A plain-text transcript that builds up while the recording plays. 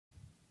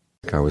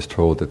I was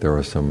told that there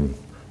are some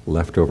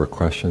leftover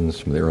questions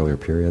from the earlier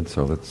period,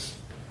 so let's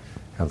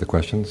have the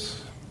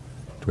questions.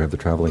 Do we have the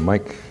traveling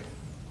mic?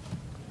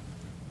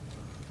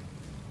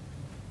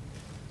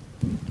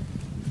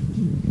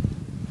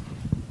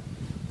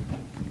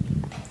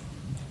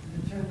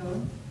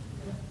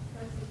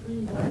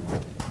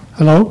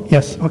 Hello?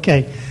 Yes,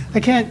 okay. I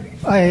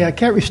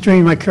can't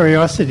restrain my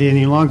curiosity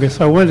any longer,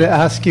 so I wanted to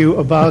ask you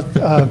about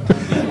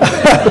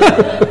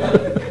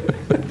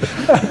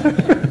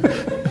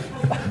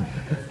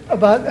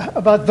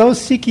about those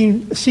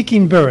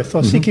seeking birth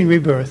or seeking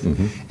rebirth.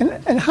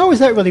 Mm-hmm. And how is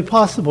that really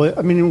possible?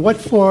 I mean, in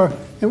which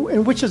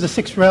of the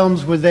six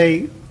realms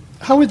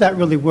how would that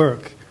really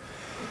work?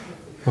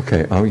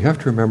 Okay, you have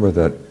to remember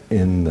that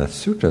in the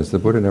sutras, the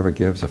Buddha never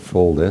gives a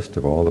full list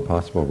of all the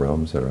possible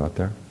realms that are out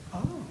there.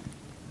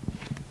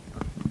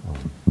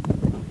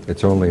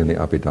 It's only in the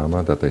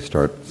Abhidhamma that they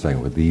start saying,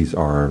 well,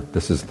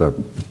 this is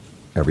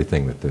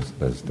everything that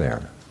is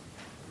there.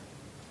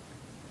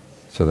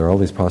 So there are all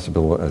these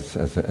possibilities,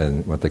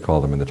 and what they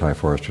call them in the Thai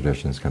forest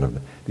traditions, kind of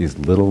these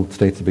little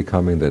states of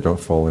becoming that don't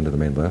fall into the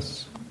main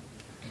lists.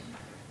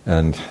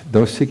 And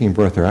those seeking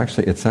birth,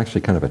 it's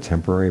actually kind of a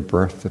temporary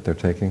birth that they're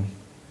taking.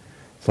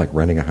 It's like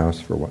renting a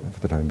house for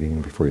the time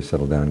being before you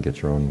settle down and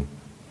get your own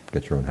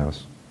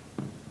house.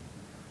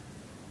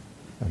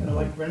 Kind of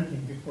like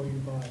renting before you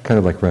buy. Kind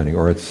of like renting,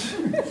 or it's...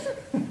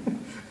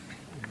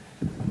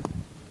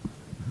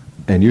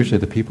 And usually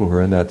the people who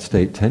are in that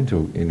state tend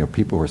to,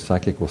 people who are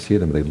psychic will see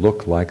them, they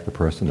look like the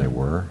person they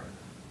were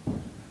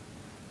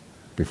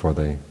before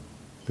they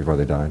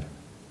died.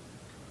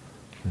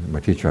 My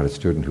teacher had a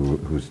student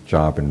whose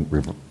job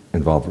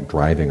involved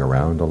driving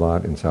around a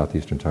lot in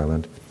southeastern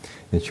Thailand,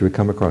 and she would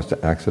come across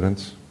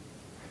accidents,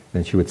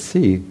 and she would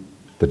see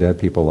the dead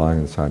people lying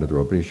on the side of the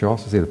road, but she would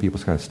also see the people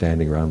kind of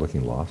standing around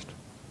looking lost.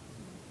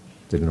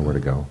 They didn't know where to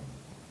go.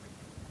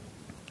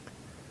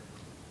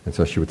 And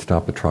so she would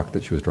stop the truck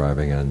that she was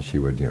driving and she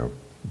would,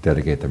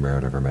 dedicate the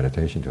merit of her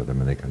meditation to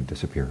them, and they kind of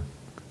disappear,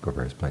 go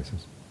various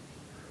places.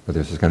 But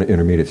there's this kind of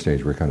intermediate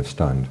stage where you're kind of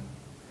stunned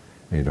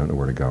and you don't know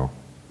where to go.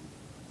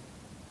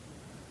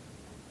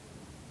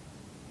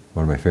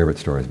 One of my favorite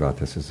stories about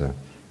this is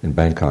in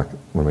Bangkok,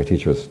 when my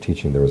teacher was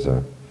teaching, it was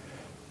a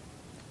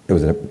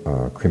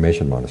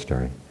cremation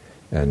monastery.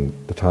 And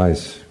the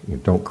Thais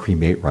don't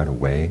cremate right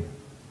away.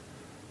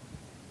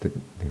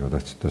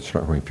 That's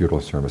start having funeral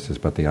services,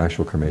 but the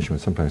actual cremation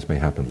sometimes may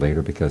happen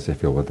later because they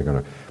feel that they're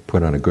going to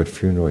put on a good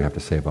funeral. You have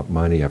to save up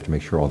money, you have to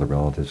make sure all the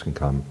relatives can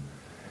come.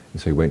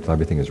 And so you wait until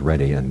everything is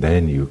ready and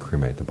then you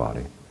cremate the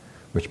body,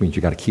 which means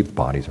you got to keep the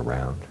bodies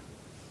around.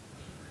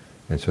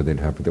 And so they'd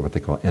have what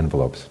they call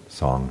envelopes,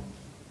 song.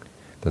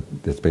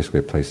 It's basically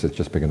a place that's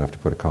just big enough to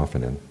put a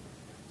coffin in.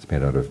 It's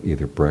made out of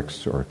either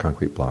bricks or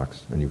concrete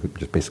blocks, and you could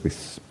just basically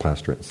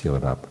plaster it and seal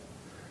it up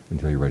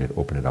until you're ready to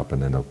open it up,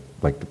 and then they'll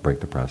break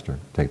the plaster,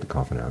 take the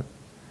coffin out.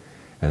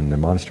 And the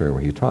monastery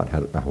where he taught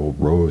had a whole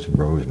rows and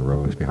rows and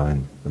rows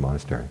behind the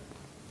monastery.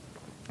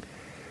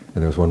 And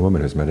there was one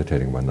woman who was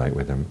meditating one night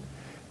with him,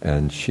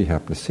 and she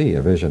happened to see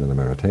a vision in the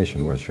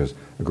meditation, which was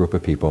a group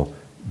of people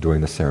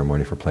doing the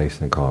ceremony for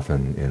placing the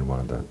coffin in one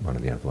of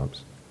the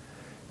envelopes.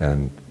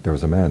 And there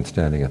was a man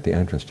standing at the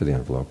entrance to the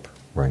envelope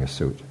wearing a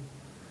suit.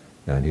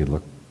 And he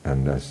looked,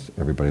 and as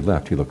everybody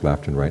left, he looked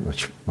left and right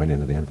and went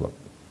into the envelope.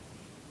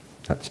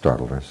 That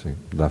startled her. She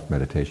left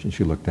meditation.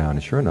 She looked down,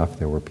 and sure enough,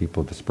 there were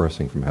people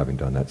dispersing from having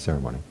done that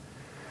ceremony.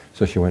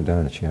 So she went down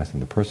and she asked them,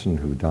 the person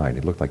who died,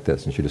 he looked like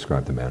this, and she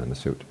described the man in the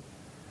suit.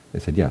 They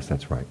said, yes,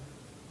 that's right.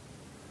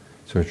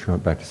 So she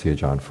went back to see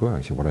Ajahn Fuang.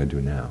 I said, what do I do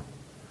now?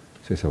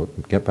 So he said, well,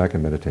 get back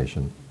in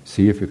meditation,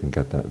 see if you can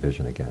get that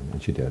vision again.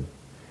 And she did.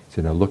 He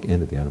said, now look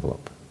into the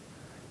envelope.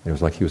 And it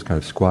was like he was kind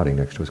of squatting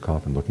next to his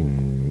coffin,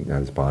 looking at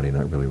his body,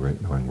 not really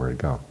knowing where to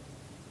go.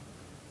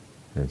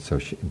 And so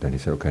then he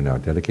said, okay, now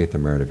dedicate the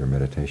merit of your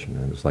meditation.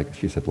 And it was like,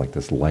 she said, like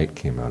this light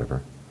came out of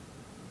her.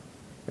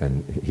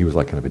 And he was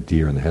like kind of a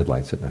deer in the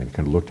headlights at night. He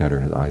kind of looked at her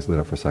and his eyes lit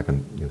up for a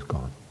second, he was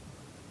gone.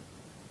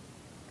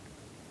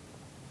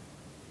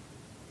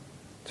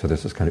 So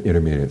there's this kind of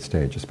intermediate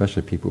stage,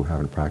 especially people who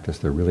haven't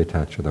practiced, they're really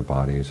attached to their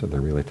bodies or they're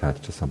really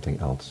attached to something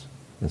else.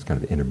 And it's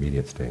kind of the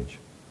intermediate stage.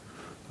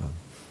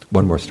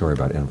 One more story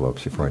about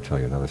envelopes before I tell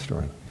you another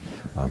story.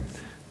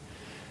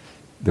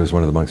 There was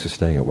one of the monks who was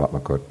staying at Wat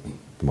Makut,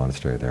 the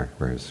monastery there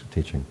where he was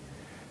teaching,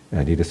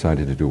 and he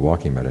decided to do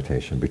walking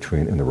meditation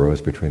in the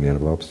rows between the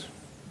envelopes.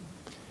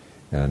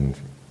 And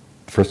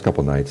the first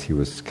couple nights he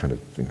was kind of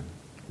a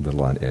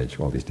little on edge,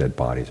 all these dead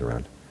bodies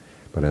around.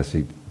 But as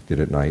he did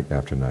it night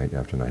after night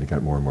after night, he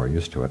got more and more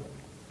used to it.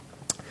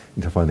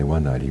 Until finally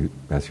one night,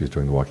 as he was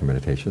doing the walking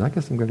meditation, I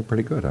guess I'm getting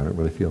pretty good. I don't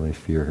really feel any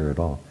fear here at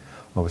all.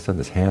 All of a sudden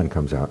this hand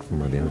comes out from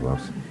one of the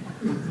envelopes.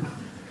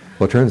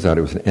 Well, it turns out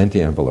it was an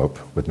empty envelope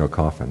with no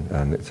coffin,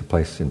 and it's a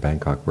place in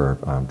Bangkok where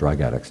drug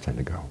addicts tend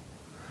to go.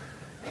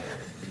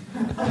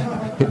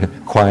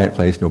 Quiet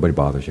place, nobody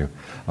bothers you.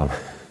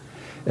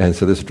 And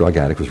so this drug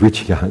addict was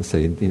reaching out and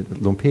saying,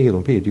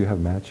 Lumpi, do you have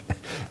a match?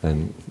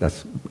 And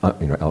that's,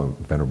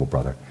 Venerable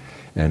Brother.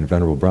 And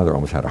Venerable Brother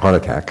almost had a heart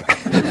attack.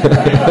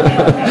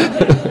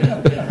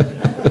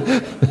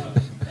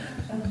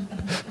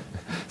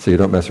 So you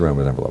don't mess around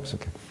with envelopes,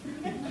 okay?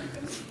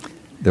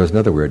 There was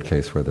another weird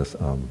case where this,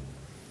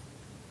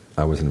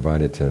 I was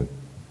invited to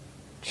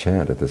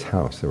chant at this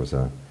house. There was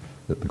the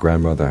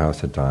grandmother of the house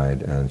had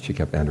died, and she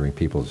kept entering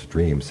people's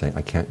dreams saying,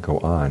 I can't go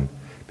on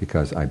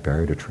because I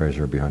buried a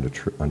treasure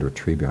behind under a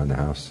tree behind the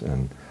house,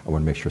 and I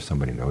want to make sure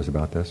somebody knows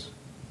about this.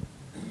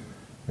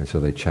 And so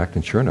they checked,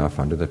 and sure enough,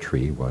 under the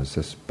tree was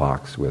this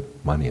box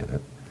with money in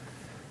it.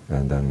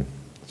 And then,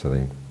 so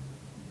they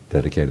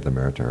dedicated the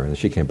merit to her. And then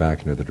she came back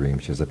into the dream.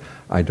 She said,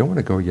 I don't want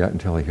to go yet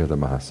until I hear the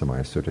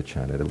Mahasamaya Sutta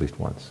chanted at least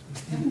once.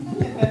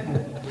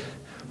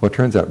 Well, it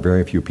turns out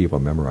very few people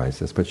memorize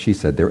this, but she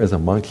said, there is a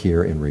monk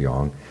here in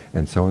Ryong,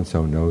 and so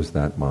knows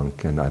that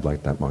monk, and I'd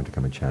like that monk to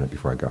come and chant it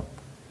before I go.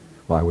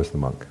 Well, I was the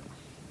monk.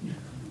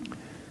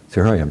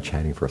 So here I am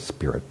chanting for a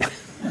spirit.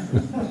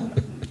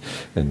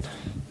 And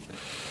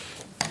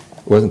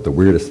it wasn't the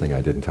weirdest thing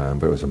I did in time,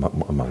 but it was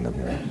among them.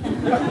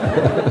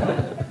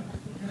 Yeah.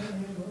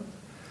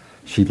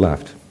 She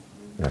left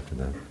after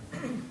that.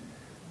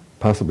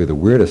 Possibly the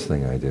weirdest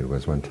thing I did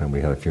was one time we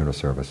had a funeral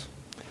service.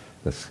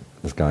 This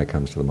guy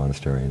comes to the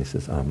monastery and he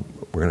says,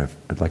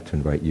 I'd like to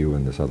invite you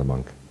and this other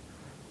monk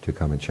to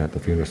come and chant the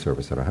funeral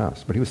service at our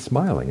house. But he was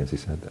smiling as he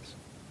said this.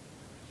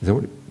 He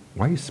said,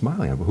 why are you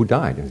smiling? Who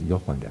died? He said, you'll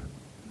find out.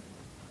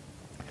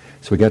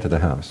 So we get to the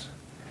house,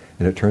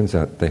 and it turns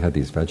out they had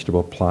these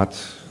vegetable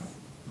plots,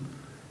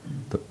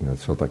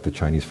 sort of like the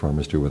Chinese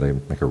farmers do, where they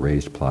make a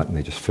raised plot and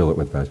they just fill it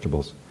with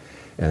vegetables.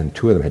 And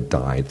two of them had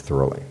died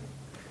thoroughly.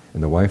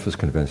 And the wife was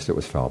convinced it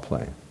was foul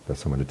play, that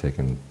someone had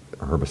taken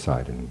a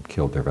herbicide and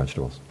killed their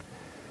vegetables.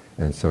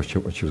 And so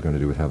what she was going to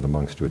do was have the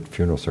monks do a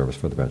funeral service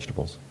for the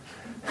vegetables.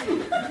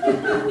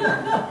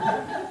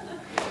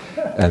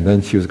 And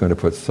then she was going to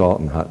put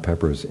salt and hot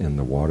peppers in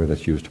the water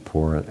that's used to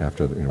pour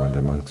after when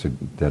the monks are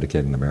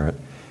dedicating the merit.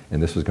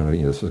 And this was going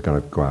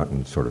to go out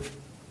and sort of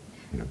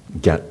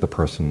get the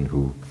person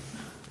who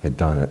had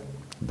done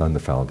the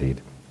foul deed.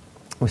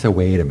 We said,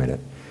 wait a minute,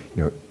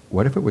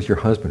 what if it was your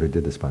husband who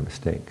did this by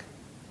mistake?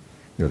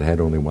 They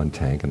had only one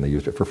tank and they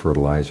used it for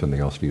fertilizer and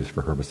they also used it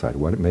for herbicide.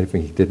 What if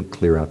he didn't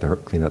clean out the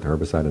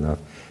herbicide enough?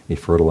 He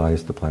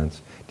fertilized the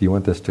plants. Do you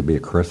want this to be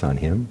a curse on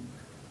him?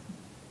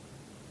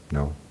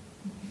 No.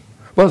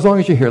 Well, as long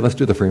as you're here, let's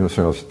do the funeral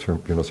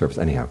service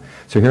anyhow.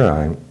 So here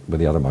I am with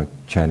the other monk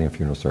chanting a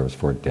funeral service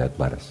for dead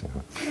lettuce.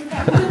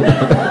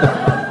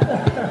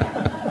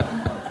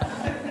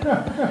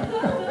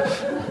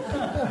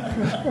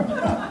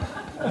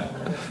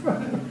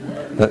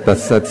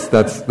 That's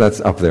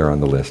up there on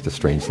the list of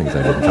strange things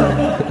I didn't tell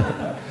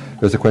you.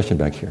 There's a question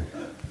back here.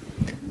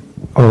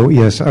 Oh,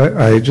 yes.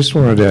 I just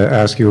wanted to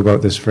ask you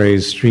about this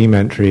phrase, stream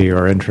entry,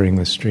 or entering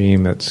the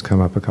stream. That's come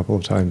up a couple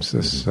of times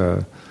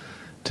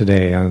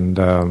today, and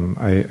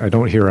I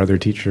don't hear other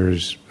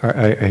teachers.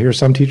 I hear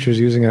some teachers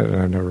using it,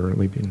 and I've never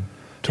really been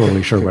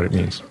totally sure what it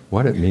means.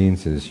 What it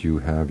means is you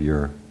have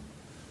your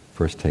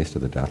first taste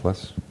of the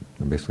deathless,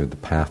 and basically the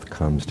path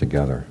comes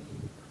together,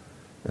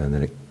 and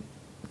then it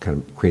kind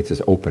of creates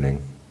this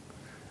opening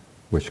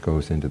which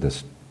goes into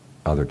this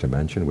other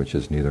dimension, which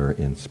is neither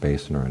in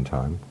space nor in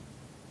time.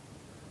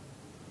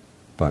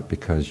 But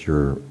because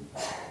your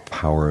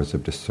powers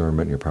of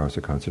discernment and your powers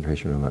of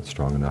concentration are not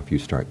strong enough, you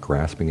start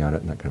grasping at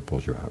it and that kind of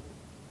pulls you out.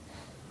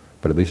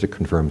 But at least it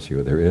confirms to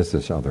you there is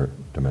this other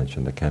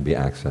dimension that can be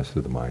accessed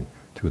through the mind,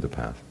 through the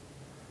path.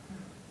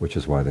 Which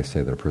is why they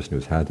say that a person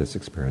who's had this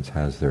experience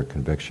has their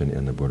conviction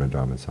in the Buddha,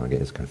 Dhamma, and Sangha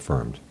is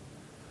confirmed.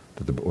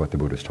 That what the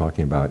Buddha is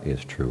talking about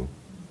is true.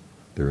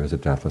 There is a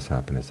deathless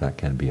happiness that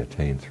can be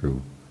attained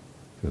through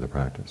the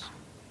practice.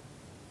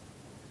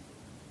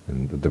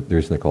 And the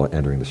reason they call it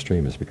entering the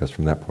stream is because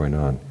from that point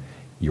on,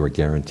 you are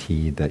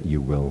guaranteed that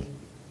you will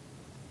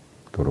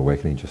go to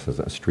awakening just as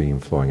a stream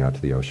flowing out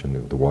to the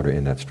ocean. The water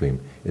in that stream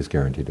is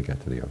guaranteed to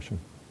get to the ocean.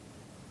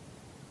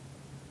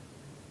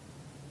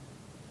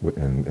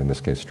 And in this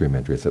case, stream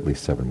entry is at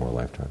least 7 more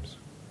lifetimes.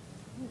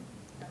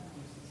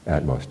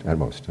 At most.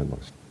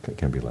 It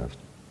can be less.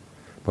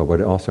 But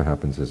what also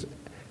happens is,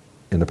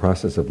 in the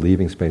process of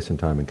leaving space and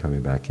time and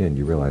coming back in,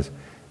 you realize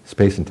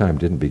space and time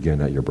didn't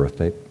begin at your birth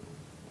date,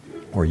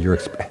 or your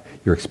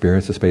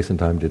experience of space and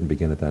time didn't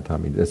begin at that time.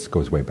 I mean, this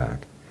goes way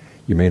back.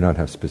 You may not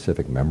have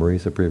specific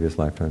memories of previous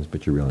lifetimes,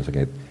 but you realize,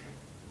 okay,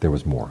 there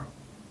was more.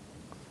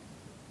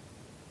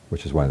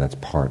 Which is why that's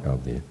part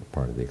of the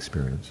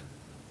experience.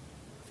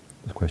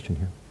 There's a question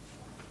here.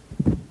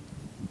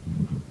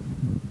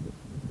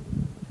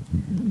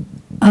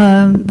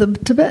 The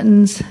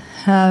Tibetans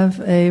have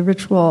a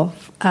ritual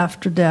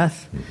after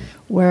death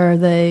where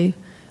they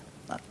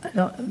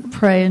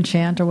pray and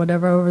chant or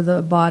whatever over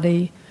the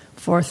body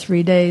for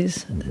 3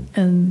 days,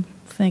 and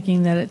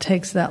thinking that it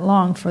takes that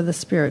long for the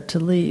spirit to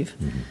leave.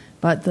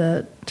 But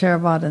the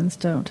Theravadans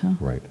don't, huh?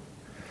 Right.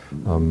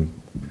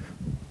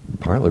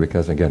 Partly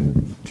because,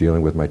 again,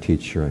 dealing with my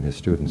teacher and his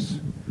students,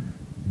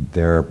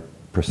 their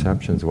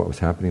perceptions of what was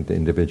happening to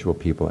individual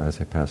people as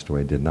they passed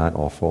away did not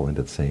all fall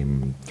into the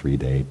same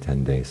 3-day,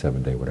 10-day,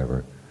 7-day,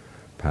 whatever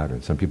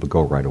pattern. Some people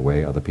go right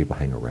away, other people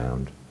hang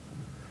around.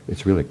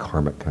 It's really a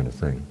karmic kind of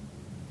thing.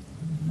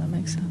 That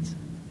makes sense.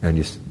 And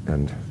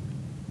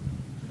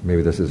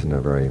maybe this isn't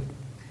a very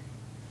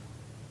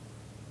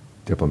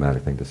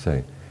diplomatic thing to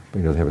say,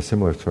 but they have a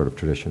similar sort of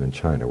tradition in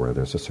China where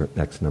there's a certain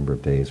X number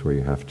of days where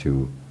you have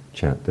to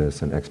chant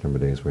this and X number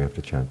of days where you have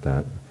to chant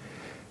that.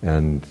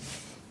 And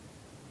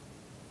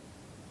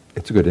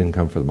it's a good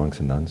income for the monks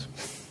and nuns.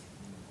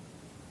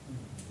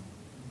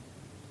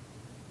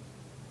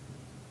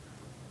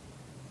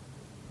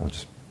 I'll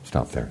just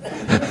stop there.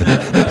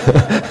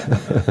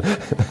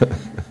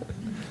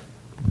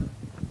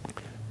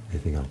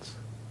 Anything else?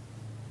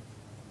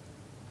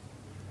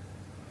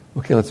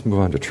 Okay, let's move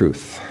on to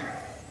truth.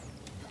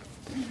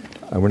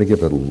 I want to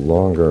give a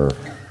longer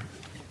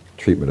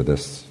treatment of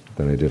this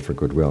than I did for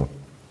goodwill,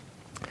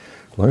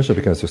 largely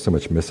because there's so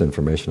much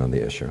misinformation on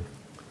the issue.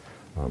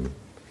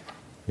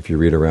 If you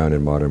read around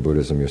in modern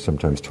Buddhism, you're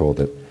sometimes told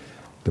that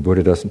the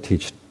Buddha doesn't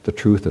teach the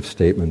truth of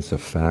statements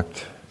of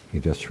fact, he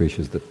just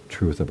teaches the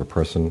truth of a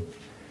person,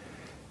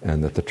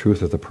 and that the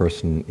truth of the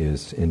person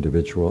is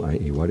individual,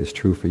 i.e. what is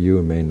true for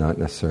you may not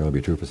necessarily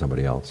be true for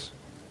somebody else.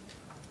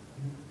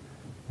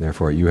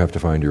 Therefore, you have to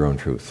find your own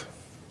truth.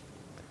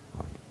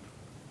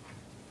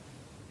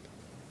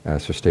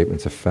 As for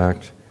statements of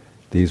fact,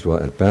 these will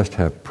at best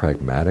have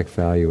pragmatic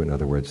value. In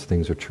other words,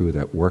 things are true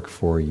that work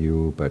for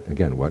you, but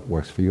again, what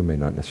works for you may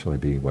not necessarily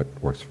be what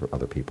works for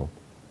other people.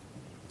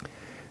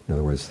 In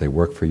other words, they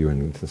work for you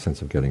in the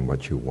sense of getting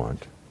what you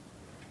want.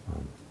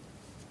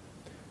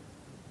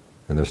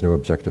 And there's no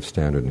objective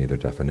standard in either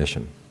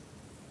definition.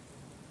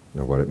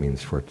 What it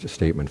means for a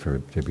statement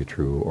to be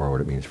true or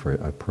what it means for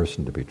a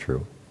person to be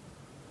true.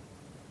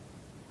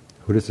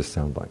 Who does this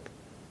sound like?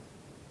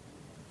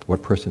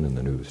 What person in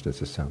the news does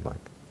this sound like?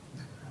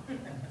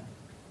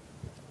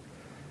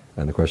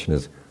 And the question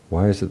is,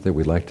 why is it that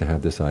we like to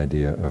have this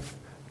idea of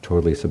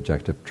totally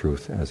subjective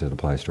truth as it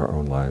applies to our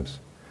own lives,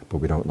 but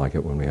we don't like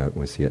it when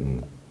we see it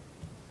in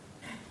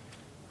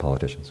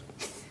politicians?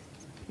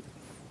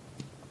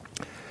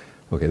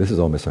 Okay, this is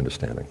all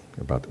misunderstanding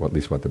about at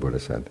least what the Buddha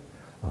said.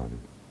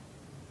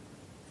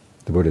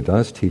 The Buddha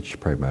does teach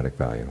pragmatic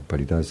value, but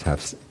he does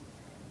have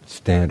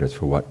standards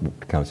for what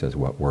counts as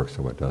what works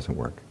or what doesn't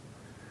work.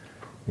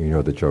 You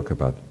know the joke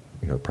about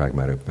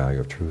pragmatic value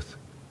of truth?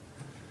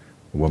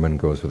 A woman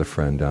goes with a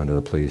friend down to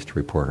the police to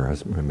report her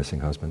missing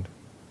husband.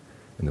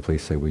 And the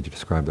police say, "Would you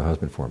describe the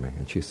husband for me?"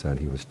 And she said,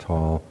 "He was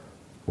tall,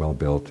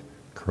 well-built,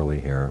 curly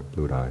hair,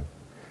 blue-eyed."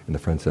 And the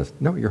friend says,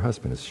 "No, your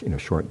husband is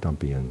short,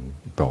 dumpy, and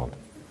bald."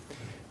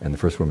 And the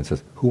first woman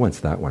says, "Who wants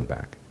that one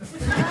back?"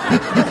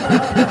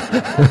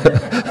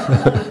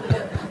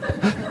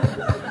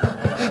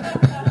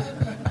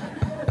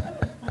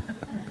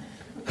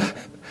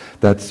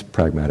 That's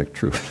pragmatic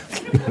truth,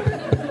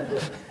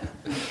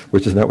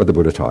 which is not what the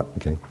Buddha taught.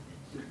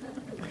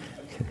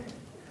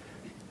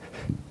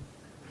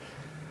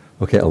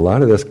 Okay, a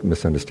lot of this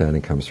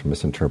misunderstanding comes from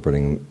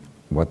misinterpreting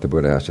what the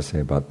Buddha has to say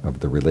of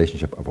the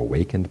relationship of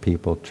awakened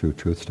people to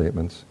truth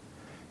statements.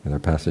 And there are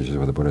passages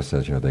where the Buddha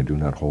says, they do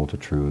not hold to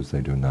truths,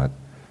 they do not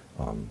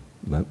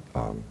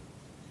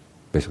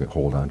basically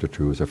hold on to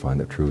truths or find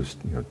that truths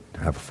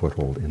have a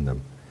foothold in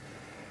them.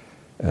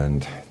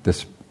 And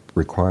this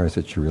requires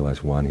that you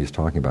realize, one, he's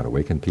talking about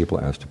awakened people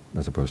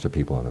as opposed to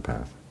people on the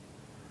path.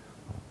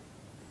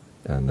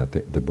 And that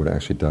the Buddha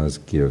actually does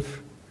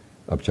give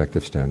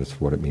objective standards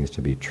for what it means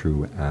to be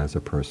true as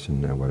a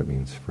person and what it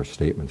means for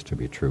statements to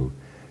be true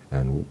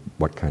and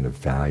what kind of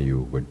value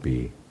would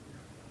be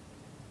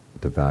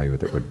the value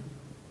that would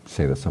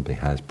say that something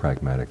has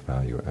pragmatic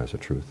value as a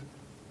truth.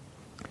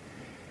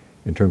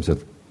 In terms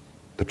of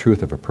the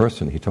truth of a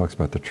person, he talks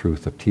about the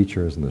truth of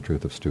teachers and the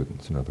truth of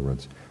students. In other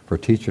words, for a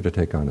teacher to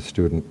take on a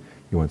student,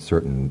 you want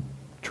certain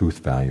truth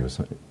values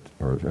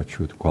or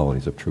truth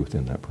qualities of truth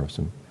in that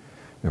person.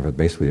 And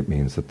basically it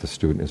means that the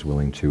student is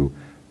willing to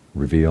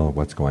reveal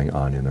what's going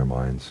on in their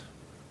minds,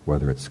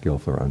 whether it's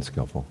skillful or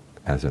unskillful,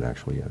 as it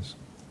actually is.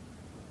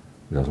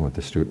 You don't want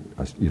a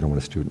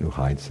student who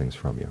hides things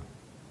from you.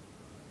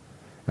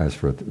 As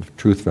for the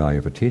truth value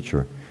of a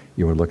teacher,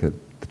 you would look at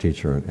the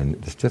teacher, and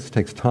this just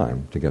takes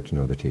time to get to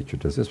know the teacher.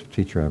 Does this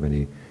teacher have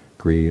any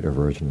greed,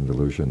 aversion, and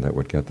delusion that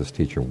would get this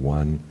teacher,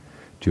 one,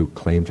 to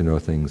claim to know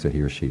things that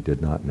he or she did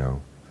not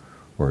know,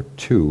 or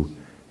two,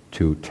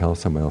 to tell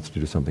someone else to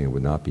do something that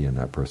would not be in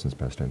that person's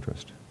best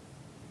interest?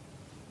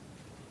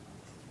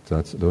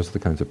 So those are the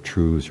kinds of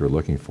truths you're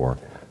looking for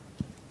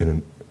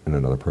in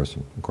another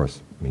person. Of course,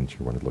 it means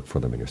you want to look for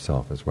them in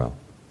yourself as well.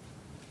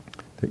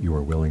 That you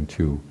are willing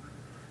to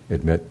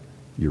admit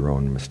your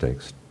own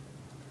mistakes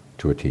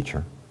to a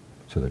teacher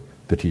so that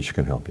the teacher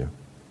can help you.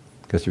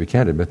 Because if you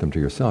can't admit them to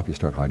yourself,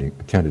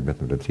 can't admit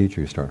them to the teacher,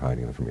 you start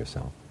hiding them from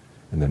yourself.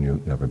 And then you'll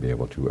never be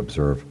able to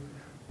observe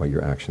what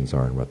your actions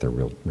are and what their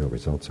real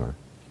results are.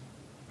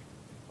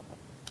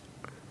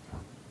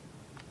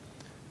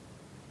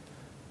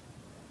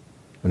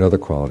 Another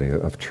quality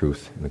of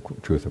truth, in the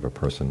truth of a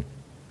person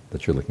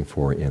that you're looking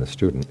for in a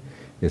student,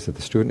 is that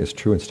the student is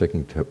true in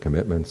sticking to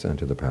commitments and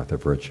to the path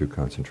of virtue,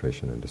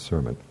 concentration, and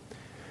discernment.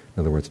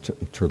 In other words,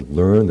 to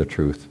learn the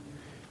truth,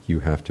 you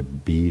have to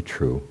be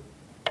true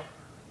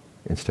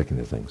in sticking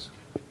to things.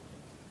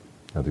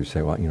 Others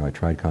say, well, I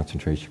tried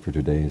concentration for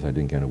 2 days, I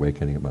didn't get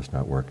awakening, it must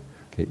not work.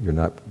 Okay, you're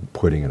not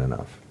putting in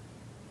enough.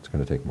 It's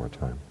going to take more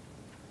time.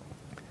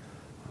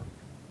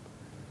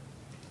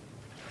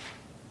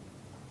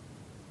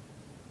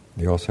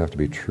 You also have to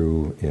be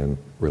true in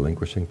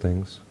relinquishing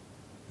things.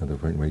 In other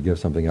words, when you give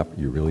something up,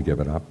 you really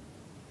give it up.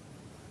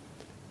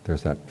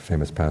 There's that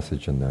famous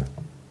passage in the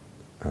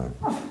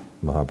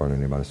Mahabharata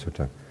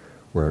Sutta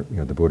where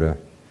the Buddha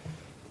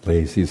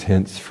lays these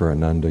hints for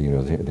Ananda.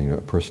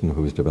 A person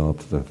who's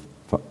developed the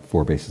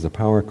 4 bases of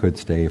power could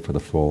stay for the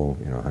full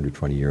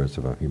 120 years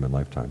of a human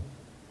lifetime.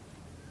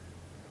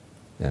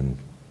 And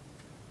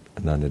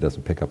Ananda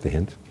doesn't pick up the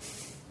hint.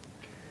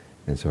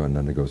 And so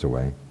Ananda goes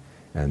away.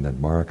 And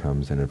then Mara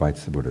comes and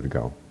invites the Buddha to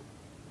go.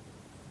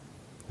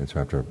 And so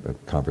after a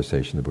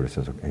conversation, the Buddha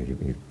says, okay,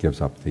 he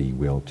gives up the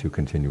will to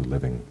continue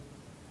living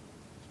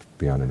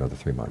beyond another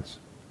 3 months.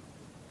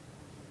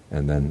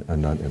 And then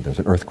and there's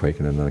an earthquake,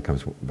 and Ananda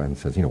comes and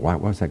says, why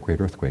was that great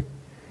earthquake?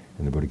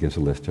 And the Buddha gives a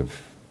list of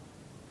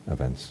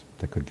events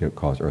that could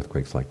cause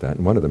earthquakes like that.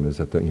 And one of them is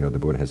that the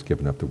Buddha has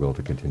given up the will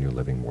to continue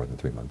living more than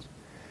 3 months.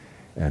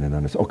 And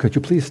Ananda says, could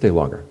you please stay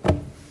longer?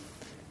 And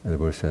the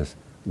Buddha says,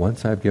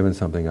 once I've given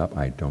something up,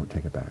 I don't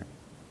take it back.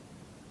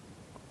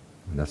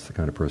 And that's the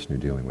kind of person you're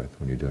dealing with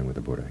when you're dealing with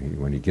the Buddha.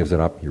 When he gives it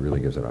up, he really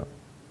gives it up.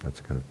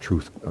 That's the kind of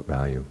truth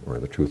value, or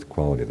the truth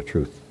quality, the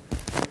truth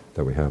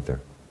that we have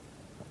there.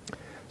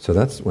 So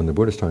that's when the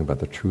Buddha's talking about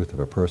the truth of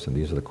a person,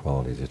 these are the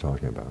qualities he's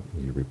talking about.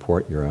 You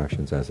report your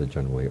actions as they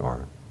generally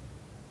are.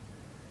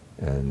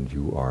 And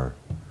you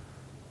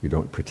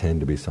don't pretend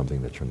to be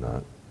something that you're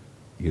not,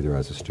 either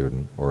as a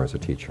student or as a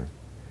teacher.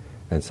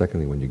 And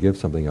secondly, when you give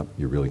something up,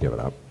 you really give it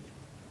up.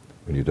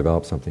 When you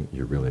develop something,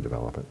 you really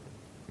develop it.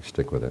 You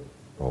stick with it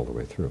all the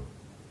way through.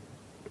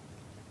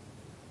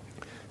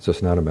 So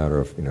it's not a matter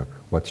of,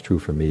 what's true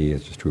for me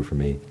is just true for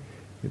me.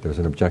 There's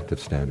an objective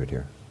standard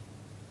here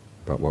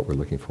about what we're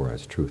looking for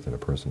as truth in a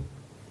person.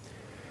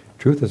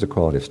 Truth is a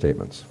quality of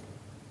statements.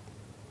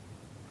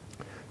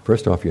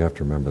 First off, you have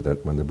to remember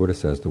that when the Buddha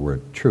says the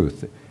word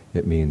truth,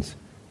 it means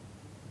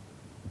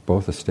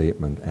both a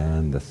statement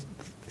and the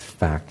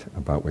fact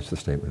about which the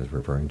statement is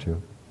referring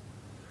to.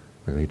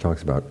 He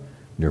talks about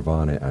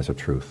nirvana as a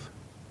truth,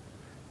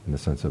 in the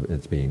sense of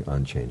its being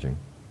unchanging.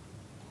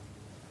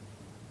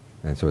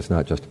 And so it's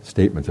not just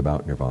statements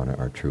about nirvana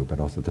are true, but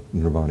also the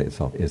nirvana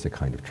itself is a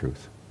kind of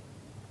truth.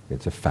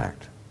 It's a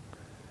fact.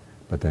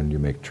 But then you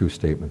make true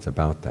statements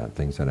about that,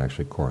 things that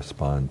actually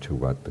correspond to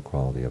what the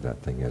quality of that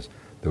thing is.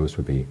 Those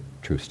would be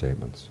true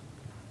statements.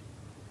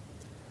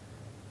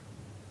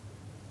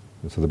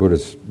 And so the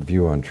Buddha's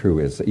view on true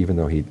is that even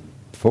though he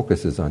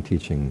focuses on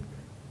teaching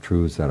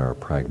truths that are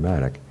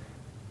pragmatic,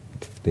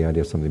 the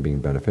idea of something being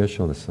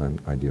beneficial and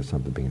the idea of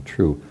something being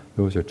true,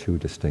 those are two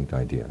distinct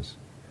ideas.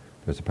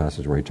 There's a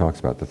passage where he talks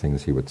about the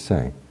things he would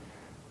say.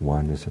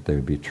 One is that they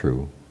would be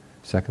true.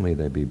 Secondly,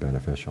 they'd be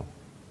beneficial.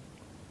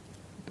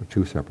 They're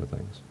two separate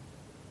things.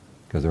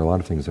 Because there are a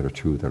lot of things that are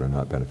true that are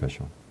not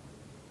beneficial.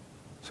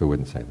 So we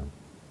wouldn't say them.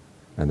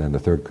 And then the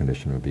third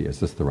condition would be, is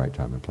this the right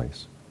time and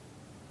place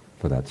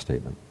for that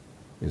statement?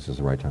 Is this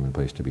the right time and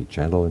place to be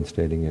gentle in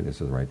stating it? Is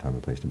this the right time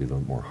and place to be a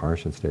little more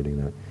harsh in stating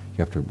that? You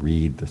have to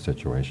read the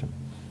situation.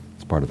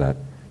 It's part of that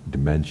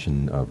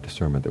dimension of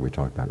discernment that we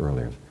talked about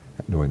earlier,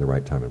 knowing the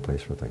right time and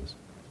place for things.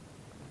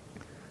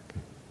 Okay.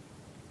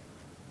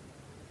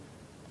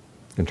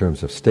 In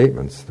terms of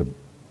statements,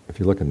 if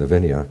you look in the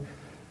Vinaya,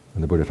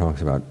 when the Buddha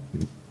talks about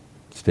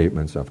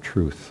statements of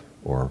truth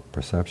or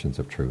perceptions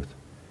of truth,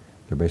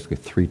 there are basically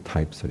 3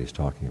 types that he's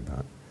talking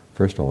about.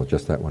 First of all,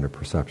 just that one,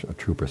 a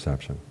true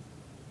perception.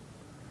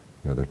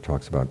 There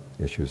talks about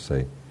issues,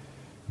 say,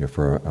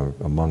 for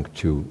a monk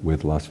to,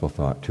 with lustful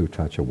thought, to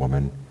touch a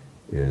woman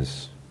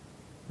is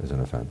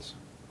an offense,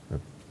 a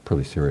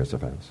pretty serious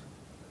offense.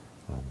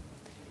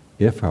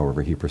 If,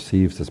 however, he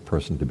perceives this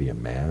person to be a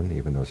man,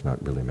 even though it's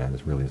not really a man,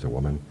 it really is a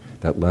woman,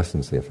 that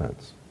lessens the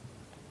offense.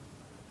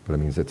 But it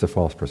means it's a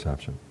false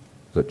perception,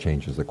 so it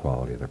changes the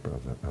quality of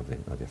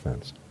the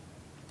offense.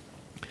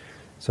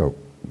 So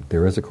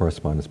there is a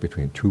correspondence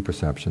between true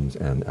perceptions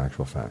and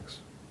actual facts.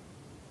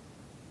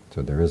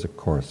 So there is a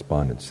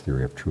correspondence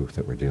theory of truth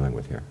that we're dealing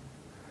with here.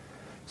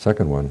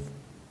 Second one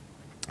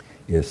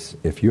is,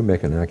 if you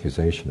make an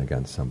accusation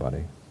against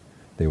somebody,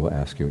 they will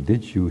ask you,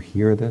 did you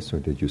hear this, or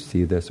did you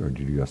see this, or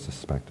did you just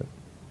suspect it?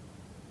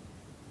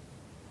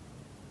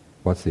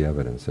 What's the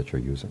evidence that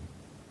you're using?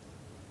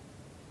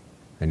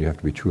 And you have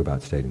to be true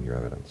about stating your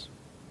evidence.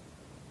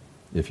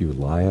 If you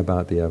lie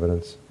about the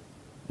evidence,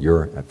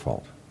 you're at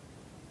fault.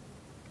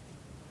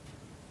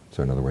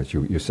 So in other words,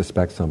 you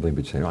suspect something,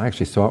 but you say, I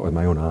actually saw it with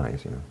my own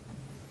eyes,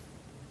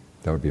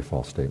 That would be a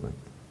false statement.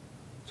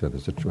 So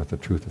there's the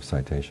truth of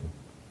citation.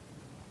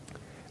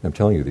 And I'm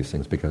telling you these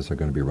things because they're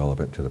going to be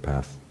relevant to the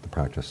path, the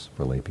practice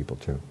for lay people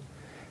too.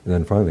 And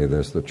then finally,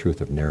 there's the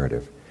truth of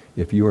narrative.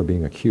 If you are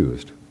being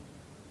accused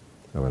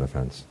of an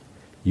offense,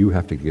 you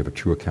have to give a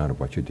true account of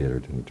what you did or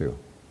didn't do.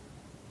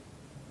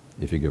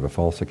 If you give a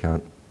false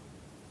account,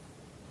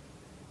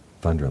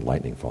 thunder and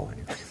lightning fall on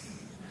you.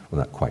 Well,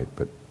 not quite,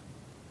 but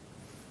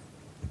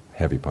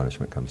heavy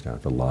punishment comes down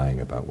for lying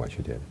about what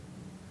you did.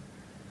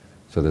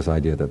 So this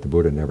idea that the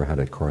Buddha never had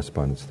a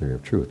correspondence theory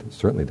of truth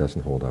certainly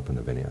doesn't hold up in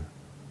the Vinaya.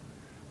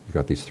 You've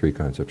got these three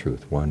kinds of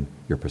truth. One,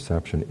 your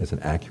perception is an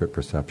accurate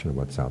perception of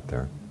what's out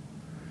there.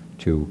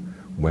 Two,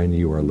 when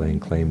you are laying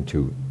claim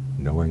to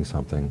knowing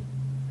something,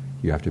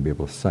 you have to be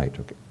able to cite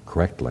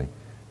correctly,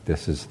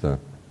 this is the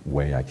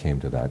way I came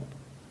to that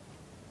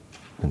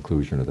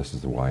conclusion, or this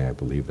is the why I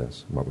believe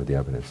this. What were the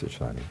evidence it's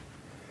citing?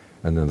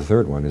 And then the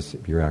third one is,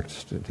 if you're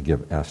asked to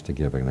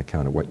give an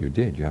account of what you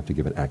did, you have to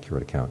give an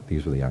accurate account.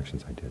 These were the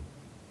actions I did.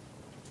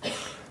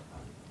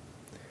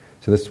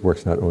 So this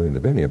works not only in the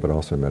Vinaya, but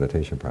also in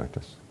meditation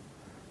practice.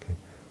 Okay?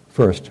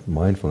 First,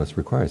 mindfulness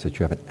requires that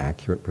you have an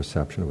accurate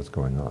perception of what's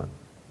going on.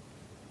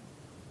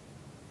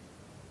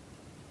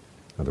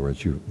 In other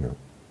words,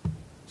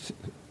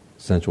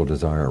 sensual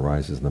desire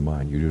arises in the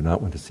mind. You do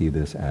not want to see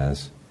this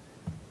as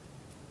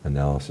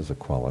analysis of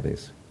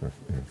qualities, or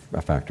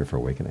a factor for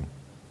awakening.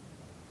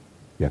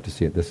 You have to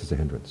see it, this is a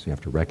hindrance. You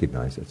have to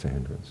recognize it's a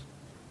hindrance.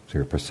 So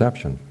your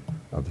perception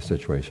of the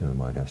situation in the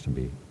mind has to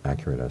be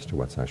accurate as to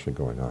what's actually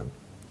going on.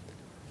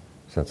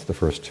 So that's the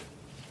first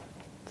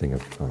thing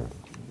of...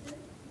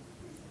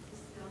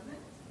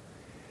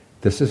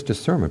 this is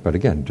discernment, but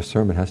again,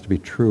 discernment has to be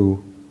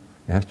true.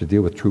 It has to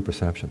deal with true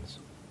perceptions,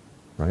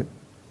 right?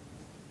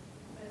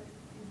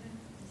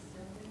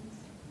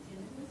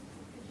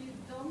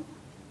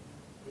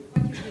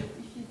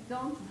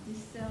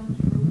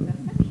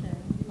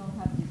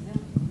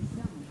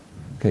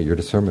 Okay, your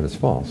discernment is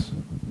false.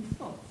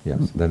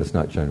 Yes, then it's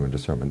not genuine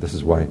discernment. This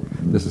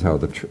is how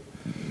the true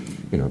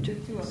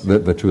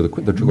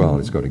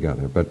qualities go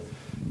together. But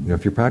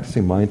if you're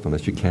practicing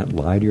mindfulness, you can't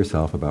lie to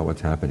yourself about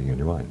what's happening in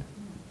your mind.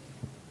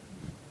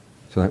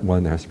 So that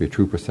one, there has to be a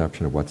true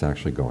perception of what's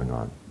actually going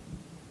on.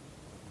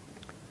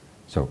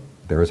 So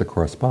there is a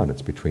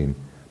correspondence between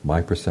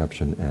my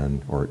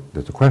perception or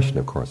there's a question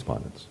of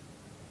correspondence.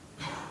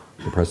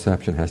 The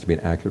perception has to be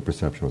an accurate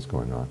perception of what's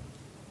going on.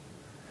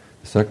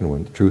 The second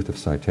one, the truth of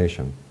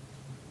citation,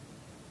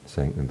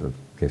 saying in the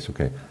case,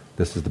 okay,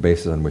 this is the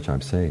basis on which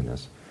I'm saying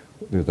this.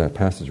 There's that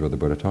passage where the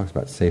Buddha talks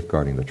about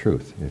safeguarding the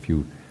truth. If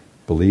you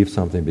believe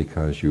something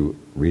because you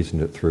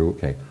reasoned it through,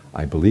 okay,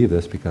 I believe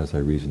this because I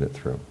reasoned it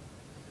through.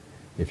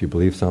 If you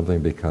believe something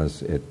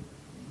because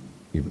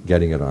you're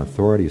getting it on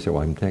authority, you say,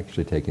 well, I'm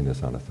actually taking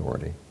this on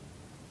authority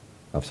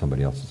of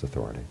somebody else's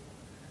authority.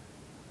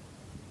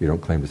 You don't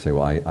claim to say,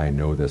 well, I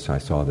know this, I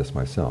saw this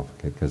myself,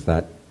 okay, because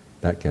that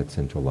gets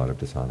into a lot of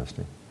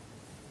dishonesty.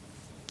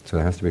 So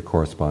there has to be a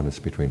correspondence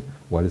between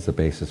what is the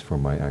basis for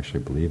my actually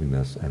believing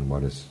this and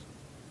what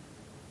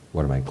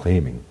am I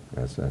claiming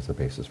as a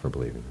basis for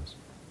believing this.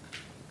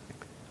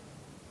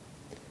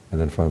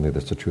 And then finally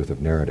there's the truth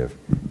of narrative,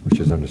 which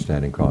is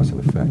understanding cause and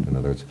effect. In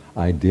other words,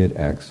 I did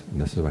X, and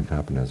this is what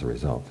happened as a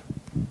result.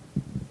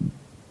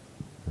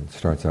 It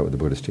starts out with the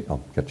Buddhist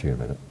I'll get to you in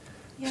a minute.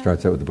 Yeah.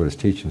 Starts out with the Buddhist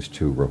teachings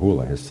to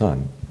Rahula, his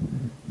son.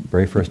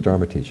 Very first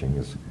Dharma teaching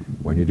is,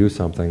 when you do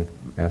something,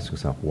 ask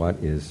yourself, what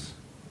is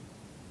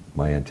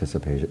my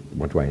anticipation?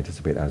 What do I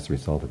anticipate as a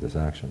result of this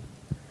action?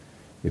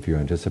 If you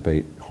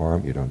anticipate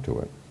harm, you don't do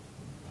it.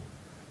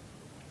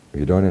 If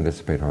you don't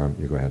anticipate harm,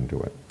 you go ahead and do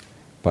it.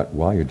 But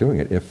while you're doing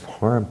it, if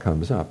harm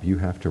comes up, you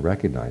have to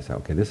recognize that,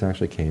 okay, this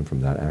actually came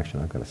from that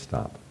action, I've got to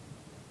stop.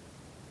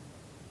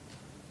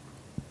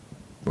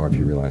 Or if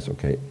you realize,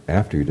 okay,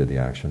 after you did the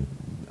action,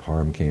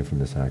 harm came from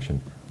this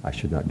action, I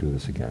should not do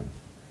this again.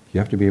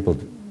 You have to be able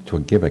to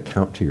give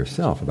account to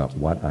yourself about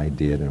what I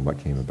did and what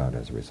came about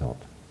as a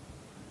result.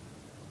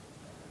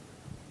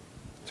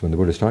 So when the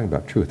Buddha is talking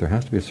about truth, there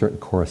has to be a certain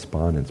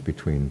correspondence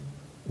between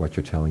what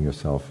you're telling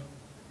yourself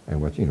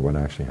and what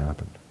actually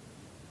happened.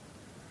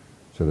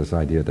 So this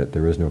idea that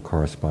there is no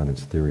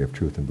correspondence theory of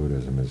truth in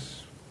Buddhism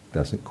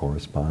doesn't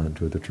correspond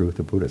to the truth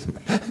of Buddhism.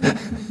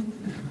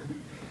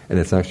 And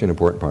it's actually an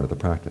important part of the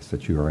practice,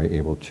 that you are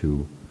able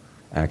to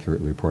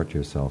accurately report to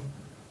yourself,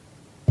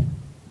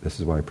 this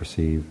is what I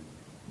perceive,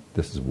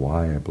 this is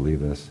why I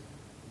believe this,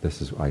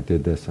 I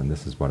did this, and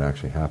this is what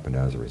actually happened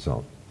as a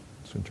result.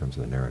 So in terms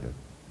of the narrative.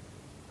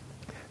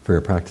 For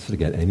your practice to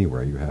get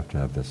anywhere, you have to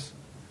have this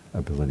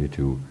ability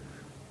to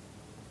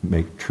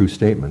make true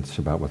statements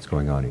about what's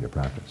going on in your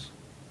practice.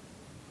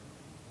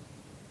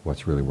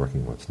 What's really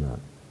working, what's not.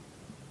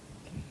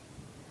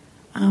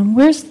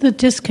 Where's the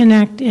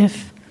disconnect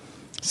if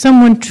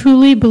someone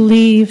truly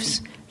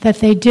believes that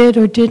they did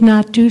or did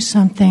not do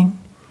something,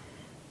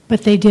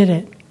 but they did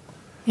it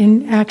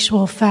in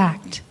actual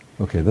fact?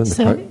 Okay, then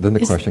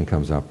the question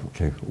comes up.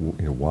 Okay,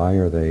 why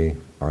are they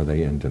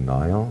in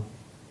denial?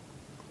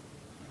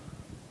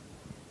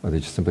 Are they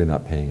just simply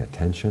not paying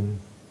attention?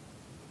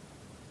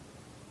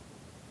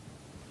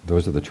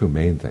 Those are the two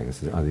main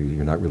things. Either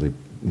you're not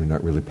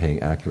really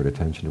paying accurate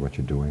attention to what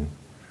you're doing.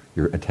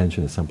 Your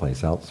attention is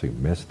someplace else, so you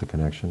miss the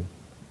connection.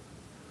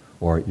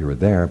 Or you were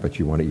there, but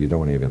you don't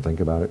want to even think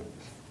about it.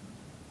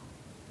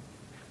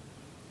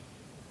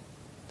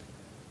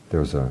 There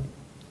was an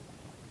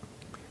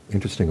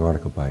interesting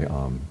article by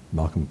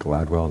Malcolm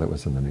Gladwell that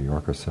was in the New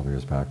Yorker several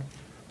years back.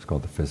 It's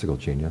called The Physical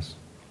Genius.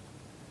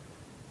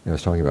 I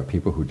was talking about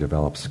people who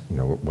develop,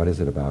 what is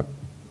it about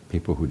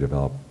people who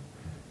develop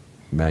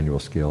manual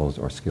skills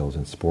or skills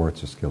in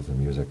sports or skills in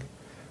music?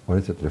 What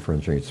is it that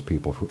differentiates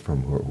people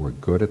who are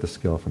good at the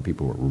skill from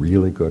people who are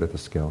really good at the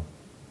skill?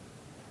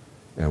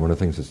 And one of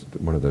the things is,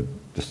 one of the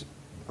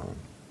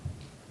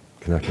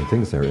connecting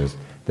things there is,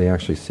 they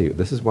actually see,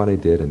 this is what I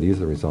did and these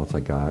are the results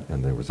I got,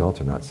 and the results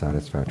are not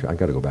satisfactory. I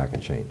got to go back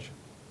and change.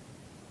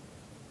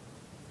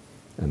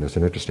 And there's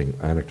an interesting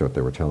anecdote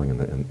they were telling,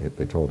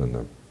 they told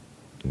in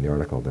the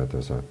article that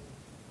there's a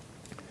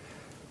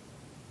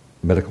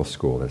medical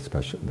school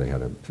they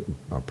had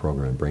a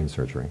program in brain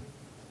surgery.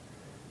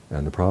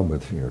 And the problem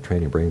with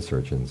training brain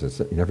surgeons is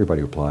that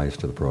everybody who applies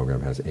to the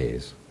program has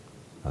A's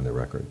on their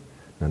record.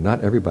 Now,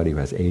 not everybody who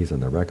has A's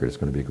on their record is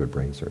going to be a good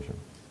brain surgeon.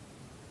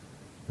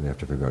 And they have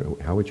to figure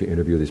out, how would you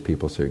interview these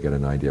people so you get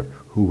an idea of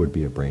who would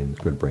be a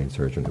good brain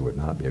surgeon, who would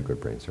not be a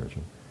good brain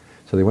surgeon.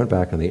 So they went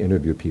back and they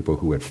interviewed people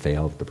who had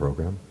failed the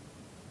program.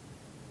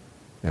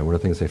 And one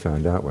of the things they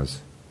found out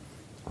was,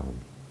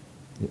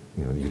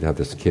 you'd have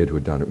this kid who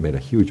had made a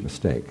huge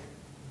mistake.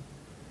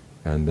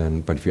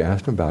 But if you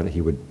asked him about it,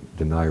 he would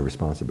deny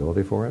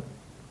responsibility for it.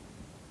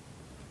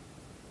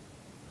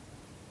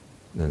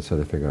 And so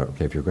they figure out,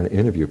 okay, if you're going to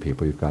interview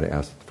people, you've got to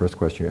ask, the first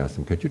question you ask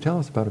them, could you tell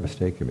us about a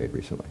mistake you made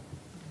recently?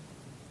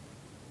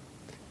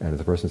 And if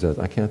the person says,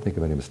 I can't think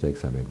of any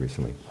mistakes I made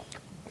recently,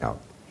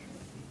 out.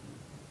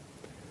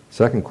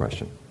 Second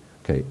question,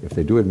 okay, if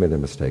they do admit a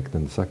mistake,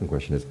 then the second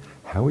question is,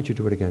 how would you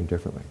do it again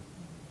differently?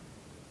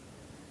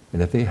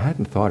 And if they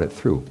hadn't thought it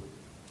through,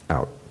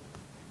 out.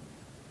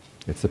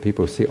 It's the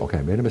people who see, okay,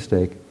 I made a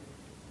mistake,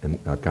 and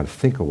I've got to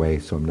think away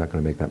so I'm not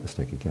going to make that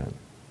mistake again.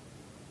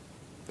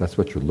 That's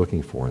what you're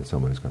looking for in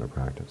someone who's going to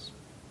practice.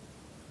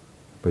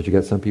 But you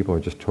get some people who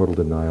are just total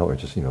denial, or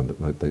just kind of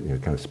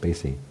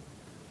spacey.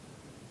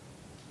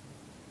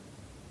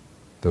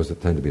 Those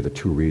that tend to be the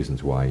two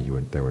reasons why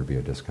there would be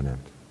a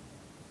disconnect.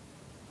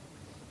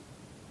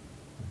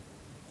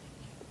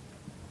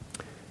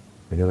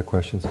 Any other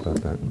questions about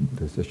that?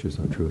 These issues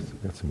on truth?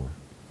 We've got some more.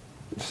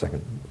 Just a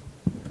second.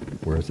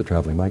 Where is the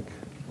traveling mic?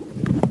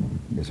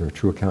 Is there a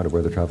true account of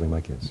where the traveling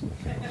mic is?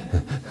 Okay.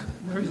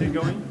 Where is it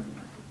going?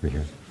 Right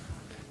here.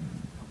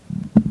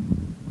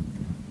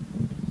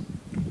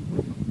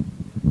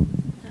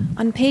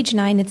 On page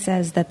 9 it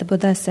says that the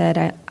Buddha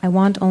said, I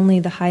want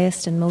only the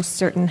highest and most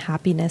certain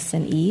happiness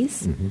and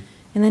ease. Mm-hmm.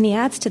 And then he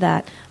adds to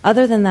that,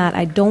 other than that,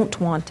 I don't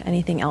want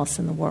anything else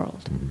in the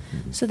world.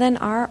 Mm-hmm. So then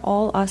are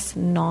all us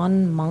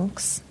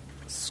non-monks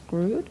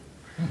screwed?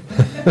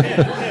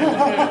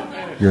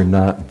 You're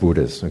not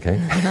Buddhist,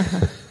 okay?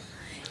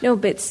 No,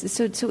 but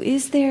so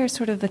is there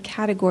sort of a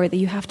category that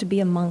you have to be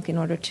a monk in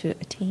order to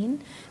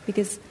attain?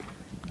 Because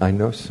I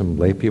know some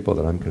lay people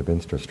that I'm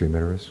convinced are stream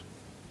enters,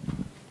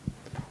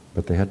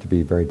 but they had to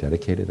be very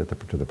dedicated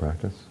to the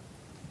practice.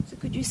 So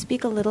could you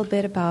speak a little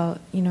bit about,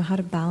 how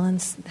to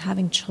balance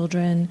having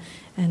children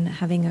and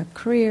having a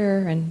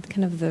career and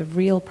kind of the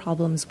real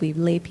problems we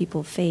lay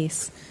people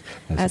face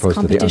as opposed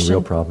to the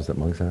unreal problems that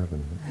monks have?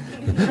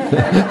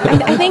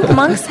 I think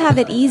monks have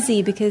it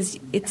easy because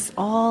it's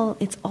all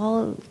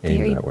aimed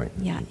very that way.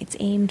 Yeah, it's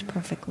aimed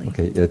perfectly.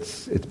 Okay,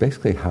 it's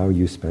basically how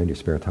you spend your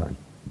spare time.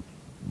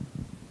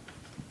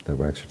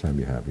 That extra time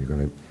you have. You're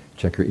going to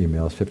check your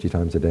emails 50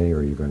 times a day, or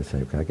are you going to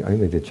say, okay, I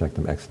only did check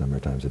them X number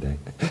of times a day.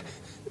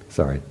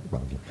 Sorry,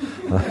 Bob.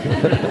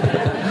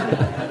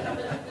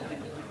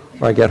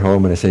 Or I get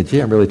home and I say,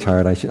 gee, I'm really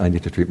tired. I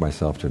need to treat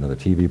myself to another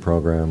TV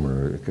program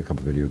or a couple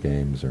of video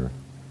games.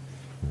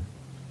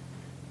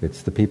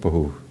 It's the people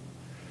who,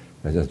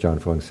 as John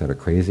Fung said, are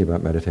crazy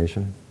about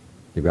meditation.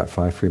 You've got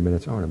 5 free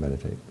minutes. I want to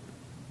meditate.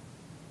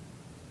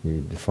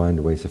 You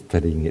find ways of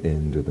fitting it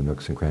into the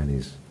nooks and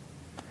crannies,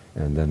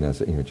 and then,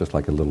 just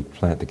like a little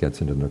plant that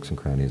gets into the nooks and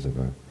crannies of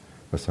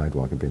a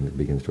sidewalk, it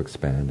begins to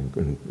expand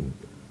and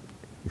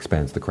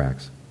expands the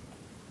cracks.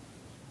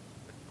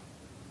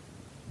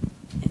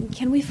 And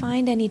can we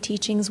find any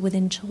teachings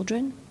within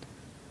children?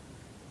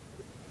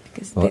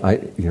 Because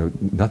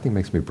nothing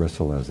makes me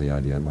bristle as the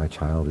idea my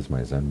child is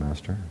my Zen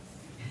master.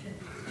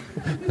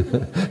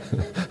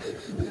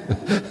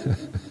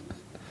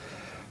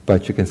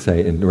 But you can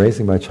say, in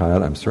raising my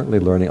child, I'm certainly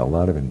learning a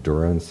lot of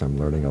endurance, I'm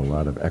learning a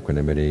lot of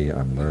equanimity,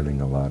 I'm learning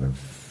a lot of,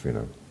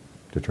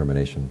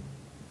 determination.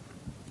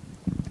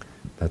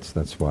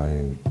 That's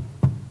why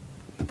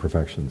the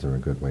perfections are a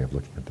good way of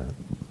looking at that.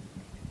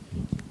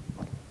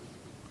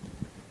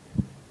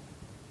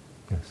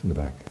 Yes, in the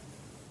back.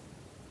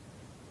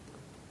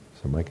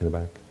 So mic in the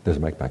back. There's a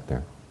mic back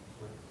there.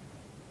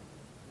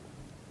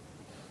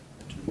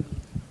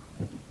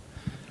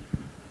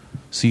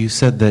 So you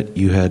said that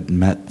you had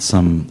met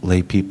some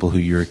lay people who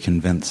you were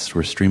convinced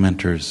were stream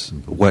enters.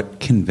 Mm-hmm. What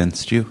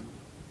convinced you?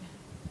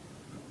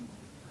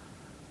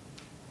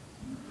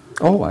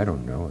 Oh, I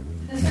don't know.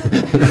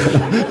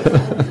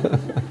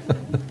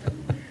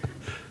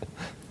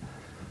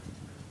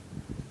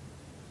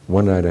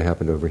 One night I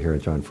happened over here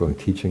at John Fung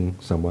teaching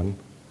someone.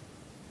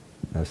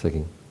 I was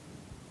thinking,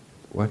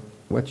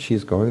 what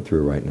she's going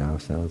through right now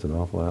sounds an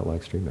awful lot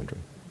like stream entry.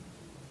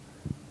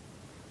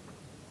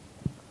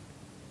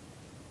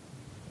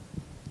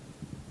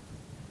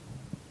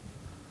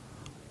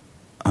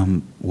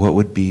 what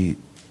would be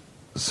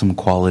some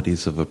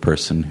qualities of a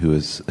person who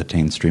has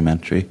attained stream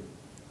entry?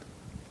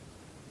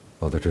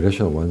 Well, the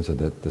traditional ones are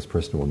that this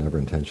person will never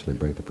intentionally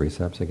break the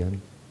precepts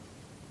again.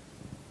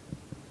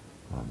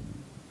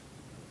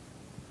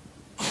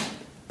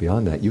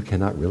 Beyond that, you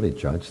cannot really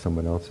judge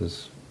someone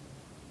else's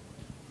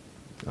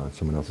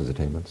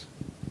attainments,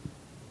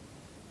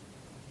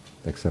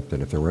 except that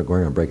if they're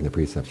going on breaking the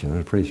precepts,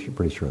 I'm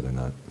pretty sure they're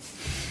not.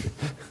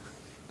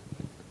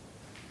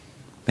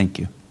 Thank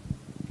you.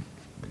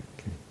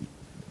 Okay.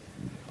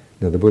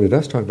 Now, the Buddha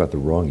does talk about the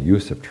wrong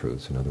use of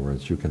truths. In other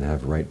words, you can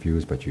have right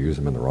views, but you use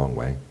them in the wrong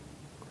way.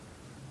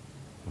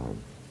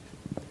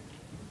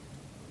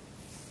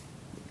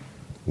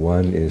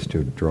 One is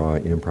to draw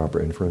improper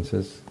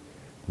inferences.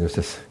 There's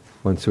this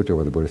one sutta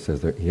where the Buddha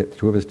says that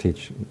two of his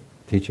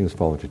teachings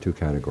fall into two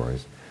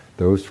categories: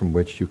 those from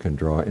which you can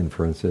draw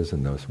inferences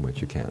and those from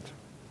which you can't.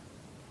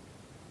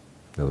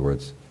 In other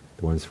words,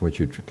 the ones from which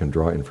you can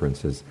draw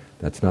inferences,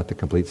 that's not the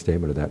complete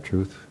statement of that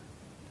truth,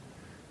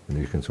 and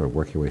you can sort of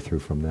work your way through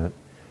from that.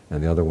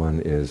 And the other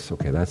one is,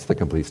 okay, that's the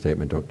complete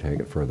statement, don't take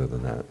it further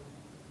than that.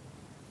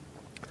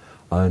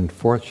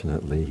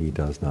 Unfortunately, he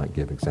does not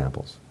give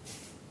examples.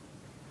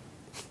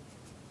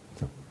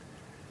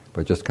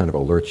 But just kind of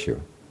alerts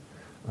you.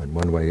 And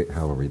one way,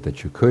 however,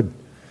 that you could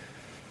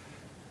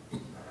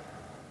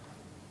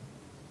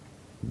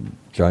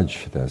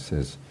judge this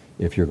is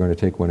if you're going to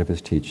take one of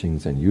his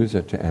teachings and use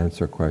it to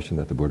answer a question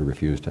that the Buddha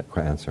refused to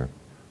answer,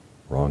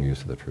 wrong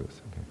use of the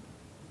truth. Okay?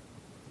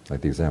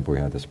 Like the example we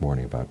had this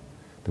morning about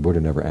the Buddha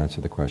never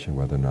answered the question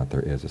whether or not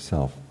there is a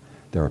self.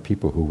 There are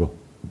people who will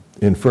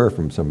infer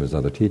from some of his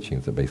other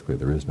teachings that basically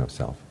there is no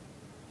self.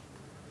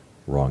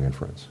 Wrong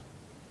inference.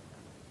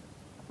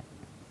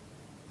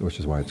 Which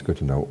is why it's good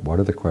to know what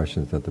are the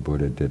questions that the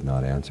Buddha did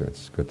not answer.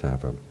 It's good to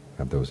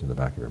have those in the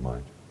back of your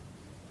mind.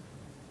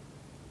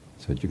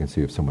 So that you can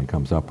see if someone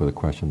comes up with a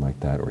question like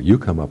that, or you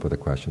come up with a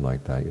question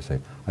like that, you say,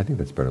 I think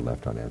that's better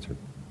left unanswered.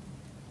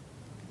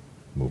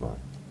 Move on.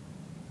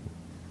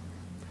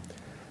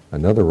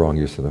 Another wrong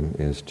use of them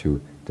is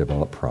to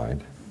develop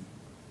pride.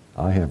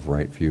 I have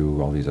right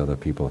view, all these other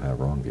people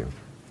have wrong view.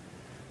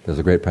 There's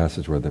a great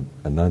passage where the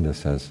Ananda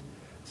says,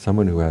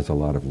 someone who has a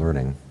lot of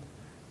learning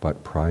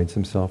but prides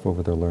himself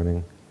over their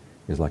learning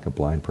is like a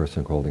blind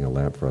person holding a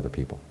lamp for other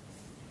people.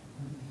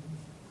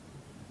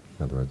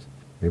 In other words,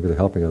 maybe they're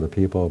helping other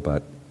people,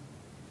 but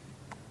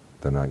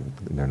they're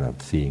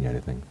not seeing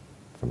anything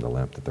from the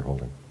lamp that they're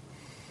holding.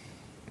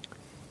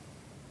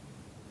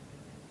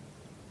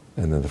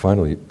 And then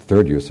the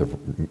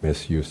third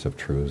misuse of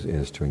truths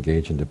is to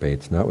engage in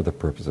debates, not with the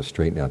purpose of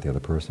straightening out the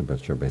other person,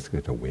 but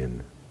basically to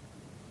win,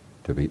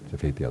 to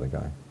defeat the other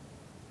guy.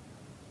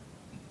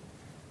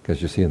 Because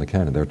you see in the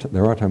canon,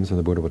 there are times when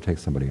the Buddha will take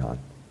somebody on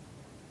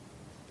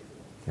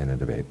in a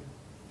debate.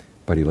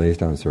 But he lays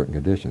down certain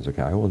conditions.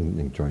 Okay, I will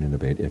join in a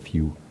debate if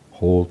you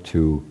hold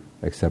to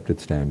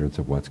accepted standards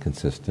of what's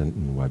consistent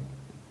and what,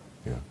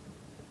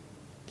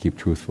 keep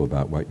truthful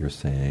about what you're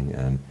saying,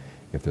 and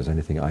if there's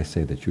anything I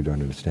say that you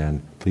don't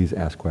understand, please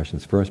ask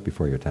questions first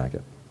before you attack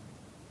it.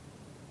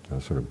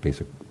 Those sort of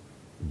basic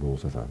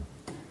rules of thumb.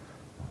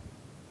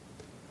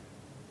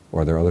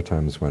 Or there are other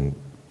times when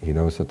he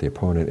knows that the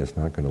opponent is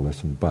not going to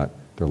listen, but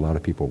there are a lot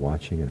of people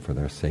watching, and for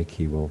their sake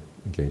he will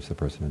engage the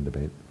person in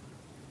debate.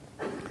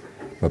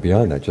 But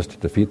beyond that, just to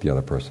defeat the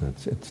other person,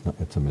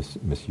 it's a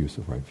misuse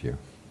of right view.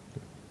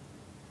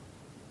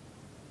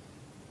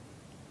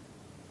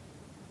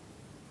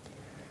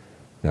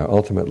 Now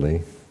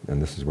ultimately,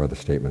 and this is where the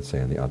statements say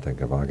in the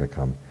Atthagavagga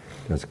come,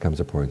 there comes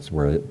a point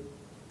where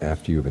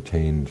after you've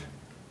attained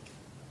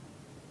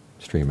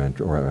stream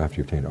entry, or after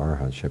you've attained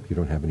arahantship, you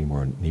don't have any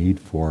more need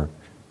for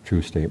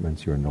true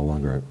statements. You are no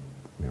longer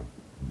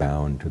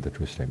bound to the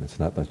true statements.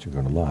 Not that you're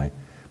going to lie,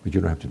 but you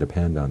don't have to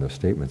depend on those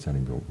statements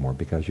anymore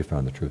because you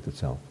found the truth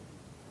itself.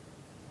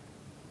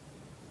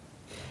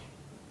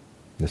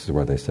 This is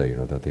where they say,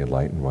 that the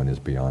enlightened one is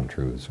beyond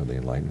truths, or the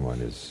enlightened one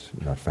is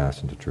not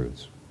fastened to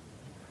truths.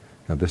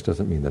 Now this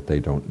doesn't mean that they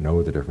don't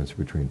know the difference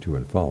between true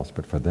and false,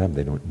 but for them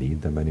they don't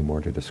need them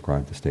anymore to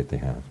describe the state they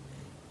have.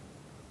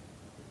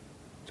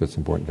 So it's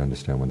important to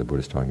understand when the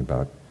Buddha is talking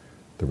about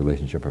the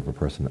relationship of a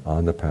person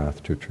on the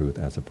path to truth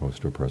as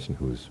opposed to a person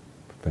who's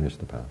finished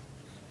the path.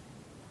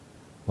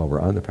 While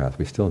we're on the path,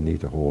 we still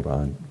need to hold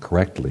on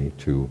correctly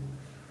to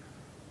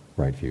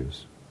right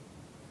views,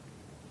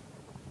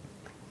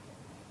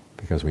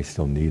 because we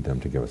still need them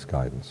to give us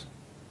guidance.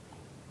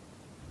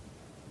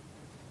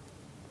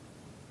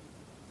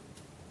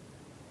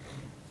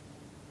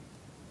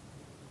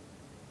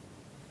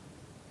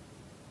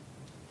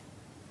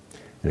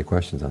 Any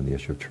questions on the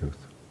issue of truth?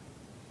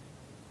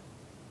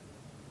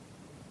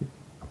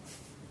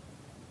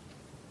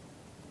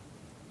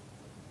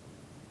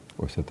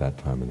 Or it's at that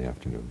time in the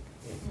afternoon.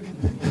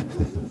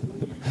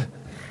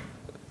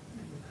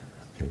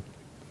 Okay.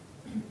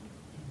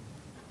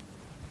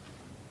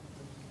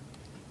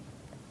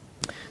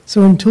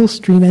 So until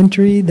stream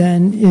entry,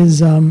 then,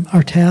 is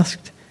our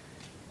task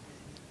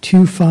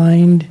to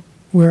find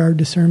where our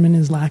discernment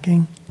is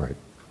lacking? Right.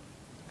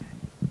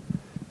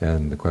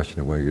 And the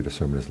question of whether your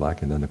discernment is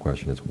lacking, then the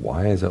question is,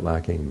 why is it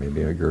lacking? Maybe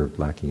you're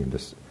lacking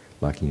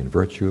in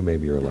virtue,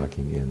 maybe you're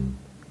lacking in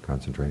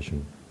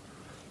concentration,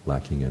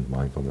 lacking in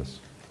mindfulness.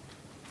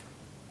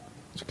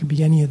 So it could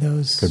be any of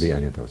those. Could be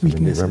any of those.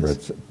 Weaknesses. Remember,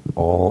 it's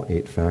all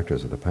 8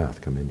 factors of the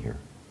path come in here.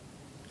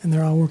 And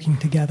they're all working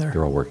together.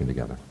 They're all working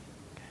together.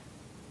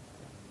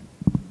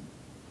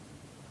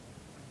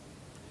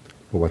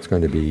 But what's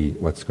going to be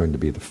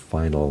the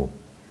final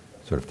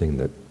sort of thing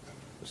that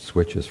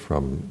switches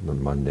from the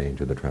mundane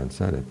to the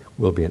transcendent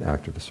will be an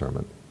act of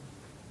discernment.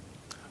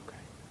 Okay.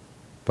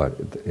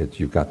 But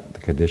you've got the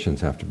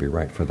conditions have to be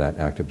right for that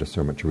act of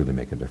discernment to really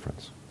make a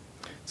difference.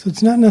 So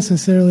it's not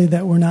necessarily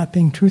that we're not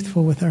being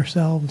truthful with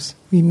ourselves.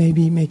 We may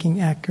be making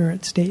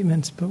accurate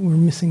statements, but we're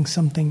missing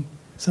something,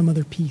 some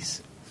other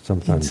piece.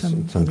 Sometimes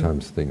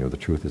the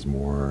truth is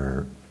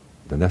more,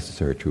 the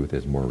necessary truth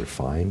is more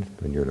refined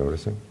than you're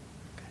noticing.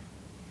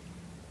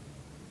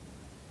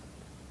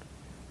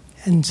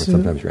 And or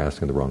sometimes you're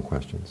asking the wrong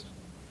questions.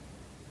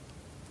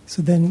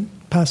 So then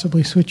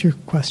possibly switch your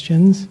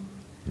questions,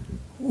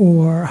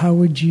 or how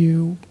would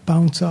you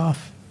bounce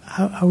off?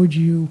 How would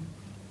you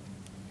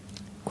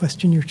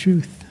question your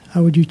truth?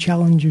 How would you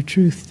challenge your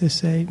truth to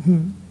say,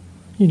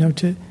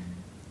 to,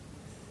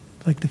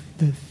 like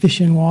the fish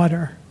in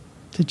water,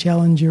 to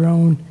challenge your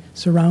own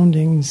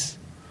surroundings,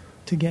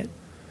 to get,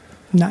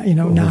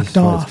 knocked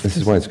off. This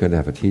is why it's good to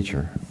have a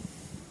teacher.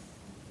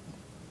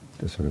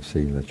 To sort of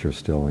see that you're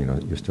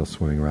still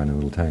swimming around in a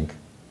little tank.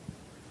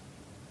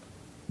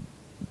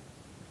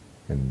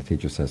 And the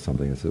teacher says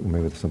something, and says,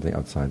 maybe there's something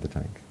outside the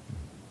tank.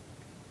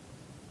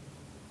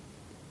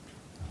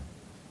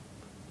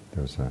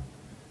 There's Ajahn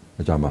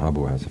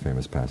Mahabua has a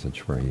famous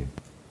passage where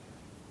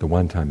the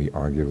one time he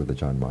argued with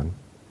Ajahn Mun,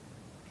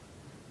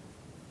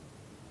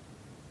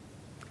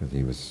 because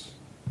he was,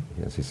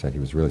 as he said, he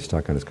was really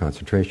stuck on his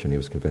concentration. He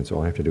was convinced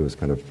all I have to do is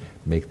kind of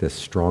make this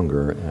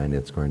stronger, and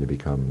it's going to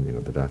become,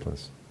 the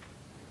deathless.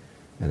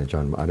 And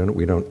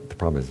the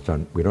problem is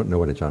we don't know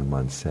what Ajahn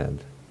Mun said,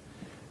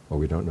 or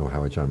we don't know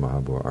how Ajahn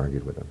Mahabua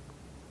argued with him.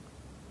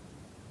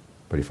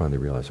 But he finally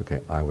realized,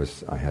 okay, I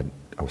was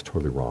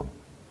totally wrong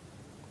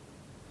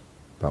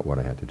about what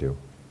I had to do.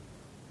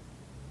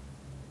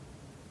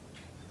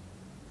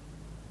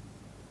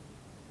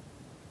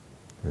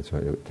 And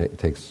so it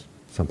takes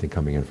something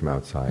coming in from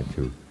outside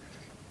to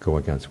go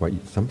against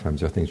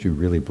sometimes there are things you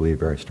really believe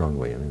very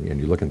strongly, and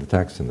you look at the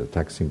text, and the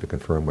text seems to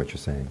confirm what you're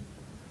saying.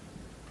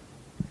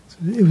 So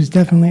it was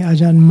definitely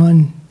Ajahn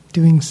Mun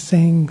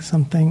saying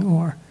something,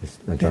 or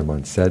Ajahn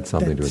Mun said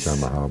something to Ajahn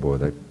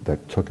Mahabua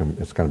that took him,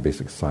 it's kind of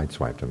basically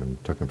sideswiped him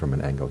and took him from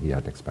an angle he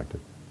hadn't expected.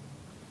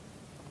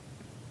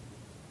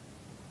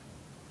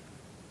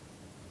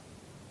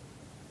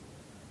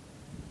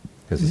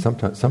 Because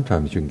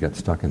sometimes you can get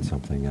stuck in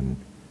something and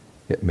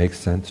it makes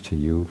sense to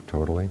you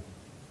totally.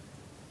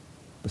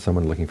 But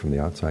someone looking from the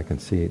outside can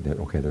see that,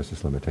 okay, there's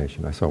this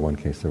limitation. I saw one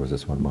case, there was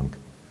this one monk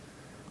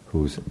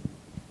whose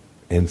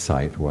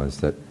insight was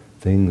that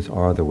things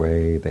are the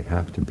way they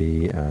have to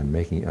be, and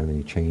making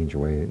any change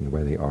in the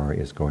way they are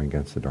is going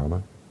against the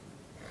Dharma.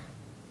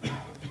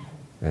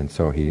 And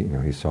so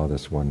he saw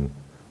this one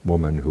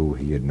woman who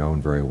he had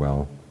known very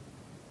well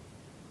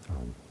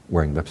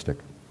wearing lipstick.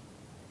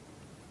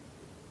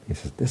 He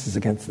says, this is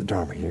against the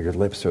Dharma. Your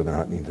lips are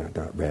not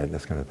red,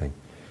 this kind of thing.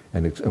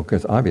 And it's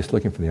obvious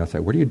looking from the outside.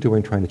 What are you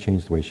doing trying to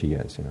change the way she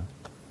is,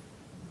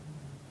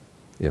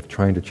 If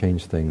trying to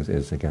change things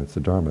is against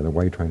the Dharma, then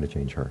why are you trying to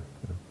change her?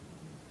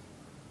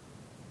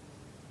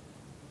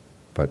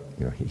 But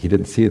he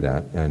didn't see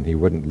that, and he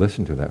wouldn't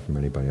listen to that from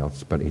anybody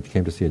else. But he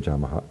came to see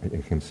Ajahn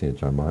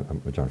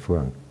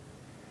Fuang,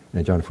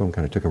 and Ajahn Fuang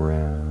kind of took him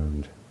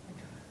around,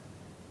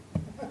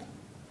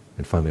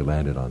 and finally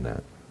landed on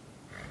that.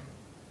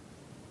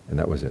 And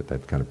that was it.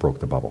 That kind of broke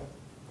the bubble.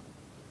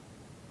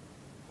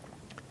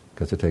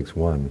 Because it takes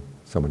one,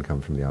 someone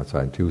comes from the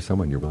outside, and two,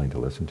 someone you're willing to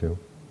listen to.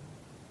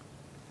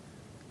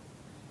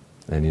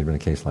 And even in a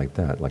case like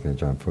that, like in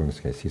Ajahn Fuang's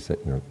case, he said,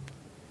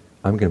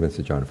 I'm convinced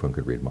that Ajahn Fuang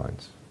could read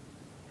minds.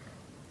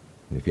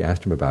 And if you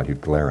asked him about it,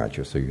 he'd glare at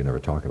you, so you could never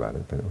talk about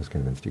it, but I was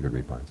convinced he could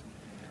read minds.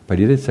 But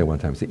he did say one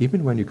time,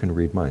 even when you can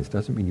read minds,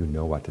 doesn't mean you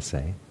know what to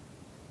say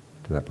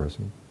to that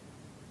person,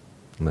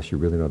 unless you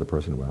really know the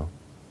person well.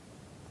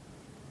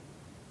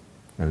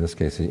 And in this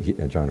case,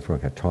 Ajahn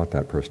Fuang had taught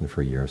that person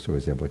for years, so he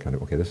was able to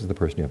okay, this is the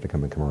person you have to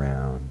come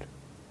around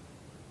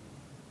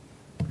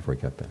before you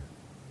get there.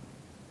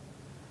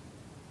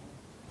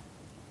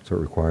 So it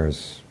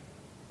requires,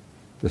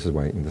 this is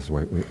why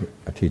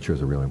a teacher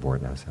is a really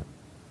important asset.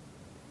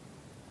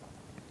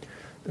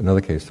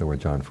 Another case, though, where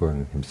Ajahn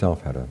Fuang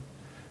himself had an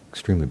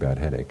extremely bad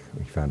headache.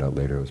 We found out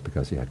later it was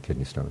because he had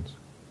kidney stones.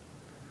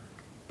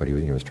 But he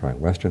was trying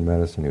Western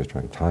medicine, he was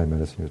trying Thai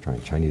medicine, he was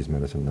trying Chinese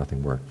medicine,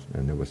 nothing worked.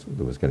 And it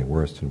was getting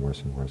worse and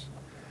worse and worse.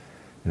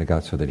 And it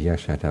got so that he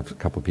actually had to have a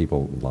couple of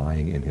people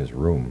lying in his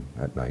room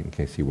at night in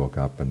case he woke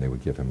up, and they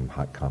would give him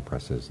hot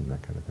compresses and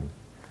that kind of thing.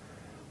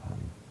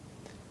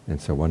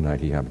 And so one night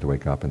he happened to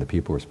wake up, and the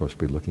people who were supposed to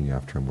be looking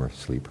after him were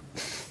asleep.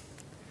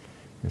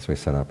 And so he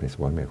sat up and he said,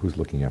 well, who's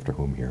looking after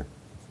whom here?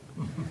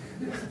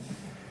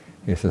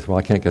 He says, well,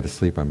 I can't get to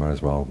sleep, I might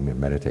as well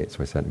meditate.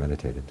 So I sat and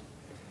meditated.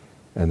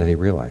 And then he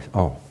realized,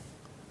 oh,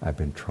 I've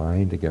been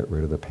trying to get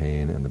rid of the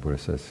pain, and the Buddha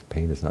says,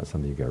 pain is not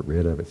something you get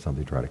rid of, it's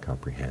something you try to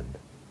comprehend.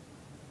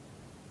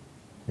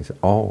 He said,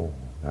 oh,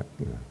 that,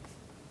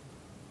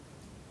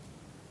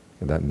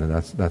 and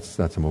that's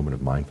a moment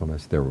of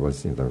mindfulness.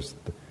 There's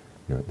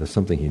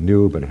something he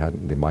knew, but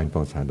the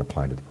mindfulness hadn't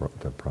applied to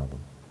the problem.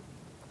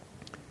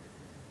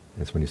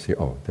 It's when you see,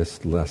 oh,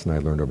 this lesson I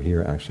learned over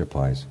here actually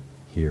applies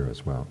here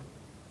as well.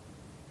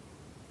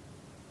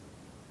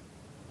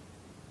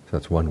 So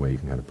that's one way you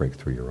can kind of break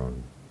through your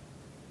own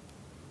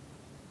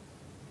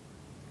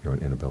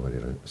inability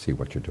to see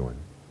what you're doing.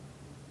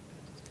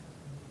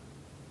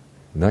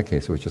 In that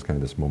case, it was just kind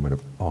of this moment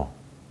of, oh.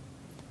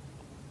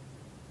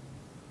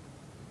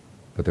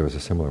 But there was a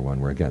similar one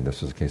where, again,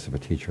 this was a case of a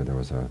teacher. There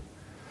was a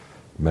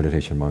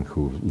meditation monk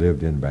who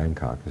lived in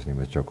Bangkok. His name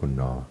was Jokun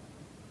Na.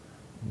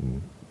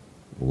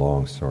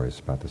 Long stories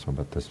about this one,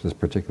 but this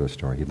particular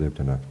story, he lived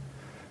in a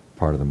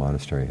part of the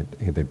monastery.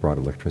 They brought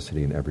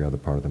electricity in every other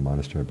part of the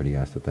monastery, but he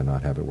asked that they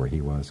not have it where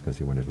he was because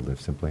he wanted to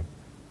live simply.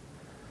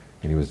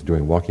 And he was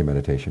doing walking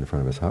meditation in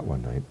front of his hut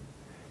one night,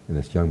 and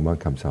this young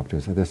monk comes up to him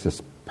and says, there's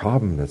this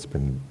problem that's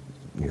been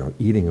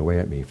eating away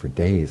at me for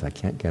days. I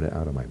can't get it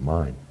out of my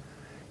mind.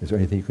 Is there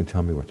anything you can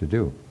tell me what to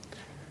do?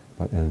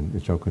 And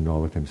Jokun No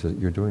looked at him and said,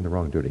 you're doing the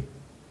wrong duty.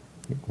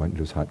 He went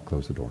into his hut,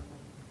 closed the door.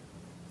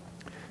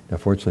 Now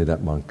fortunately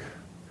that monk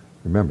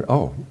remembered,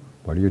 oh,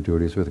 what are your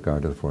duties with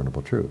regard to the Four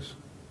Noble Truths?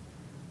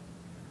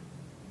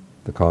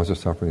 The cause of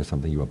suffering is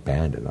something you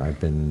abandon. I've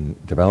been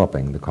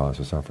developing the cause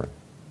of suffering.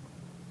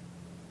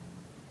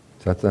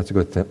 So that's a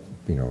good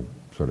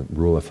sort of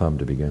rule of thumb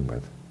to begin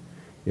with.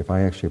 If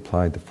I actually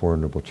applied the Four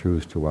Noble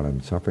Truths to what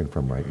I'm suffering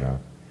from right now,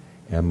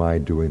 am I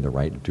doing the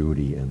right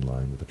duty in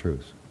line with the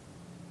truths?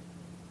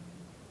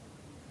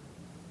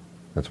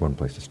 That's one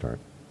place to start.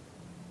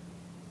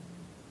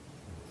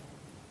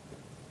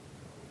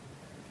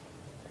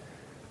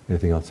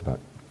 Anything else about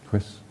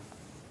Chris?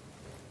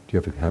 Do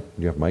you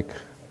have mic?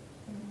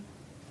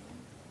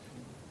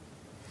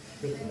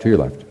 To your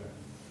left.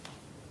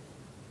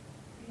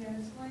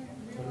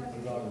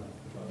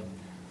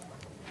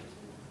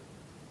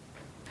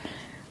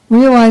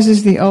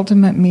 Realizes the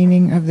ultimate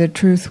meaning of the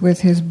truth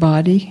with his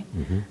body.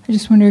 Mm-hmm. I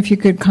just wonder if you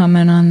could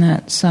comment on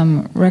that,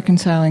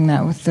 reconciling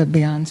that with the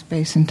beyond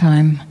space and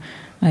time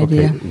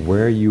idea. Okay,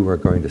 where you are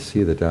going to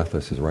see the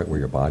deathless is right where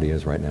your body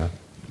is right now.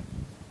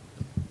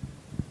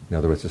 In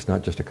other words, it's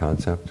not just a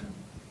concept,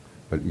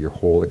 but your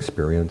whole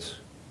experience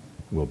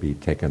will be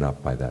taken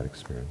up by that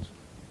experience.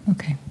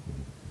 Okay.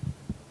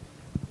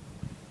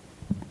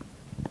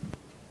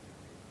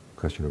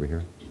 Question over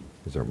here?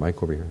 Is there a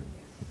mic over here?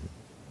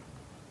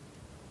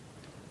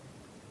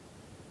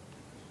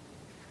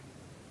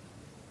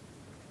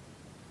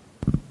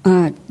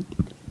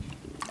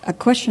 A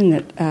question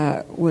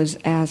that was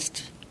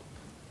asked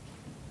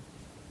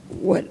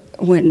when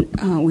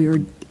we were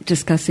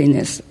discussing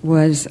this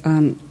was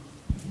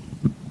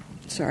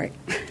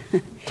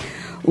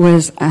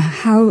was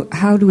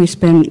how do you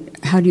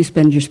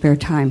spend your spare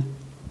time?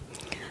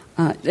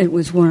 It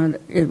was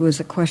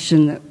a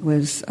question that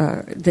was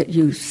that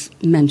you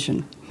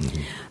mentioned.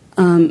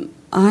 Mm-hmm.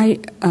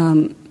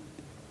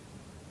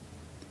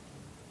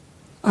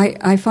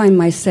 I find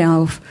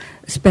myself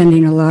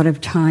spending a lot of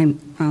time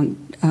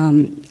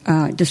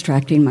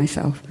distracting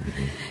myself,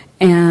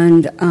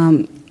 and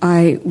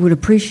I would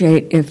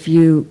appreciate if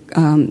you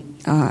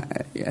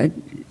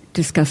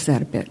discuss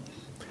that a bit.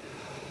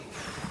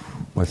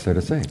 What's there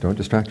to say? Don't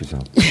distract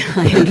yourself.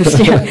 I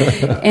understand.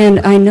 And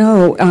I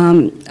know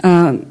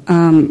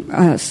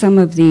some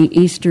of the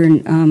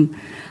Eastern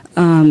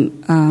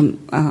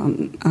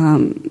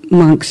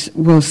monks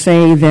will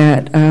say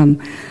that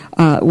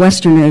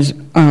Westerners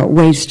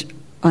waste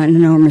an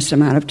enormous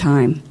amount of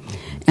time.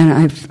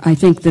 And I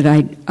think that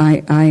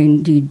I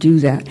indeed do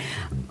that.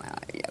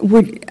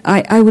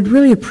 I would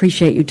really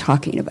appreciate you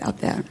talking about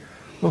that.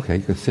 Okay,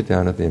 you could sit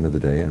down at the end of the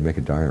day and make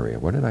a diary.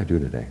 What did I do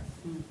today?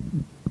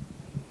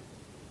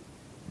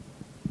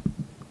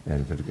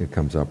 And if it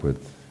comes up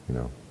with,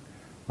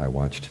 I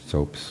watched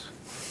soaps.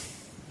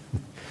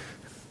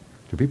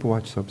 Do people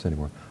watch soaps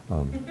anymore?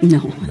 No.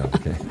 No,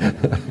 okay.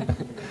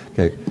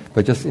 Okay,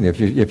 but just,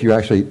 if you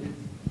actually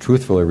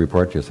truthfully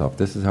report to yourself,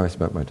 this is how I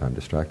spent my time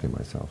distracting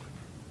myself.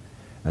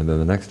 And then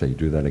the next day you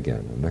do that again.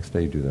 And the next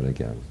day you do that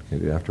again.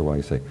 And after a while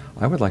you say,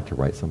 I would like to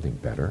write something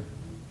better.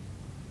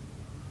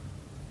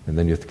 And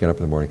then you have to get up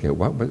in the morning and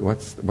go,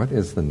 what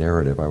is the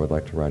narrative I would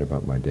like to write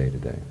about my day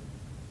today?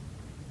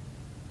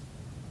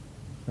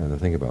 And then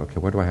think about, okay,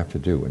 what do I have to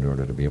do in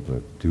order to be able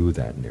to do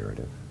that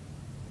narrative?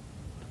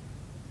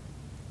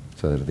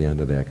 So that at the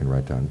end of the day I can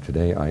write down,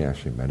 today I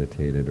actually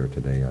meditated, or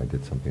today I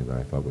did something that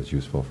I thought was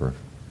useful for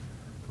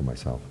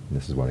myself. And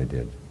this is what I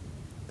did.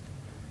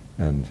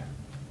 And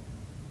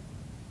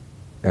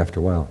after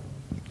a while,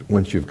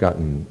 once you've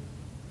gotten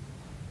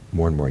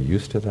more and more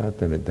used to that,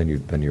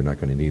 then you're not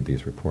going to need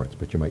these reports.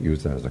 But you might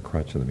use that as a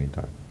crutch in the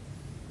meantime,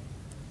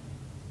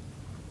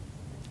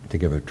 to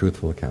give a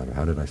truthful account of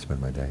how did I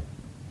spend my day.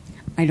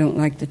 I don't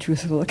like the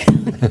truthful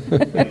account.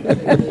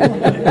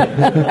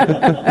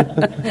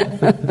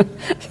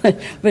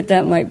 but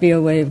that might be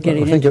a way of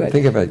getting into it.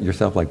 Think about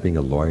yourself like being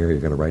a lawyer. You're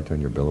going to write down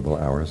your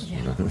billable hours.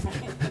 Yeah.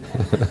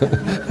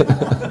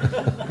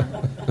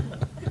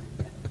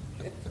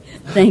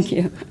 Thank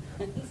you.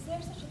 Is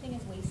there such a thing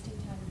as wasting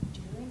time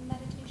during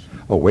meditation?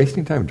 Oh,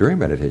 wasting time during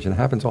meditation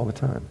happens all the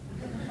time.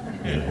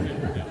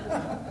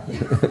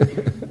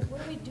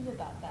 What do we do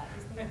about that?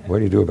 What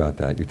do you do about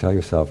that? You tell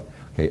yourself,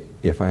 okay,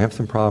 if I have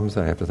some problems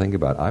that I have to think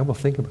about, I will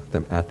think about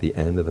them at the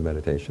end of the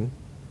meditation.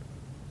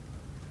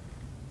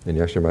 And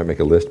you actually might make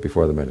a list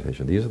before the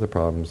meditation. These are the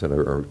problems that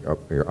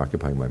are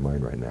occupying my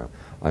mind right now.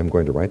 I'm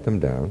going to write them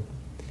down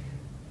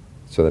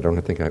so that I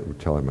don't think I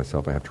tell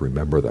myself I have to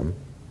remember them.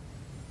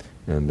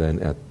 And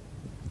then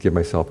give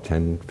myself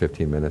 10,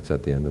 15 minutes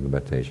at the end of the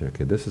meditation.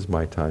 Okay, this is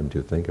my time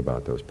to think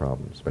about those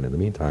problems. But in the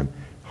meantime,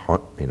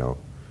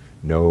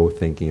 no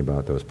thinking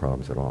about those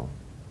problems at all.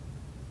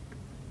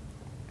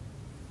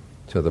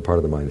 So the part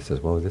of the mind that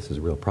says, well, this is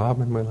a real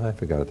problem in my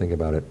life, I've got to think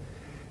about it.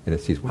 And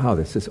it sees, wow,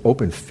 this is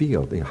open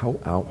field,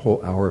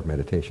 whole hour of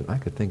meditation. I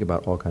could think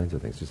about all kinds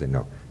of things. You say,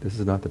 no, this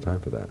is not the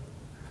time for that.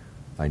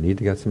 I need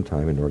to get some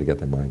time in order to get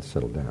the mind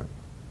settled down.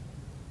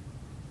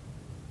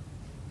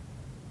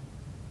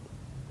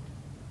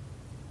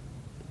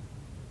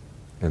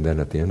 And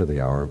then at the end of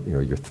the hour,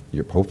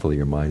 you're hopefully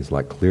your mind's a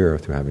lot clearer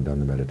through having done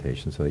the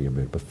meditation, so that you'll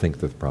be able to think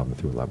the problem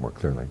through a lot more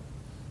clearly.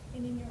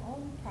 And in your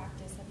own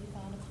practice, have you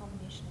found a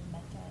combination of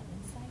metta and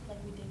insight, like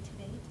we did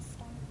today to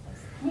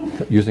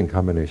start? Using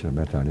combination of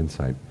metta and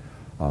insight,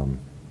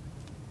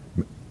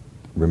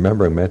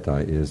 remembering metta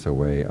is a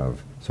way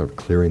of sort of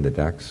clearing the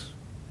decks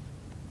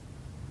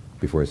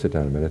before I sit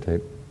down and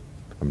meditate.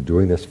 I'm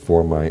doing this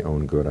for my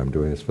own good. I'm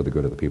doing this for the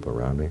good of the people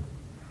around me.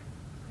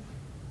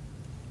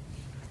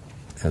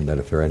 And that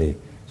if there are any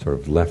sort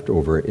of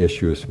leftover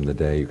issues from the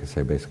day, you can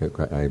say basically,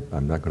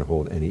 I'm not going to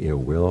hold any ill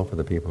will for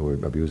the people who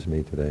abused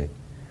me today.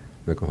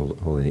 I'm not going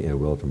to hold any ill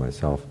will to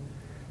myself.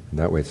 And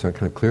that way it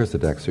kind of clears the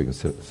deck so you can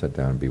sit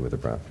down and be with the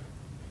breath.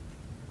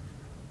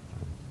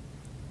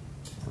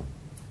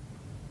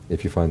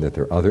 If you find that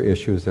there are other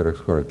issues that are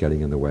sort of getting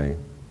in the way,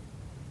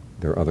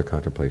 there are other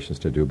contemplations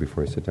to do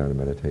before you sit down and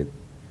meditate.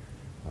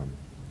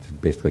 To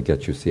basically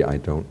get you to see, I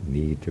don't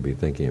need to be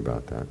thinking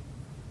about that,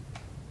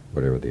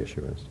 whatever the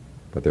issue is.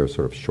 But there are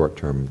sort of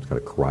short-term kind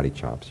of karate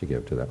chops you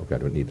give to that. Okay, I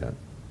don't need that.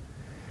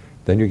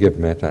 Then you give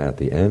metta at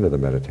the end of the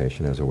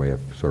meditation as a way of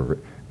sort of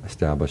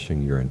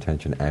establishing your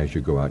intention as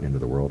you go out into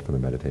the world for the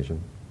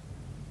meditation.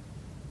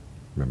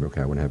 Remember, okay,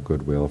 I want to have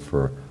goodwill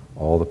for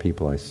all the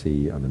people I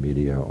see on the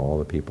media, all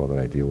the people that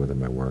I deal with in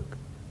my work.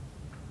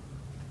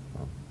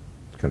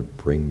 Kind of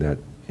bring that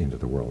into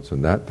the world. So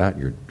that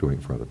you're doing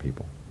for other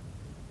people.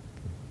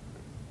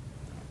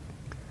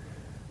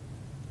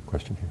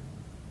 Question here?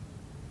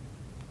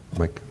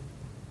 Mike?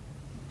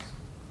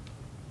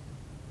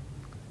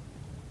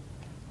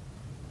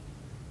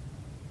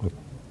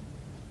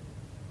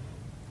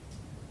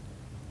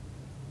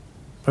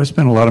 I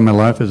spent a lot of my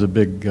life as a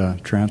big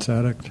trance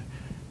addict.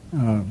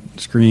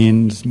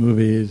 Screens,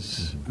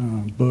 movies,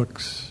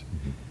 books,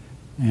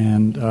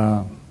 and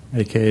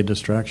aka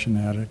distraction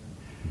addict.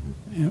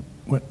 And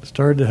what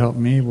started to help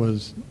me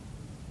was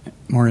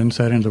more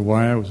insight into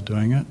why I was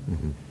doing it.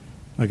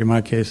 Like in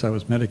my case, I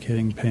was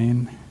medicating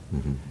pain.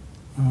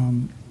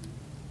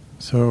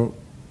 So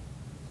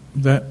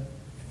that,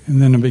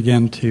 and then I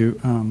began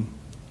to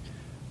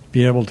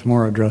be able to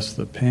more address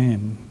the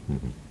pain.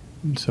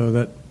 And so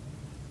that,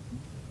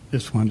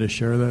 just wanted to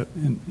share that,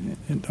 and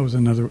that was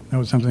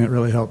something that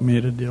really helped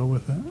me to deal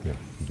with that.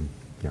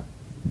 Yeah.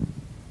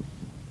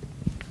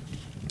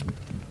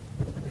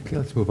 Okay,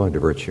 let's move on to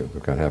virtue.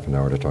 We've got half an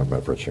hour to talk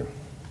about virtue.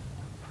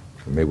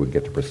 And maybe we can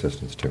get to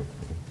persistence too.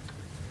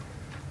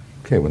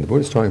 Okay, when the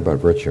Buddha is talking about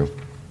virtue,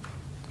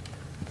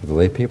 for the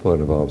lay people,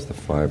 it involves the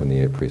 5 and the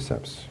 8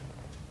 precepts.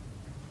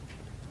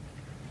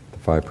 The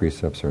 5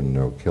 precepts are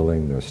no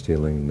killing, no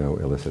stealing, no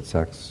illicit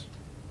sex.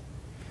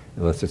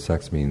 Illicit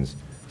sex means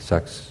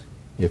sex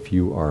if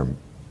you are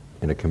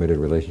in a committed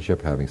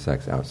relationship, having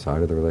sex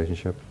outside of the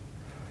relationship,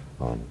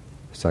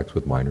 sex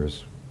with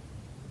minors,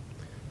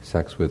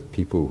 sex with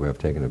people who have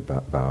taken a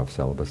vow of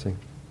celibacy,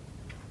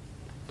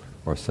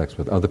 or sex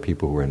with other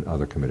people who are in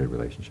other committed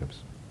relationships.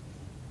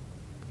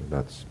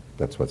 That's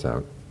what's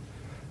out.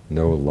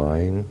 No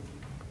lying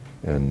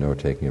and no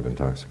taking of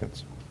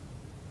intoxicants.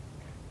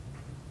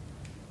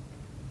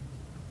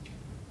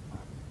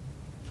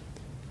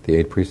 The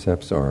 8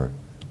 precepts are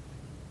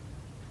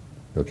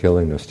no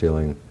killing, no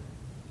stealing,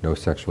 no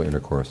sexual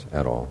intercourse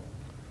at all,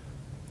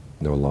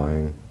 no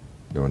lying,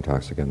 no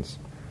intoxicants,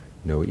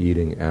 no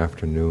eating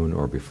after noon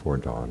or before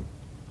dawn,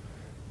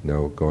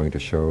 no going to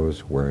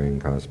shows, wearing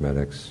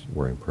cosmetics,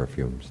 wearing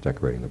perfumes,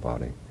 decorating the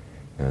body,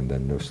 and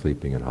then no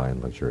sleeping in high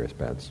and luxurious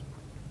beds.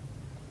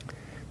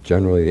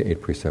 Generally, the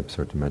 8 precepts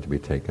are meant to be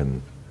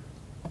taken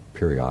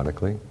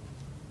periodically.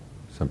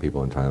 Some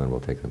people in Thailand will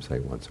take them, say,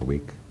 once a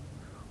week,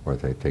 or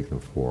they take them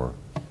for,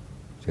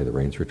 say, the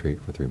Rains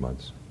Retreat for 3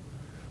 months.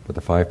 But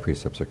the 5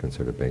 precepts are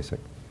considered basic.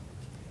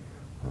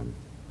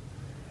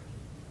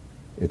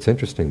 It's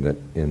interesting that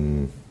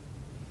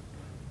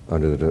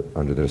under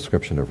the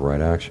description of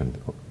right action,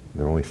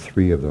 there are only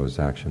 3 of those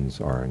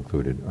actions are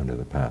included under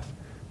the path.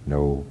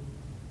 No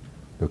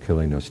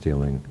killing, no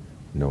stealing,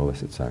 no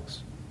illicit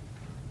sex.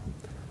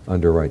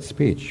 Under right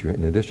speech,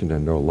 in addition to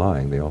no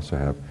lying, they also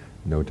have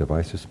no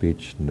divisive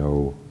speech,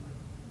 no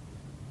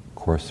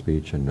coarse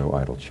speech, and no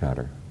idle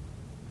chatter.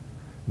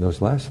 And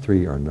those last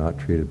 3 are not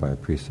treated by a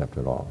precept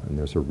at all, and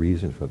there's a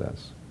reason for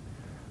this,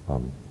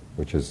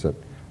 which is that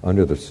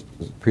under the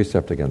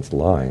precept against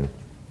lying,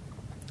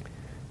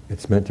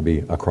 it's meant to be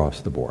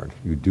across the board.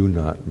 You do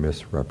not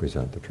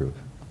misrepresent the truth.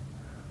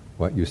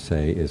 What you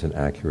say is an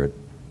accurate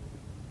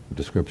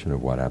description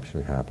of what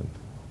actually happened.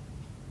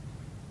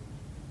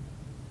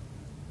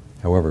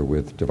 However,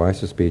 with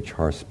divisive speech,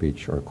 harsh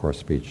speech, or coarse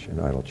speech, and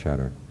idle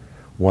chatter,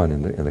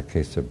 in the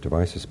case of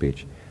divisive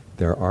speech,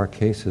 there are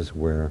cases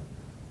where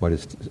what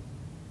is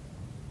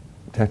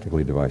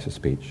technically divisive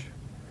speech,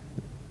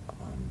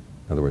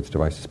 in other words,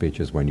 divisive speech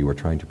is when you are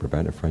trying to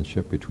prevent a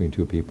friendship between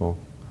 2 people,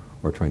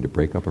 or trying to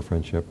break up a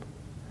friendship.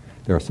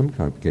 There are some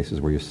kind of cases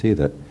where you see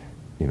that,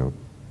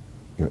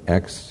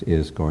 X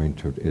is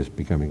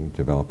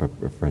develop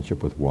a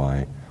friendship with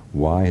Y.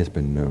 Y has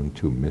been known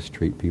to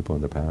mistreat people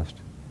in the past,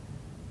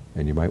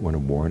 and you might want to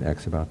warn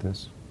X about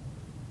this.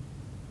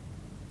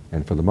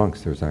 And for the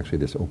monks, there's actually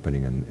this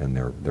opening in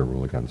their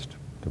rule against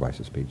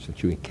divisive speech,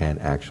 that you can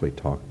actually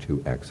talk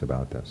to X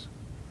about this.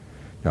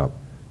 Now,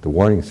 the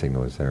warning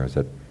signal is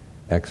that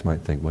X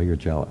might think, well, you're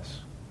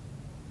jealous.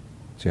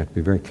 So you have to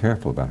be very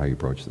careful about how you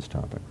approach this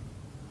topic.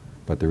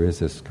 But there is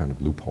this kind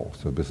of loophole,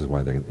 so this is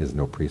why there is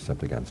no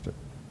precept against it.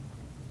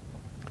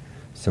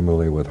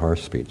 Similarly with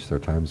harsh speech, there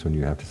are times when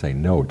you have to say,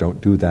 no,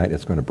 don't do that,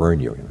 it's going to burn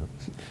you.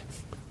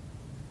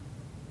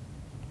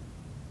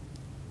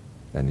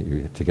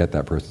 And to get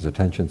that person's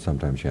attention,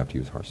 sometimes you have to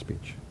use harsh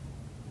speech.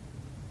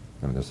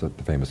 There's the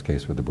famous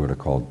case where the Buddha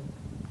called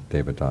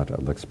Devadatta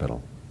a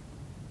lickspittle,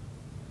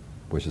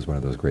 which is one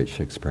of those great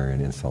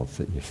Shakespearean insults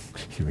that you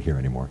don't hear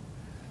anymore.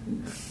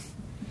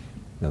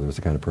 Now, there was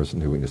the kind of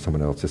person who, when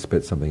someone else just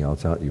spits something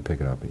else out, you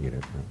pick it up and eat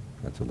it.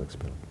 That's a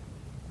lickspittle.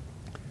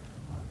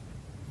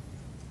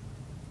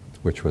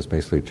 Which was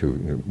basically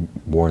to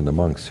warn the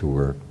monks who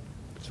were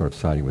sort of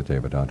siding with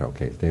Devadatta.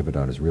 Okay,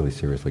 Devadatta has really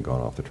seriously gone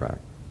off the track.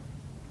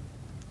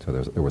 So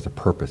there was a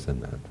purpose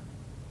in that.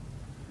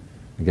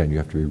 Again, you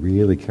have to be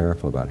really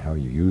careful about how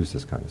you use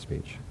this kind of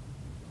speech.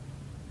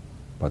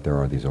 But there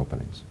are these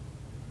openings.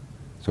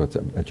 So it's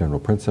a general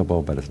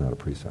principle, but it's not a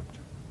precept.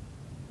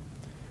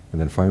 And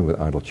then finally with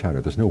idle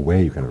chatter, there's no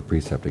way you can have a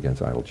precept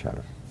against idle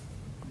chatter.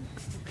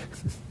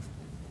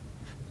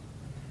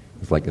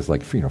 It's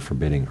like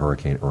forbidding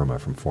Hurricane Irma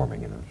from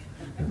forming,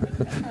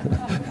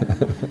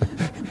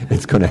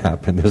 It's going to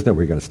happen. There's no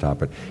way you're going to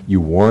stop it. You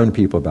warn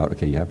people about,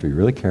 okay, you have to be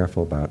really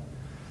careful about.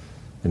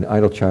 And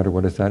idle chatter,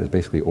 what is that? It's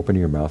basically opening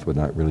your mouth with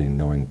not really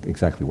knowing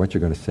exactly what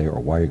you're going to say or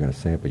why you're going to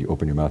say it, but you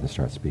open your mouth and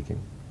start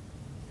speaking.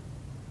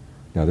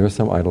 Now, there's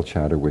some idle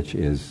chatter which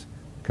is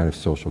kind of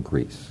social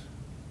grease.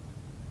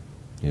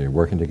 You're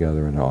working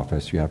together in an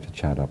office, you have to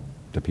chat up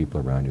to people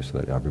around you so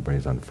that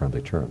everybody's on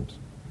friendly terms.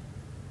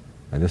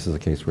 And this is a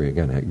case where,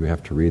 again, you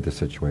have to read the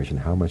situation,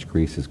 how much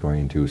grease is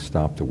going to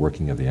stop the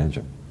working of the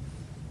engine,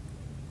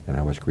 and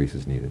how much grease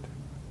is needed.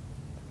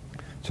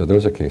 So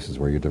those are cases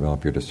where you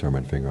develop your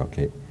discernment, figure out,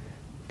 okay,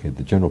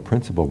 the general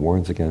principle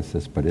warns against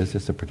this, but is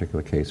this a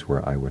particular case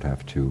where I would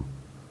have to,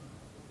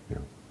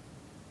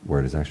 where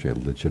it is actually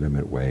a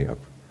legitimate way of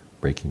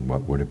breaking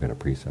what would have been a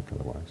precept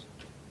otherwise.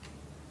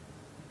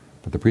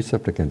 But the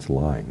precept against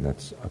lying,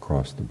 that's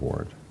across the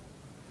board.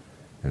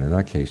 And in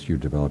that case, you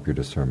develop your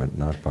discernment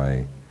not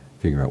by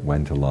figuring out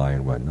when to lie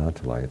and when not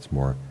to lie. It's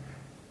more,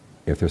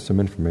 if there's some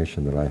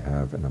information that I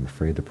have and I'm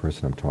afraid the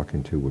person I'm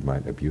talking to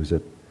might abuse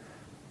it,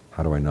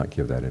 how do I not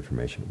give that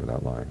information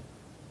without lying?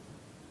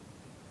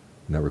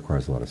 And that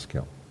requires a lot of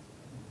skill.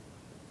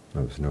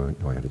 There's knowing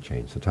how to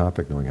change the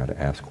topic, knowing how to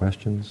ask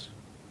questions.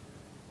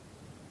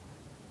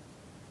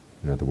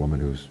 The woman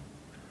who's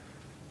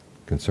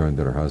concerned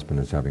that her husband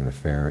is having an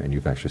affair, and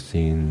you've actually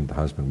seen the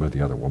husband with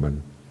the other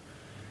woman,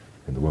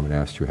 and the woman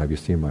asks you, have you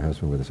seen my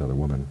husband with this other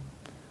woman?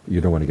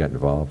 You don't want to get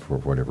involved for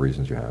whatever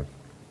reasons you have.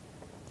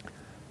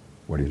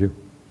 What do?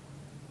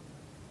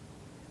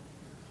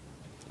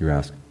 You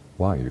ask,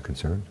 why? Are you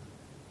concerned?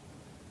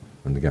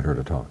 And to get her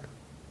to talk.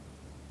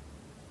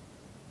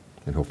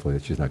 And hopefully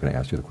she's not going to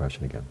ask you the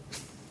question again.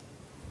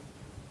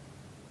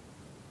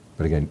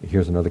 But again,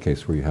 here's another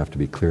case where you have to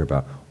be clear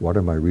about what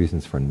are my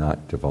reasons for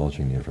not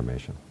divulging the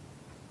information.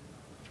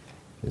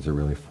 Is it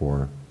really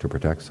to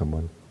protect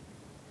someone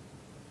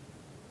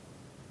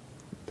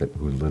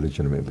who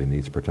legitimately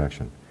needs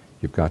protection?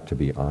 You've got to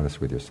be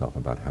honest with yourself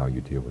about how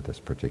you deal with this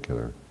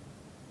particular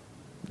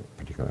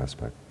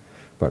aspect.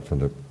 But for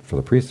the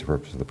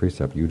purpose of the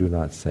precept, you do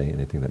not say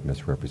anything that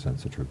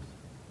misrepresents the truth.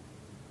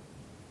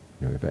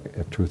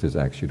 If truth is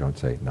X, you don't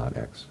say not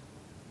X.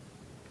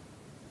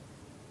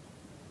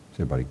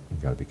 So everybody,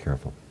 you've got to be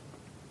careful.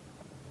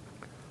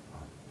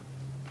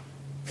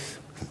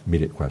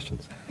 Immediate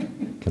questions.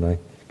 Can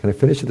Can I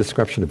finish the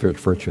description of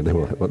virtue, and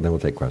then we'll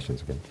take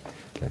questions again?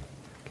 Okay.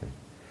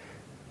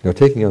 Now,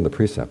 taking on the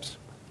precepts.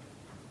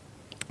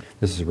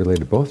 This is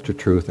related both to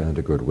truth and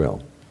to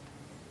goodwill.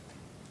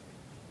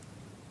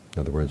 In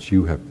other words,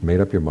 you have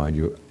made up your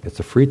mind. It's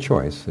a free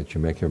choice that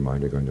you make your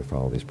mind you're going to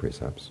follow these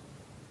precepts.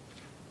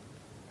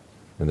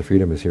 And the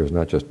freedom is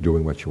not just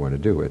doing what you want to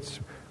do. It's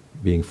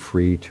being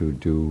free to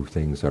do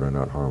things that are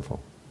not harmful.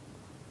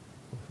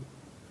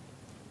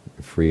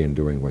 Free in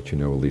doing what you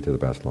know will lead to the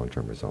best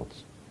long-term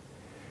results.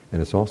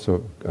 And it's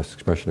also an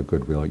expression of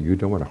goodwill. You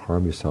don't want to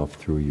harm yourself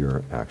through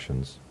your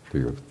actions,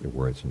 through your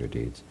words and your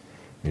deeds.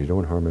 And you don't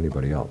want to harm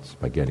anybody else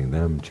by getting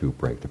them to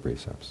break the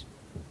precepts.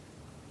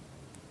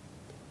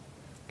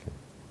 Okay.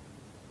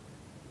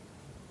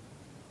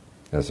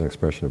 As an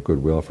expression of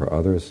goodwill for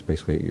others,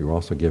 basically you're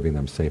also giving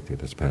them safety.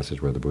 This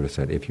passage where the Buddha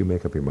said, if you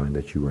make up your mind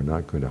that you are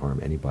not going to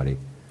harm anybody,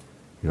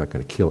 you're not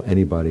going to kill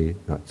anybody,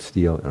 not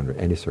steal under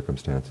any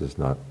circumstances,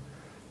 not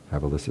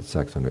have illicit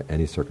sex under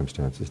any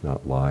circumstances,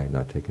 not lie,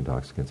 not take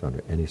intoxicants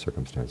under any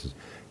circumstances,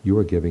 you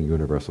are giving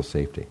universal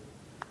safety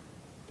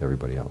to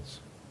everybody else.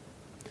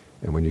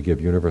 And when you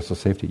give universal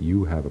safety,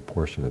 you have a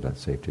portion of that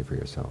safety for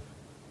yourself.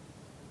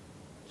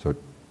 So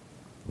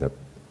that,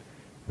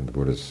 in the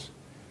Buddha's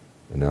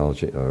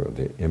analogy,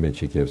 the image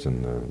he gives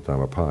in the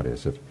Dhammapada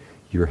is, if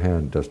your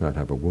hand does not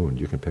have a wound,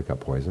 you can pick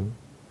up poison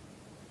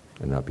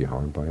and not be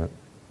harmed by it.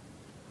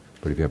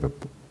 But if you have a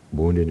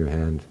wound in your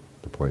hand,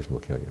 the poison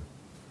will kill you.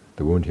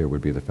 The wound here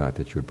would be the fact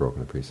that you had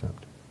broken a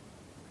precept.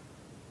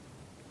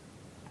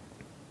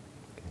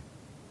 Okay.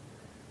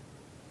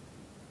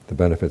 The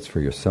benefits for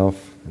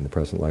yourself in the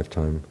present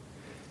lifetime,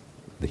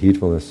 the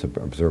heedfulness of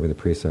observing the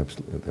precepts,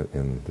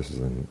 and this is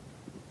in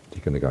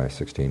Tika Nagaya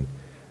 16,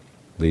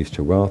 leads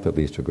to wealth, it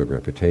leads to a good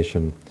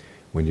reputation.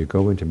 When you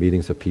go into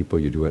meetings of people,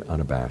 you do it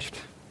unabashed.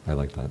 I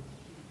like that.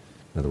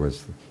 In other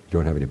words, you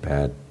don't have any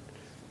bad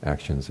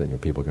actions,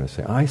 and people are going to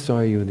say, I saw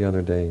you the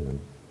other day,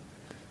 and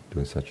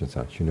doing such and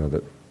such. You know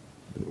that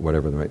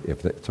whatever,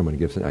 if someone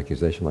gives an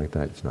accusation like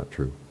that, it's not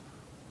true.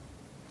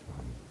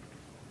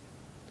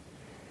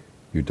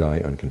 You die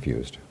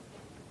unconfused.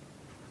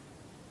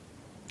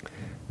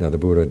 Now, the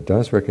Buddha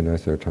does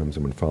recognize there are times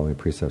when following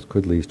precepts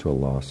could lead to a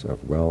loss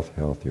of wealth,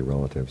 health, your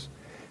relatives,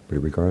 but he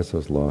regards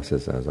those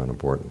losses as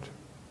unimportant.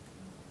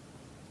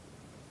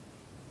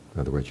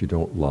 In other words, you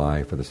don't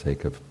lie for the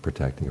sake of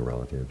protecting a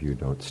relative. You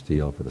don't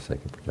steal for the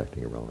sake of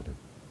protecting a relative.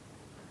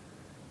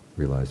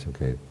 Realize,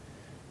 okay,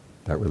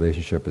 that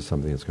relationship is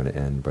something that's going to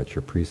end, but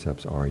your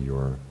precepts are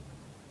your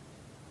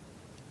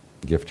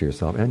gift to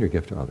yourself and your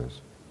gift to others.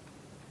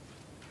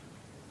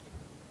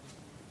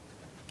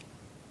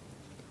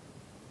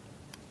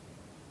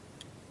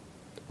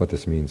 What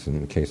this means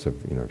in the case of,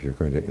 if you're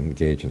going to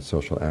engage in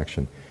social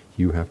action,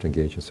 you have to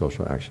engage in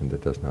social action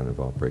that does not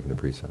involve breaking the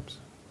precepts.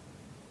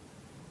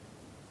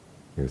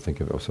 You think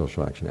of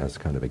social action as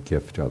kind of a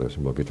gift to others,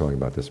 and we'll be talking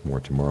about this more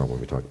tomorrow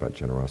when we talk about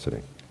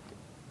generosity.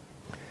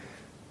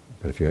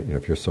 But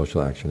if your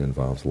social action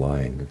involves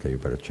lying, okay, you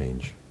better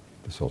change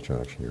the social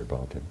action you're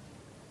involved in.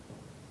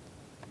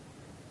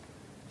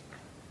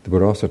 The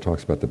Buddha also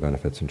talks about the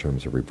benefits in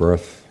terms of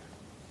rebirth.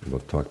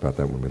 We'll talk about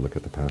that when we look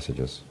at the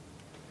passages.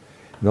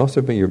 And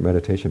also your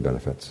meditation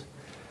benefits.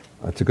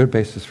 It's a good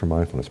basis for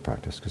mindfulness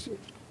practice, because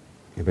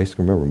you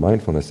basically remember,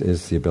 mindfulness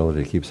is the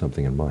ability to keep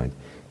something in mind.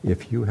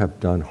 If you have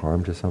done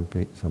harm to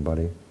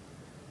somebody,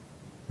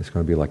 it's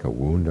going to be like a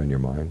wound on your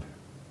mind,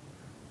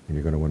 and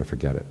you're going to want to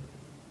forget it.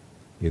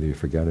 Either you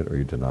forget it or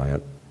you deny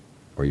it,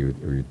 or you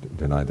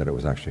deny that it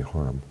was actually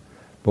harm,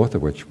 both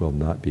of which will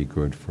not be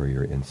good for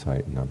your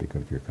insight and not be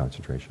good for your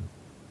concentration.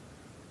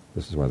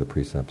 This is why the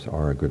precepts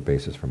are a good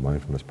basis for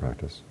mindfulness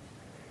practice.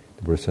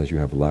 The Buddha says you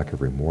have lack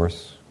of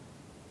remorse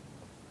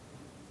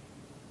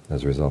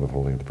as a result of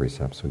holding the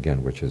precepts,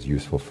 again, which is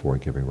useful for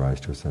giving rise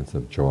to a sense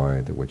of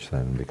joy, which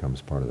then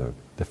becomes part of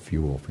the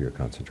fuel for your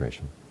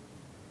concentration.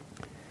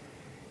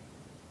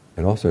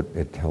 And also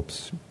it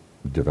helps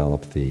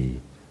develop the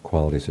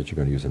qualities that you're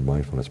going to use in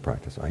mindfulness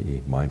practice,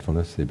 i.e.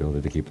 mindfulness, the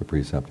ability to keep the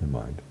precept in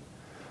mind.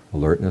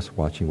 Alertness,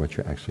 watching what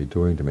you're actually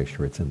doing to make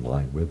sure it's in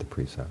line with the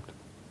precept.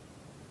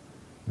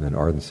 And then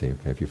ardency,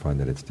 okay, if you find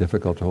that it's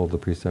difficult to hold the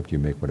precept, you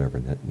make whatever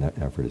net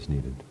effort is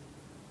needed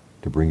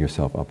to bring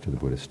yourself up to the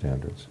Buddhist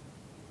standards.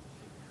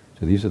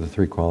 So these are the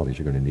three qualities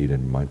you're going to need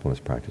in mindfulness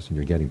practice, and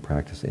you're getting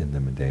practice in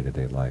them in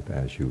day-to-day life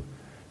as you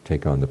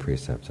take on the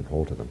precepts and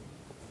hold to them.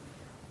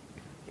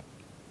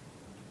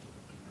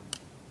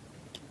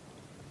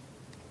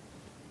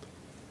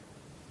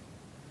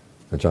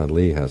 Now, John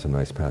Lee has a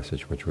nice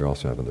passage, which we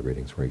also have in the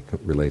readings, where he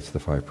relates the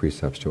 5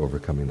 precepts to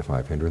overcoming the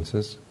 5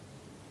 hindrances.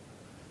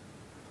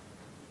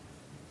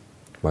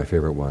 My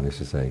favorite one is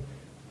to say,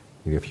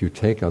 if you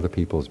take other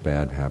people's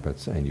bad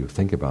habits and you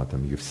think about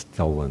them, you've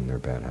stolen their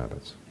bad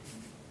habits.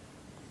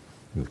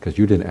 Because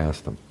you didn't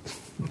ask them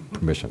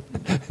permission.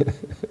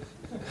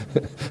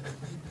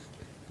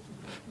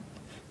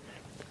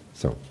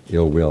 So,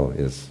 ill will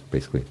is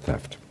basically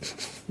theft.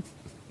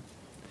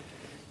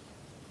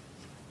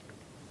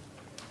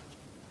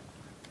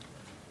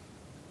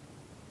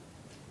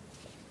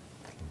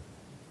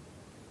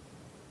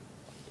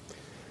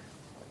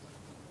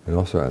 And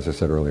also, as I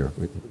said earlier,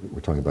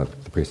 we're talking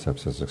about the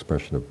precepts as an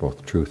expression of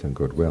both truth and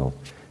goodwill.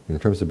 In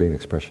terms of being an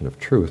expression of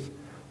truth,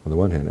 on the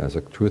one hand, as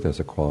a truth as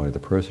a quality of the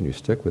person, you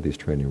stick with these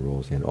training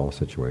rules in all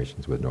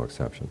situations with no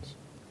exceptions.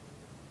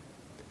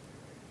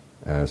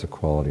 As a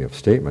quality of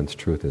statements,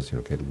 truth is,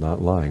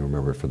 not lying,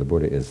 remember, for the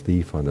Buddha is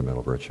the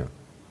fundamental virtue.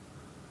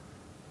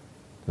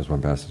 There's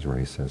one passage where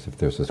he says, if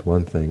there's this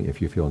one thing,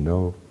 if you feel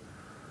no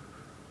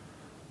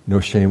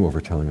shame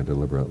over telling a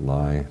deliberate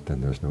lie,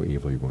 then there's no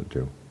evil you won't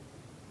do.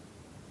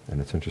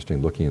 And it's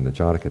interesting, looking in the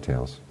Jataka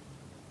tales,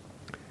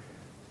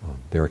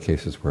 there are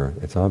cases where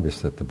it's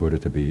obvious that the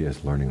Buddha-to-be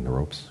is learning the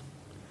ropes,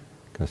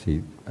 because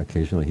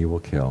occasionally he will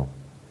kill,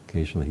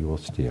 occasionally he will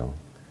steal,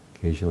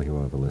 occasionally he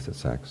will have illicit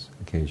sex,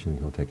 occasionally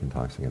he will take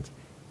intoxicants.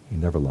 He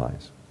never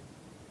lies.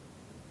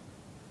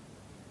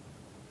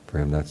 For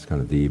him, that's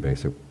kind of the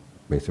basic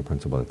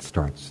principle that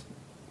starts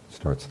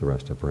the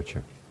rest of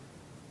virtue.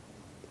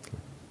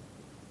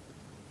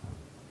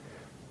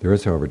 There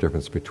is, however, a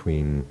difference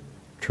between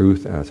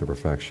truth as a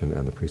perfection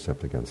and the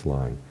precept against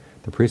lying.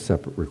 The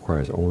precept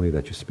requires only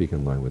that you speak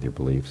in line with your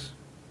beliefs.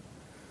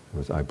 In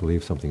other words, I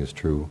believe something is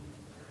true.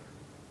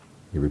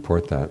 You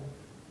report that,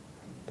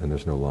 then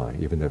there's no lie,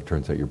 even if it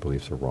turns out your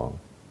beliefs are wrong.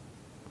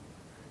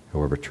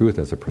 However, truth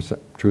as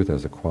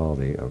a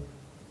quality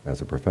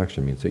as a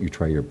perfection means that you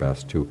try your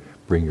best to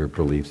bring your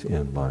beliefs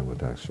in line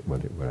with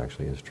what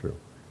actually is true.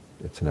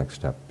 It's the next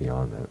step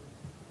beyond that.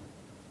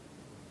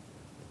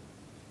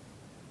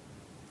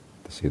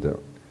 To see that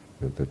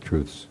the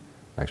truths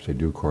actually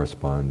do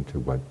correspond to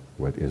what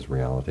is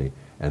reality,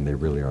 and they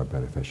really are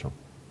beneficial.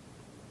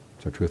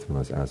 So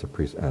truthfulness as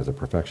a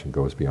perfection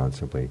goes beyond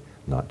simply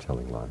not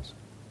telling lies.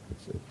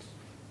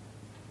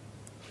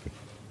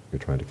 You're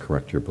trying to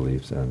correct your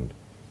beliefs and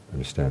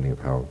understanding of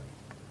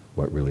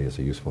what really is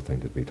a useful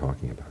thing to be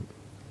talking about.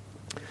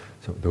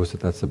 So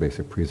that's the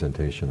basic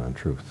presentation on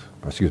truth,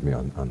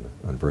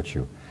 on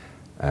virtue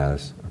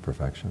as a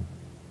perfection,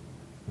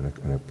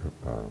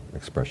 an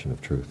expression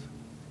of truth.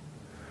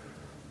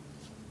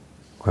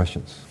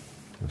 Questions?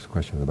 There's a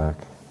question in the back.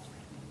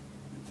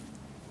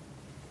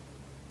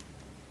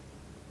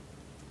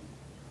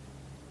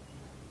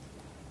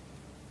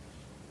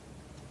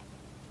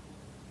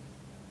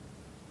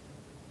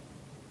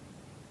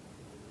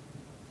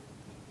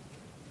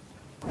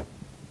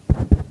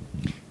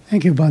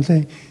 Thank you,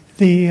 Bhante.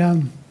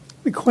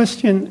 The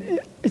question,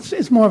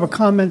 it's more of a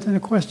comment than a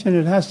question.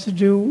 It has to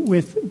do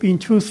with being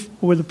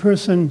truthful with a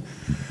person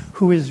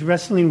who is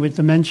wrestling with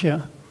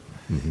dementia.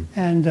 Mm-hmm.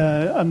 And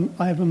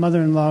I have a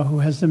mother-in-law who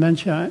has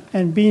dementia,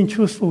 and being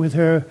truthful with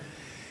her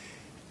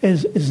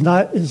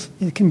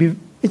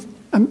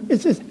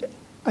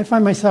I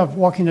find myself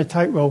walking a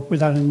tightrope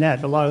without a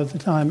net a lot of the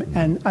time,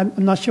 and I'm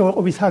not sure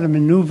always how to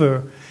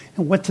maneuver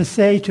and what to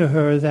say to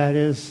her that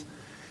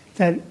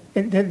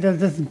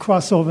doesn't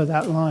cross over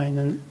that line,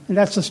 and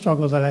that's the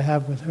struggle that I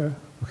have with her.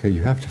 Okay,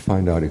 you have to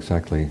find out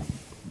exactly,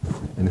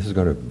 and this is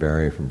going to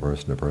vary from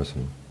person to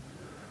person,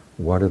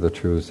 what are the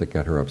truths that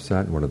get her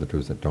upset and what are the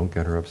truths that don't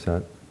get her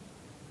upset.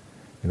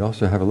 And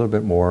also have a little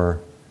bit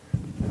more,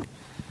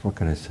 what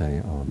can I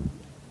say,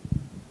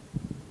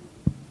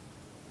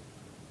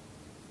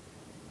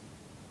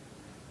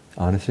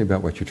 honesty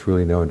about what you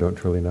truly know and don't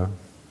truly know.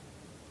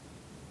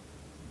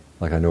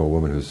 Like I know a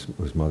woman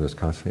whose mother's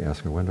constantly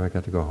asking her, when do I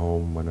get to go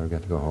home? When do I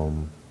get to go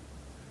home?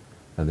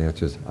 And the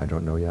answer is, I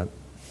don't know yet.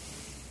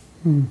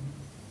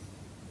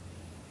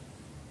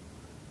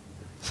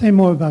 Say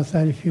more about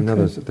that if you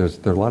could.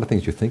 There are a lot of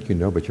things you think you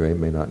know, but you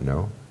may not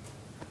know.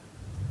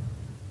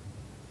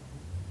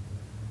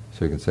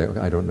 So you can say, okay,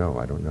 I don't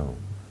know.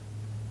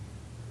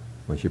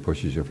 When she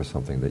pushes you for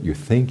something that you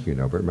think you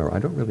know, but remember, I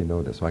don't really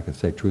know this, so I can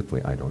say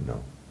truthfully, I don't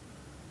know.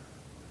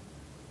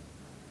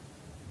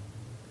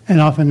 And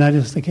often that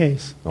is the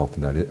case.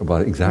 Often that is,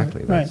 well,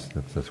 exactly. Right.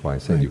 That's why I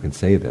said you can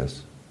say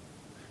this.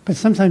 But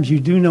sometimes you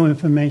do know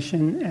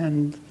information,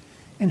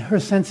 and her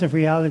sense of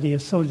reality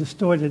is so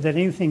distorted that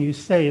anything you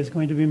say is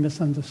going to be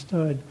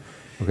misunderstood.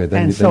 Okay,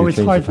 then you change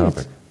the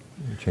topic.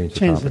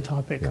 Change the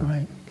topic, yeah.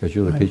 Right. Because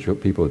usually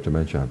people with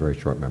dementia have very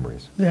short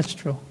memories. That's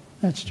true.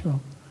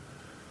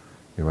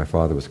 My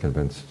father was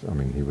convinced,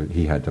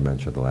 he had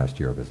dementia the last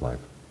year of his life.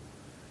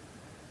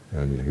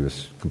 And he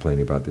was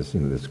complaining about this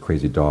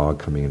crazy dog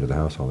coming into the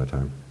house all the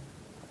time.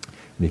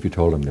 And if you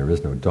told him there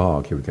is no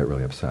dog, he would get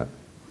really upset.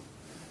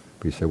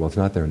 But you say, well, it's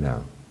not there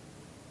now.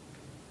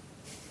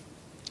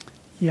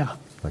 Yeah.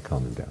 That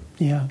calmed him down.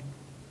 Yeah.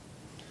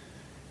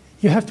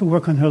 You have to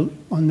work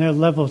on their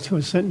level to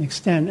a certain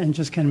extent and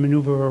just kind of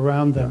maneuver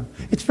around them.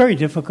 Yeah. It's very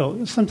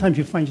difficult. Sometimes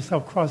you find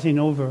yourself crossing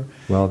over,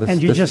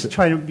 and you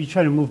try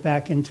to move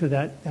back into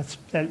that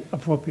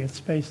appropriate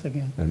space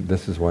again. And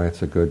this is why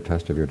it's a good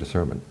test of your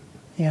discernment.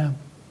 Yeah.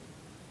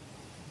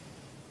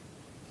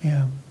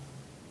 Yeah.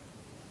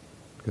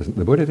 Because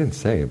the Buddha didn't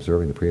say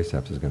observing the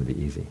precepts is going to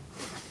be easy.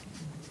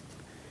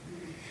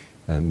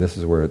 And this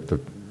is where the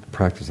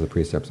practice of the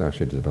precepts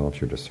actually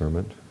develops your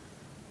discernment,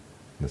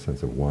 in the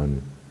sense of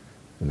one,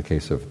 in the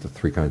case of the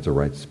 3 kinds of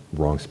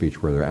wrong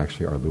speech where there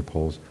actually are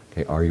loopholes.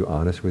 Okay, are you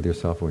honest with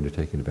yourself when you're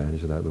taking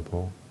advantage of that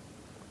loophole?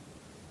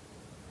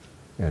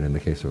 And in the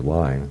case of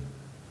lying,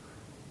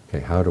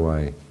 okay, how do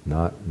I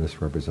not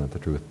misrepresent the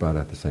truth, but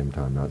at the same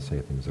time not say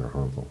things that are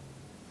harmful?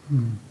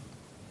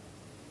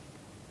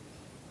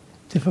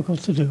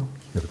 Difficult to do.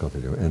 Difficult to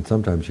do. And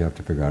sometimes you have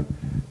to figure out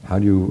how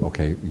do you,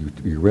 okay,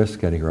 you risk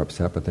getting her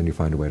upset, but then you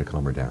find a way to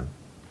calm her down.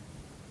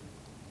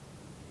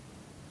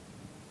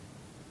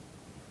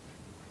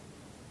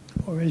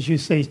 Or as you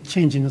say,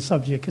 changing the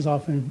subject is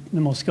often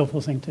the most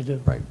skillful thing to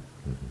do. Right.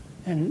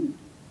 And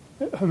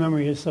her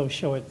memory is so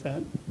short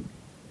that,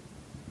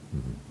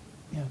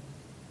 yeah.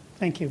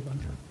 Thank you,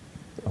 Bhante.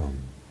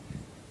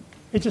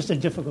 It's just a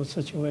difficult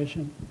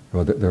situation.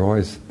 Well, there are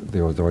always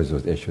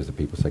those issues that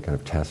people say kind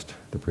of test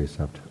the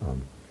precept.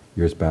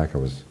 Years back, I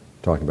was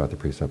talking about the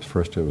precepts.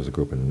 First, it was a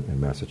group in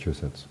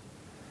Massachusetts,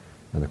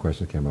 and the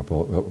question came up,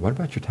 well, what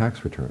about your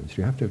tax returns?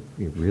 Do you have to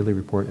really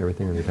report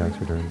everything on your tax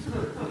returns?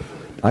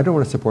 I don't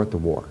want to support the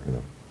war.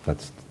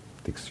 That's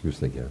the excuse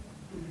they give.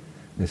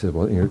 And they said,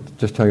 well,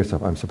 just tell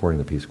yourself, I'm supporting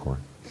the Peace Corps.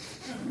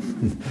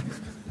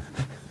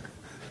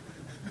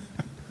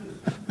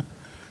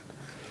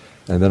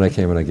 And then I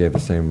came and I gave the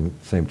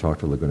same talk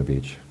to Laguna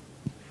Beach.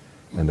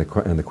 And the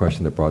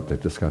question that brought the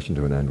discussion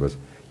to an end was,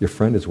 your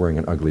friend is wearing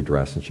an ugly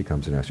dress and she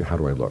comes and asks you, how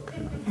do I look?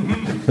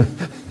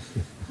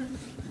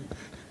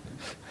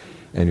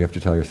 And you have to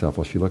tell yourself,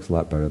 well, she looks a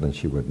lot better than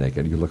she would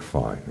naked. You look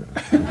fine.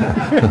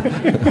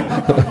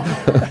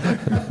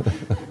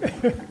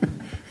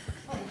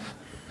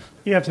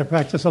 You have to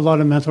practice a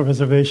lot of mental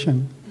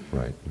reservation.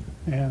 Right.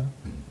 Yeah.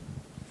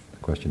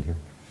 Question here?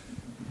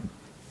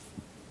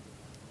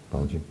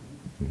 Balaji?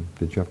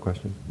 Did you have a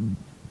question?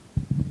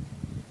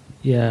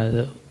 Yeah,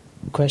 the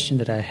question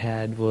that I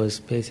had was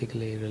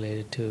basically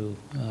related to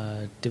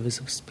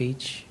divisive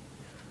speech.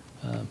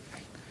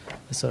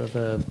 Sort of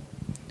a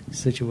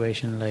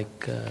situation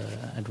like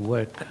at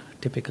work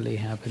typically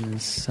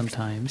happens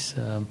sometimes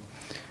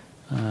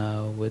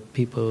with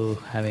people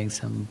having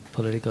some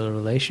political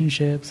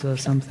relationships or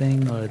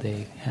something, or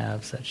they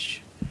have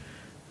such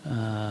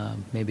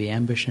maybe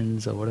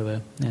ambitions or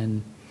whatever,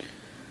 and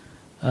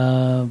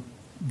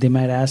they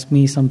might ask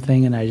me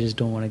something and I just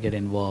don't want to get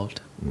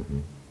involved.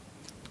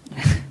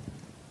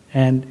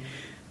 And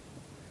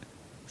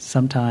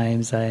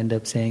sometimes I end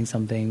up saying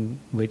something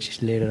which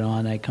later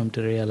on I come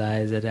to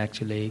realize that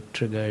actually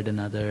triggered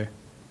another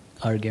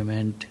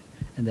argument,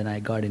 and then I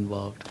got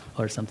involved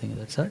or something of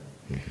that sort.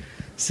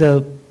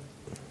 So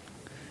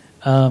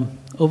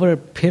over a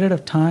period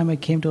of time I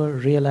came to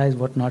realize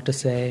what not to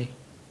say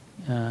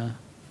and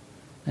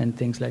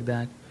things like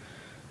that.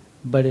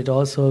 But it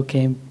also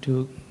came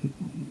to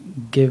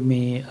give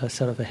me a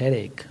sort of a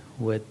headache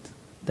with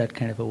that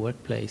kind of a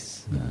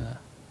workplace.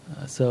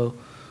 So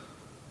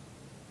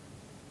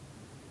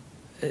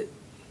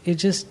it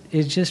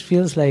just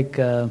feels like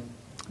a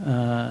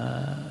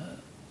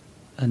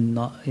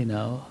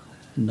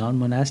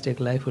non-monastic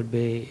life would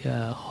be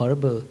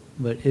horrible.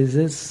 But is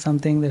this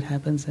something that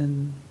happens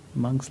in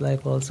monk's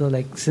life also?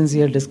 Like, since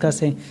you're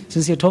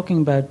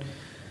talking about,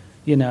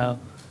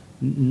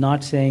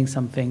 not saying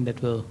something that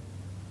will,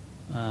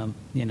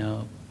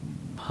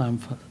 harm,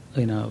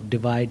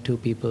 divide two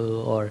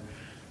people, or,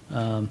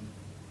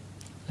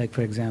 like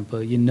for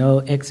example,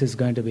 X is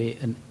going to be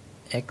an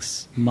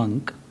X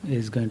monk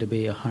is going to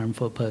be a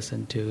harmful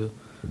person to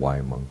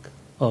Y monk.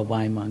 Or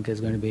Y monk is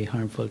going to be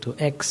harmful to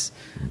X.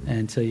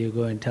 And so you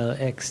go and tell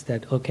X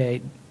that,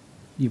 okay,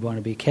 you want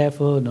to be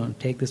careful, don't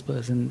take this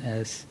person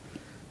as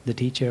the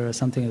teacher or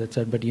something of that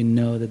sort, but you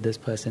know that this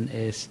person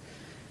is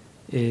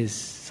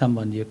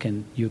someone you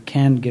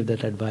can give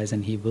that advice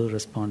and he will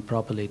respond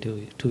properly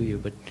to you.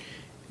 But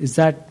is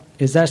there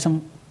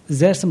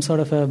some sort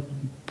of a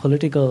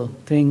political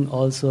thing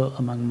also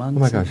among monks?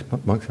 Oh my gosh,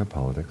 monks have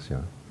politics,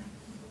 yeah.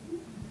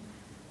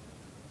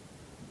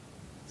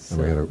 So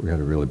we had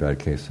a really bad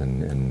case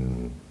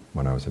in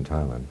when I was in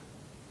Thailand.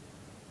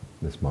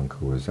 This monk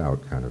who was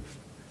out kind of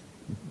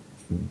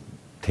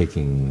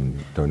taking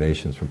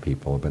donations from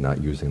people but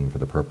not using them for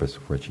the purpose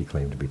for which he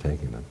claimed to be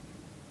taking them.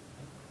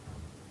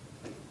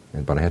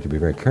 But I had to be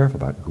very careful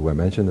about who I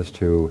mentioned this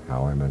to,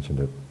 how I mentioned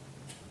it.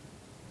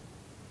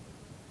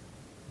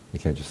 You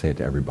can't just say it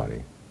to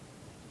everybody.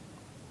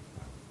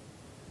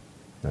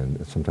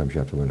 And sometimes you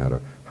have to learn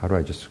how do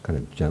I just kind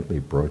of gently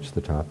broach the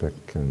topic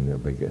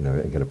and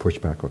get a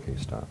pushback, okay,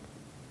 stop.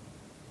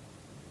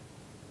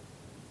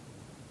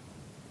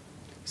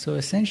 So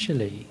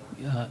essentially,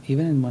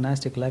 even in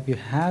monastic life, you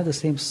have the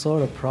same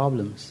sort of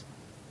problems.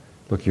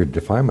 Look, your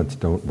defilements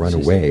don't run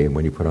away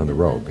when you put on the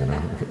robe,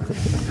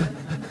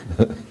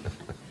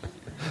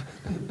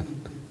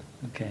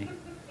 Okay.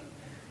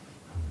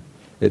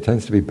 It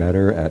tends to be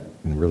better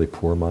in really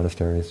poor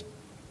monasteries,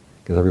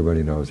 because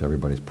everybody knows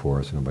everybody's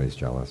poor, so nobody's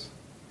jealous.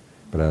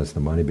 But as the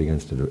money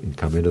begins to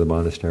come into the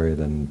monastery,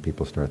 then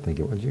people start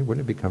thinking, well, gee,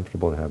 wouldn't it be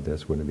comfortable to have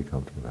this? Wouldn't it be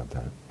comfortable to have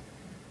that?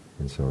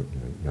 And so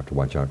you have to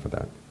watch out for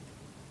that.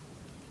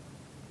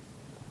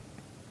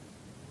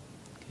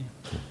 Okay.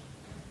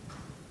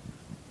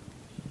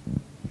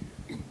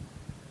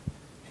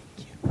 Thank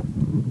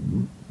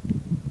you.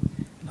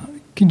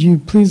 Could you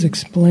please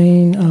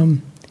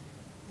explain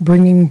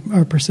bringing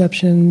our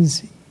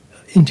perceptions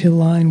into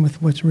line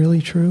with what's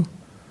really true?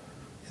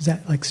 Is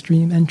that like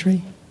stream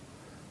entry?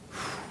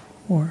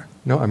 Or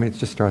no, I mean, it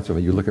just starts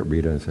with, you look at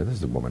Rita and say, this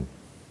is a woman.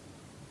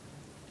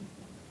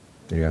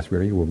 And you ask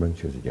Rita, are you a woman?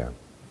 She says, yeah.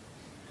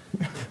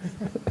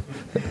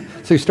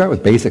 So you start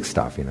with basic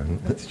stuff, you know.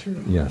 That's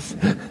true. Yes.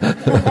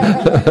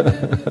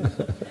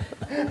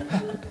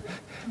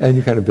 And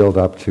you kind of build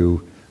up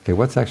to, okay,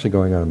 what's actually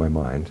going on in my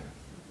mind?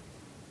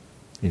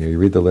 You know, you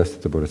read the list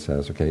that the Buddha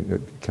says, okay,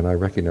 can I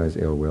recognize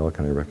ill will?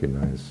 Can I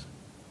recognize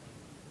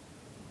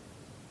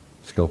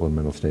skillful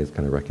mental states?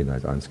 Can I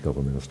recognize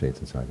unskillful mental states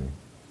inside me?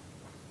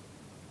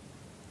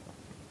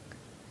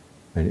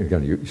 And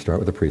again, you start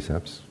with the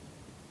precepts,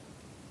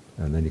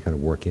 and then you kind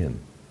of work in.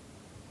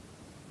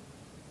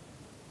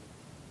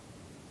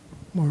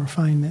 more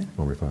refinement?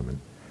 More refinement.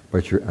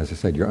 But as I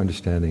said, your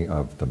understanding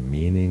of the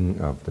meaning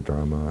of the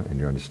Dharma and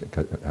your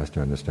has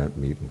to understand,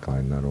 meet and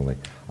kind, not only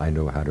I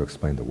know how to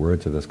explain the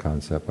words of this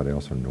concept, but I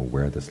also know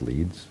where this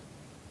leads.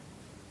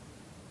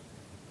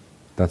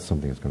 That's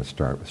something that's going to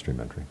start with stream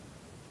entry.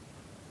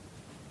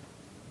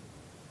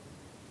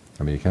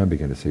 I mean, you can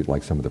begin to see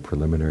like some of the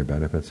preliminary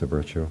benefits of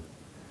virtue.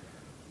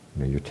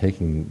 You know, you're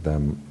taking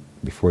them,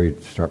 before you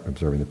start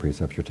observing the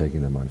precepts, you're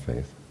taking them on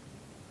faith.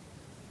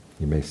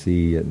 You may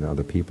see it in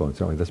other people, and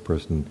certainly this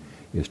person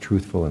is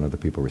truthful and other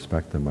people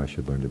respect them, I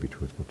should learn to be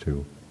truthful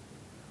too.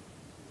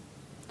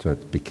 So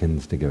it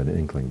begins to give an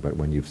inkling, but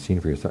when you've seen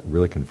for yourself,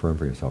 really confirm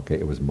for yourself, okay,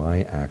 it was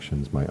my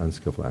actions, my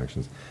unskillful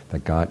actions,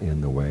 that got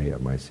in the way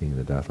of my seeing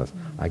the deathless.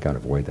 I got to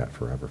avoid that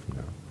forever from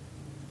now.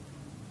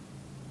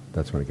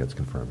 That's when it gets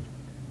confirmed.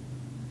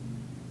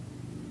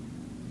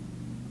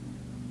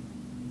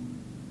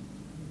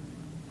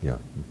 Yeah.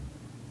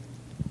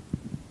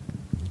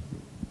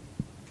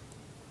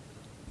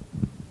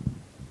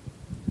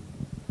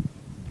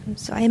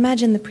 So I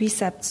imagine the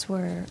precepts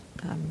were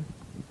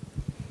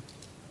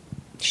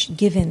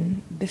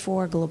given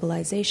before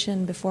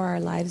globalization, before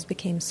our lives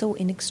became so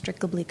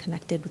inextricably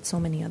connected with so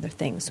many other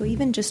things. So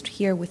even just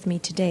here with me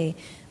today,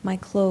 my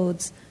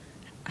clothes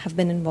have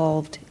been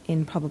involved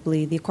in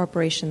probably the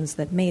corporations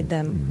that made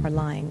them are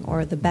lying,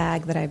 or the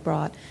bag that I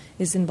brought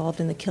is involved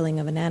in the killing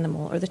of an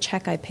animal, or the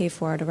check I pay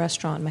for at a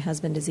restaurant, my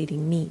husband is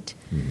eating meat.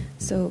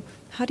 So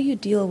how do you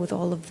deal with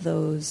all of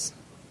those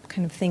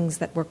kind of things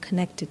that we're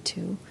connected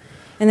to?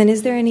 And then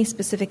is there any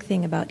specific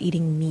thing about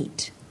eating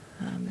meat?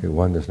 Okay,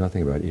 one, there's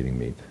nothing about eating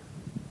meat.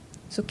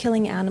 So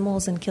killing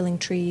animals and killing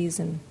trees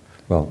and...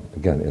 Well,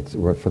 again, it's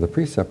for the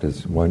precept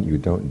is, one, you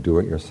don't do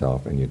it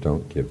yourself and you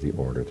don't give the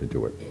order to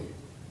do it.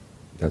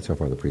 That's how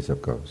far the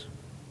precept goes.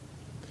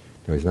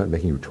 Now, he's not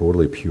making you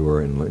totally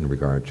pure in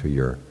regard to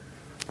your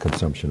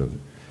consumption of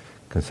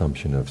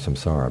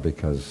samsara,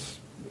 because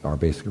our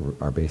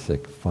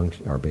basic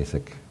function, our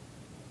basic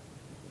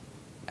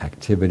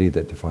activity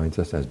that defines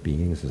us as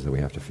beings is that we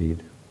have to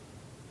feed.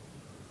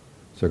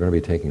 So we're going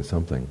to be taking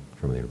something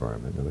from the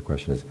environment. Now the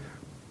question is,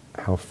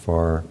 how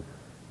far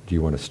do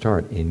you want to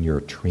start in your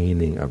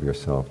training of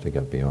yourself to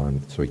get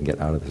beyond, so you can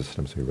get out of the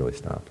system so you really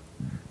stop?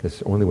 Because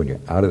it's only when you're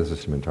out of the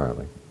system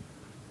entirely,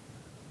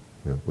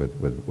 you know,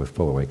 with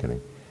full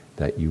awakening,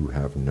 that you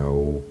have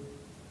you're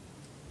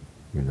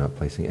not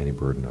placing any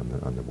burden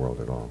on the world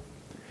at all.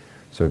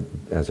 So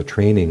as a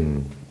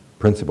training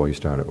principle, you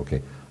start at,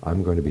 okay,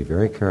 I'm going to be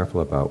very careful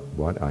about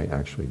what I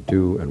actually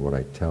do and what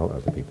I tell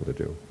other people to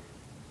do.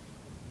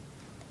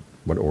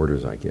 What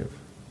orders I give.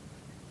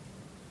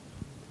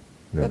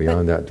 Now,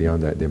 beyond that,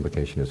 the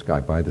implication is, I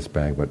buy this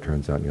bag, but it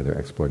turns out, they're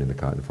exploiting the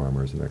cotton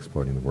farmers and they're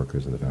exploiting the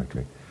workers in the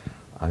factory.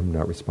 I'm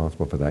not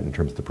responsible for that in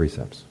terms of the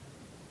precepts.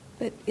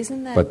 But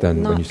isn't that but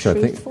then not when you start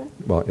truthful?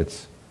 Well,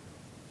 it's,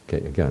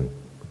 okay, again,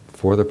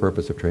 for the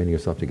purpose of training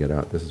yourself to get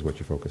out, this is what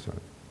you focus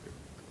on.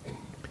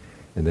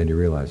 And then you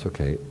realize,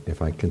 okay,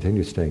 if I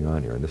continue staying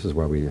on here, and this is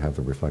why we have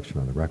the reflection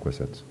on the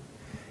requisites,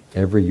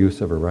 every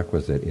use of a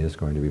requisite is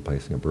going to be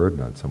placing a burden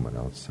on someone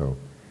else, so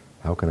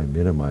how can I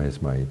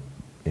minimize my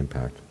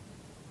impact?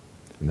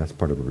 And that's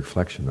part of the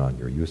reflection on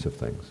your use of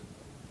things.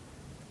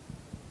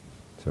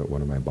 So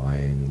what am I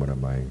buying? What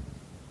am I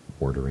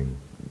ordering?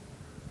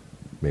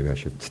 Maybe I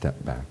should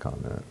step back on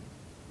that.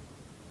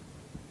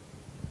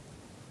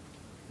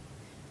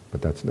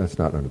 But that's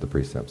not under the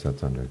precepts,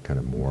 that's under kind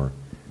of more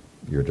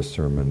your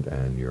discernment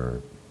and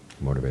your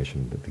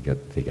motivation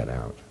to get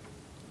out.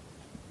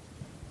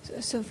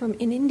 So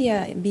in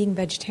India, being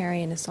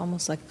vegetarian is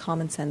almost like a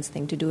common sense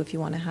thing to do if you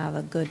want to have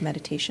a good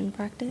meditation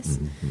practice.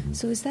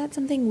 So is that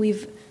something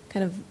we've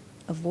kind of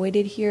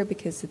avoided here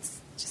because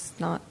it's just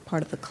not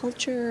part of the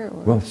culture?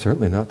 Or? Well,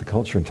 certainly not the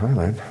culture in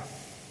Thailand.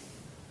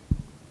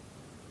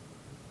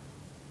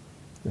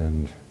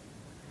 And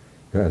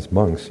as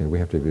monks, we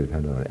have to be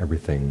dependent on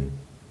everything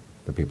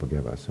that people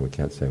give us. And we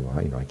can't say, well,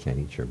 I can't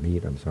eat your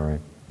meat, I'm sorry.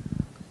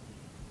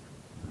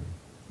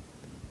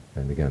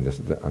 And again,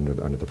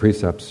 under the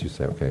precepts, you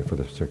say, okay, for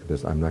the sake of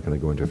this, I'm not going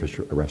to go into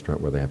a restaurant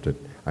where I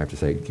have to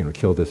say,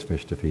 kill this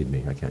fish to feed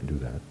me. I can't do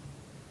that.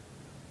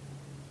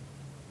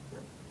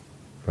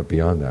 But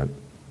beyond that,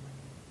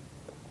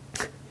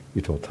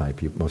 you told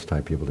most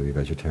Thai people to be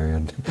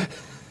vegetarian.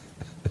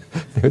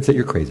 They would say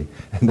you're crazy.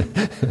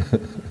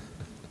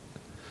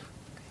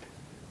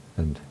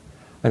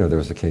 I know there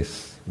was a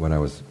case when I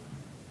was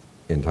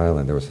in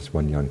Thailand. There was this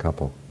one young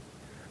couple.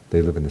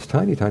 They lived in this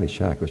tiny, tiny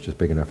shack. It was just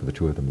big enough for the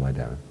two of them to lie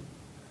down.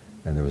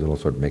 And there was a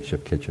little sort of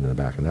makeshift kitchen in the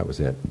back, and that was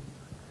it.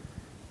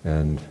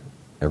 And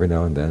every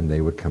now and then they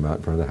would come out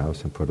in front of the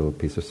house and put a little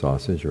piece of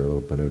sausage or a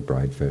little bit of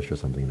dried fish or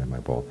something in my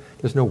bowl.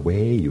 There's no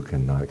way you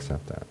can not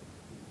accept that.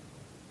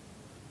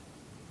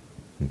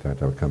 In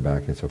fact, I would come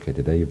back and say, okay,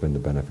 today you've been the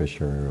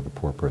beneficiary of a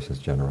poor person's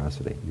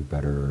generosity. You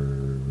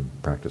better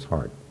practice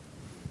hard.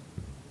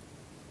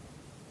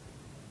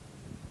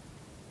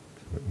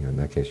 So, in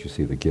that case, you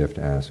see the gift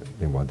as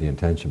the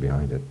intention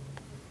behind it.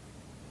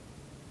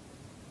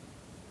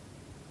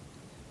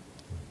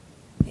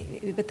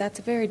 But that's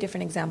a very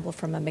different example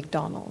from a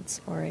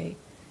McDonald's or a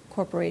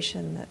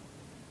corporation that...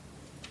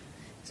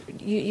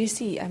 You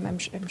see, I'm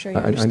sure you understand.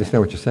 I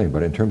understand what you're saying,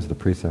 but in terms of the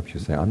precepts, you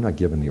say, I'm not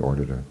given the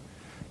order to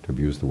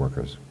abuse the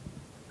workers.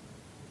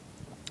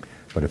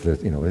 But if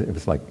there's, if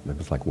it's like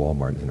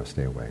Walmart,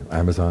 stay away.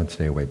 Amazon,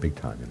 stay away big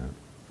time,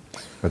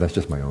 But that's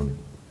just my own.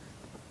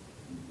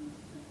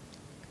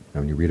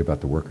 And when you read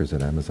about the workers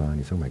at Amazon,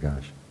 you say, oh my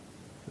gosh,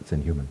 it's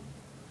inhuman.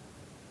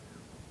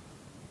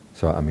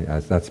 So,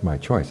 as that's my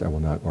choice, I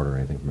will not order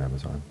anything from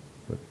Amazon.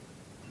 But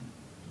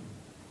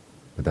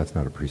that's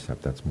not a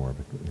precept, that's more of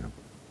a,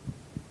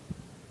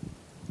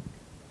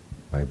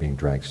 by being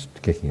dragged,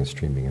 kicking and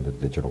streaming into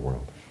the digital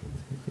world.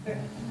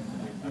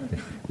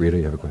 Rita,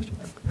 you have a question?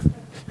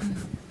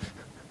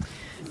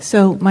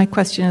 So my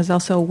question is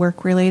also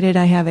work-related.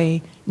 I have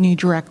a new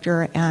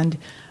director, and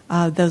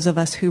those of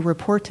us who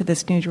report to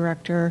this new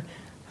director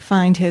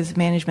find his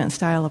management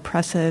style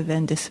oppressive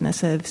and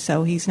dismissive,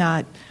 so he's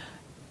not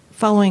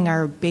following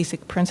our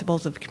basic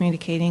principles of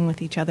communicating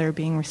with each other,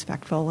 being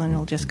respectful, and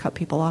he'll just cut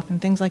people off and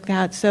things like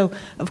that. So,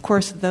 of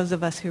course, those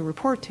of us who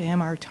report to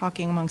him are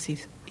talking amongst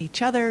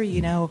each other,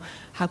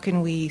 how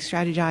can we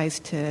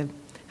strategize to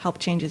help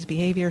change his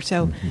behavior?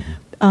 So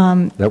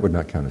that would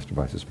not count as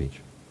divisive speech.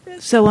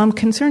 So I'm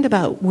concerned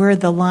about where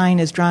the line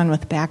is drawn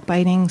with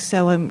backbiting.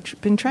 So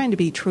I've been trying to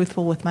be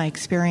truthful with my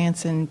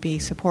experience and be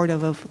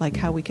supportive of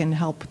how we can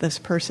help this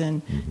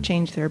person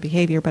change their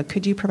behavior. But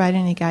could you provide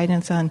any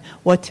guidance on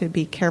what to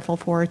be careful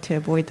for to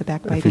avoid the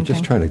backbiting? If you're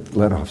just trying to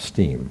let off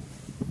steam,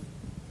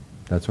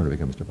 that's when it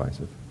becomes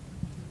divisive.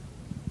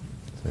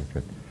 So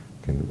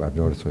I've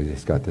noticed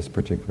he's got this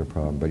particular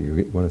problem, but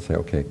you want to say,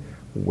 okay,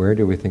 where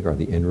do we think are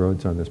the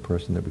inroads on this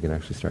person that we can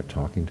actually start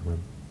talking to him?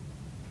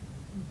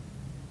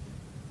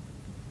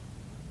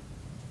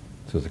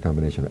 So it's a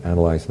combination of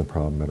analyzing the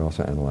problem but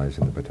also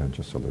analyzing the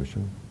potential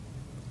solution.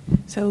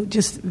 So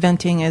just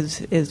venting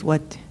is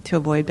what to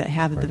avoid, but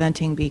have the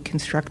venting be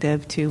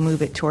constructive to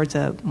move it towards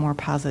a more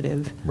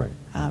positive. Right.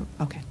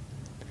 Okay.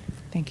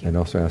 Thank you. And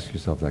also ask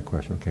yourself that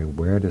question, okay,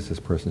 where does this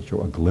person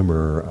show a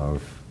glimmer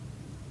of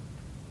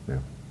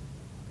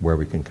where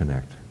we can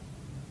connect?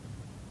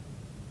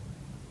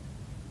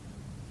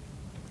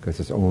 Because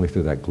it's only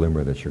through that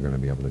glimmer that you're going to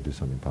be able to do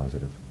something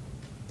positive.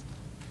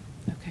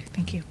 Okay,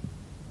 thank you.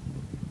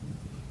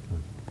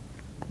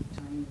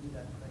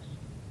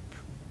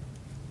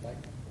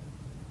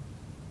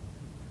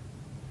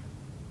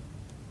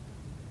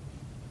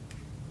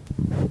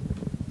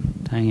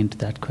 Tying into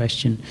that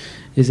question,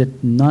 is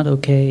it not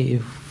okay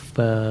if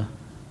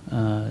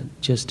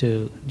just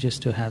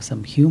to have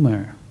some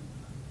humor?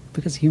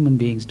 Because human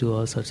beings do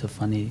all sorts of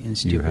funny and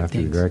stupid things. You have to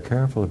be very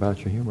careful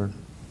about your humor.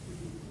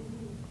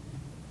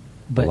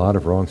 But a lot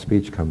of wrong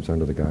speech comes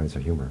under the guise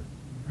of humor.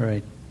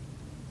 Right.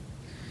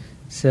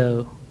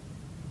 So,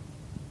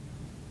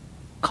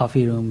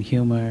 coffee room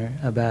humor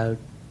about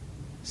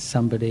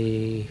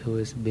somebody who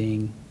is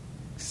being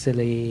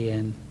silly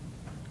and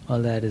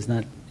all that is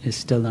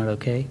still not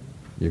okay.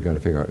 You've got to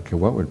figure out, okay,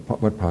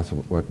 what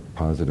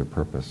positive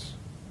purpose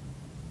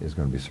is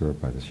going to be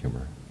served by this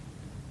humor?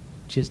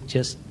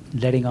 Just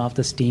letting off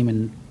the steam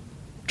and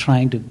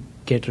trying to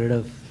get rid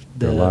of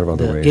the there are a lot of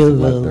other ways. ill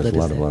will. There's a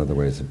lot of other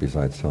ways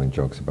besides telling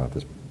jokes about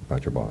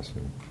your boss.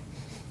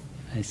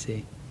 I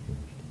see.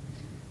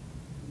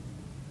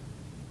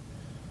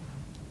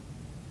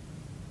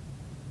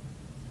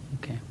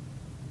 Okay.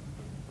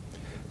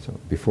 So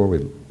before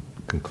we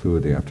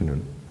conclude the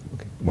afternoon,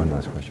 okay, one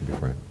last question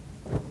before I...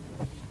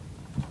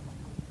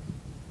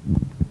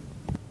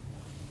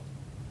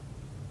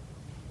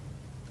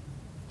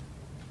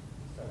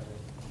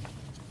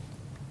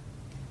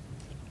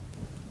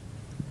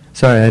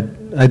 Sorry,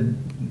 I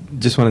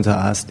just wanted to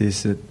ask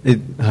this.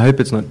 I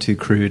hope it's not too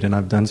crude, and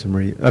I've done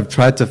I've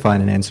tried to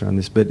find an answer on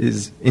this. But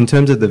in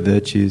terms of the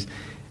virtues,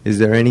 is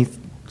there any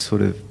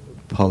sort of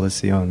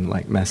policy on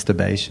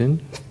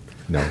masturbation?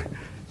 No.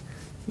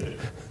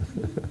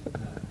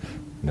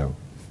 No.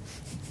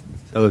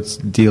 So it's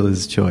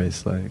dealer's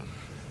choice,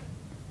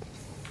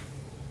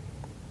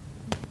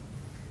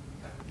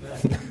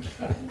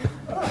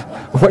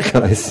 What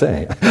can I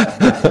say?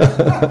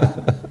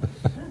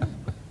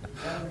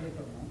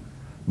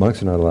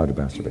 Monks are not allowed to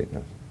masturbate.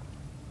 No.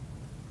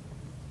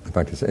 In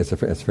fact, it's a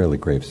fairly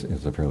grave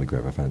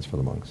offense for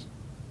the monks.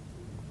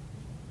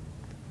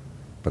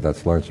 But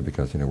that's largely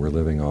because, we're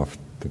living off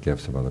the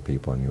gifts of other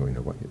people, and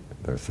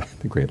there's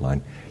the great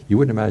line. You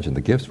wouldn't imagine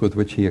the gifts with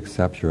which he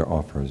accepts your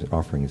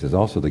offerings is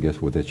also the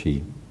gifts with which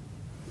he,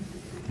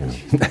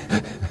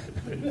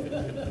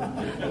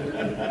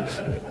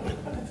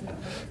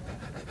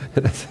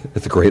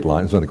 It's a great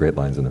line. It's one of the great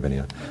lines in the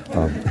Vinaya.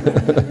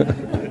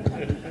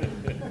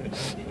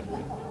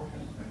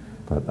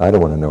 But I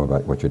don't want to know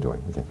about what you're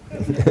doing.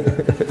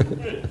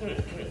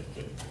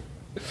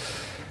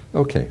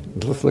 Okay,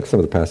 let's look at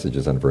some of the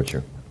passages on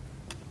virtue.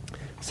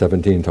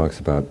 17 talks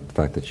about the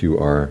fact that you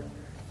are,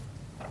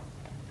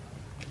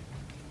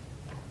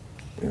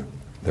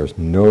 there's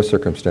no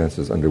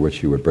circumstances under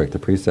which you would break the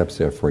precepts,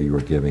 therefore you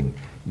are giving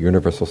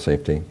universal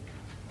safety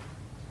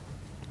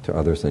to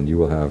others, and you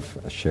will have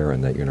a share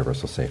in that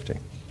universal safety.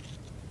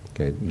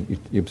 Okay,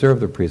 you observe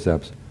the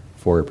precepts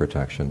for your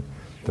protection.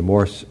 The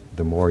more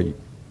you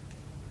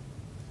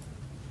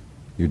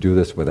do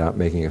this without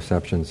making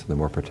exceptions, the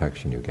more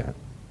protection you get.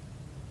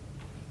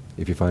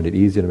 If you find it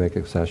easy to make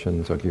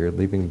exceptions, okay, you're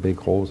leaving big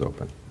holes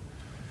open.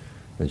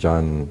 And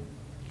John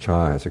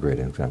Cha has a great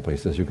example. He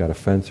says, you've got a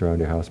fence around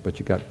your house, but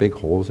you've got big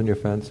holes in your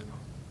fence.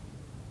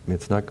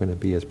 It's not going to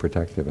be as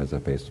protective as a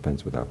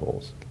fence without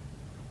holes.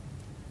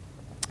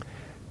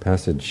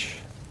 Passage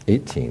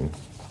 18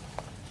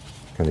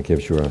 kind of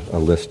gives you a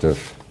list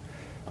of,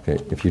 okay,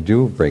 if you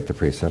do break the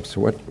precepts,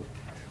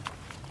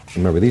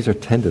 remember, these are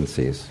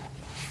tendencies.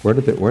 Where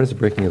does the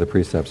breaking of the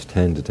precepts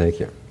tend to take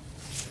you?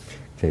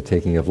 Okay,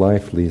 taking of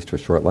life leads to a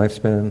short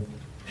lifespan.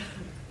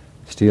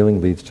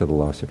 Stealing leads to the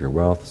loss of your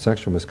wealth.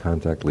 Sexual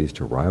misconduct leads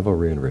to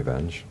rivalry and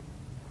revenge.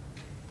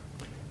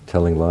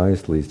 Telling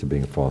lies leads to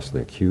being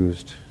falsely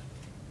accused.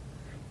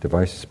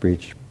 Divisive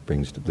speech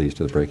leads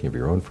to the breaking of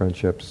your own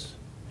friendships.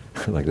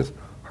 Like this,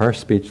 harsh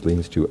speech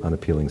leads to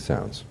unappealing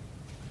sounds.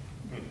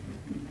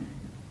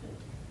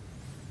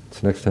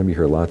 So next time you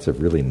hear lots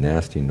of really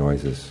nasty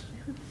noises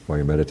while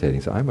you're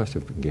meditating, say, I must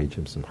have engaged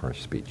in some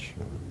harsh speech.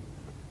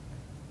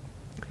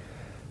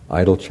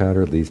 Idle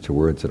chatter leads to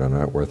words that are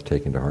not worth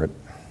taking to heart.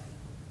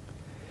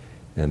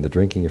 And the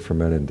drinking of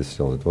fermented and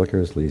distilled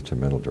liquors leads to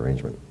mental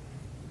derangement.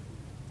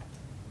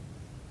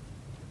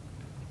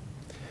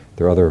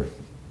 There are other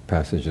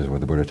passages where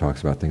the Buddha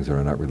talks about things that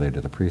are not related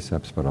to the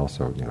precepts, but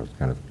also,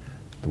 kind of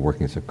the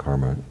workings of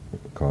karma,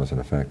 cause and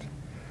effect.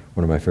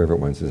 One of my favorite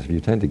ones is, if you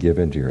tend to give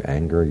in to your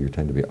anger, you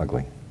tend to be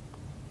ugly.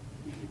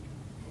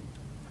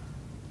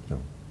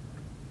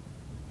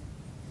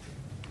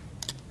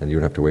 And you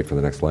don't have to wait for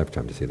the next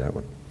lifetime to see that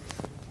one.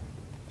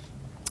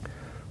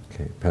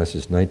 Okay,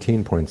 passage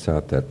 19 points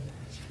out that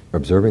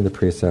observing the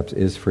precepts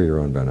is for your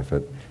own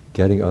benefit.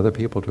 Getting other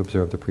people to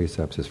observe the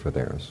precepts is for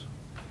theirs.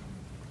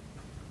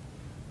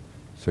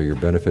 So you're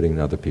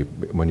benefiting other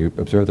people. When you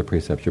observe the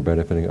precepts, you're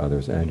benefiting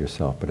others and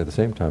yourself. But at the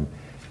same time,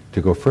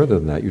 to go further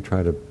than that, you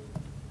try to,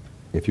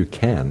 if you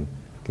can,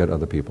 get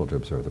other people to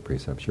observe the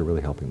precepts. You're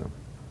really helping them,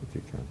 if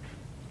you can.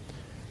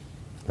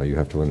 Now you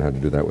have to learn how to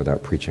do that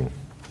without preaching.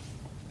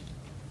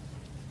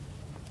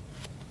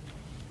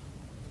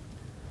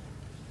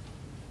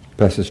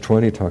 Passage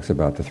 20 talks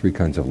about the three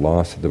kinds of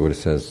loss. The Buddha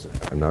says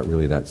are not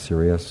really that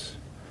serious.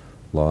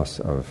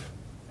 Loss of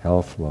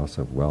health, loss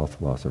of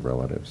wealth, loss of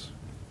relatives.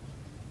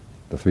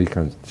 The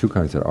two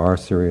kinds that are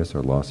serious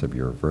are loss of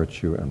your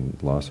virtue and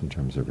loss in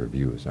terms of your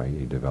views, i.e.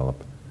 you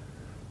develop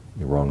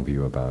a wrong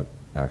view about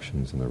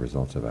actions and the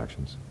results of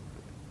actions.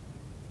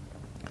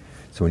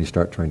 So when you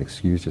start trying to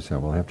excuse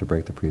yourself, well, I have to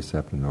break the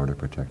precept in order to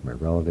protect my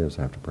relatives,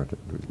 I have to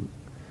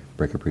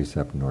break a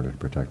precept in order to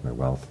protect my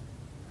wealth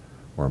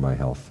or my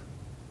health.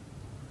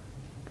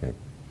 Okay,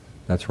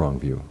 that's wrong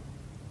view.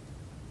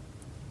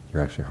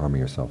 You're actually harming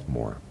yourself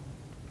more.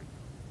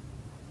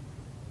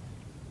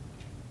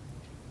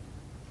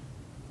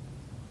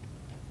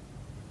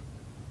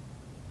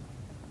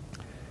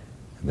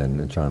 And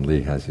then John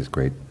Lee has these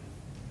great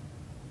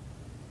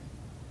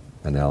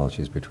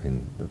analogies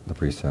between the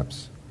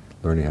precepts.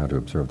 Learning how to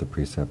observe the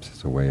precepts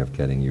is a way of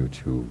getting you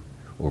to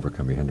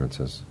overcome your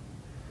hindrances.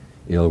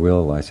 Ill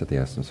will lies at the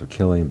essence of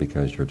killing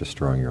because you're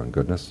destroying your own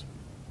goodness.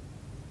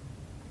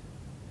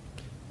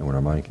 And when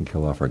our mind can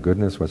kill off our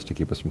goodness, what's to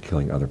keep us from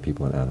killing other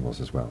people and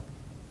animals as well?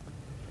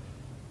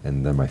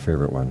 And then my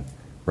favorite one,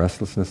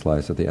 restlessness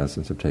lies at the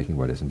essence of taking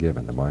what isn't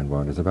given. The mind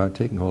wanders about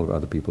taking hold of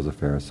other people's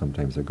affairs.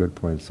 Sometimes they're good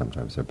points,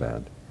 sometimes they're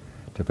bad.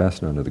 To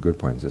fasten onto the good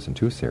points isn't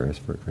too serious,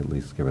 for it can at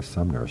least give us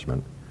some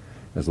nourishment.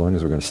 As long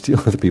as we're going to steal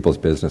other people's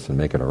business and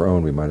make it our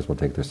own, we might as well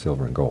take their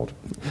silver and gold.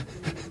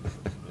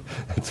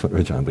 That's one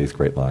of John Lee's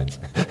great lines.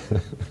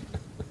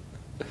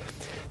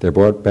 Their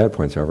bad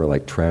points, however, are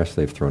like trash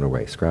they've thrown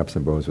away, scraps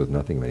and bones with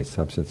nothing of any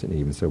substance, and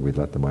even so we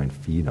let the mind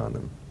feed on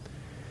them.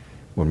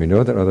 When we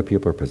know that other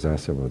people are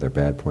possessive of their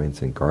bad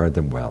points and guard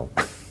them well,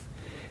 and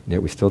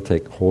yet we still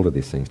take hold of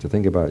these things, to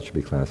think about it should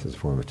be classed as a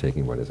form of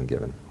taking what isn't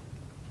given.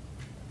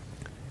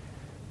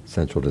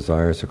 Sensual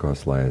desires, of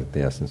course, lie at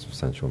the essence of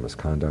sensual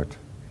misconduct.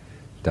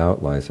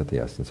 Doubt lies at the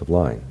essence of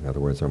lying. In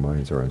other words, our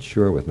minds are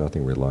unsure with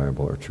nothing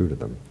reliable or true to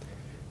them.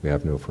 We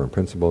have no firm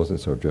principles and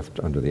so drift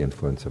under the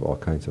influence of all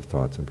kinds of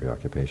thoughts and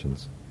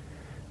preoccupations.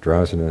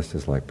 Drowsiness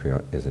is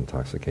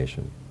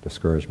intoxication.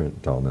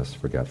 Discouragement, dullness,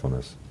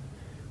 forgetfulness,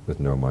 with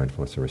no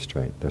mindfulness or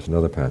restraint. There's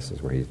another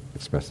passage where he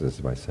expresses this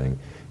by saying,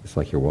 it's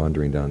like you're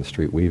wandering down the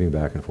street, weaving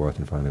back and forth,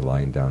 and finally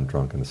lying down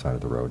drunk on the side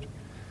of the road.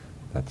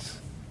 That's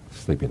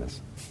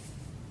sleepiness.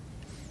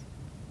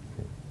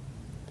 Okay.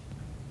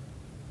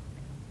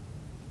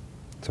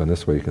 So in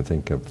this way you can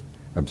think of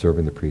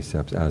observing the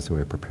precepts as a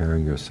way of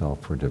preparing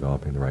yourself for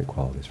developing the right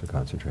qualities for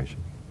concentration.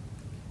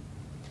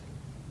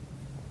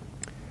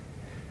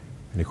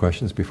 Any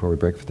questions before we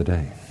break for the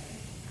day?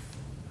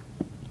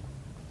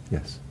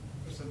 Yes?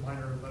 Just a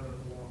minor letter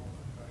of the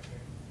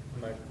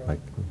law.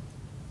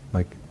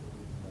 Mike?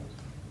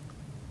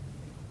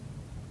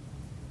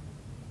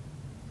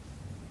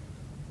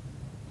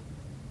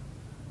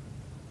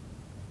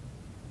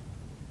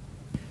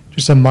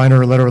 Just a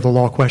minor letter of the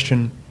law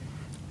question.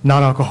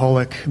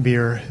 Non-alcoholic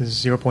beer is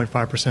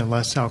 0.5%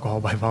 less alcohol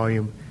by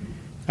volume.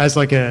 As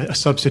like a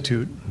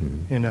substitute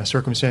in a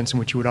circumstance in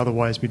which you would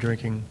otherwise be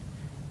drinking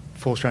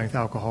full-strength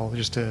alcohol,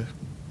 just to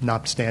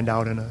not stand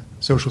out in a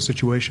social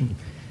situation.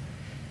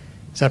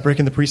 Is that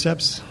breaking the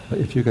precepts?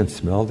 If you can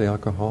smell the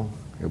alcohol,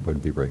 it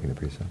would be breaking the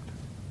precept.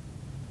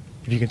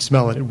 If you can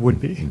smell it, it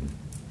would be.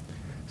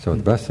 So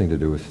the best thing to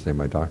do is to say,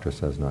 my doctor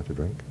says not to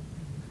drink.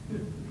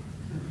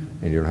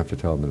 And you don't have to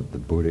tell them that the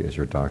Buddha is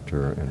your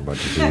doctor and what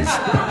disease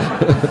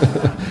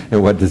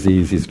and what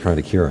disease he's trying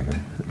to cure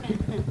him.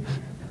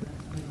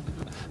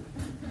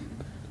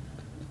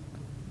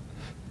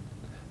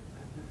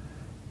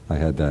 I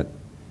had that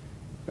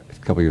a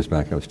couple years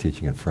back. I was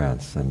teaching in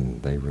France,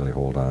 and they really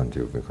hold on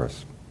to, of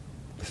course,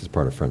 this is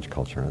part of French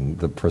culture. And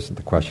the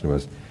question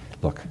was,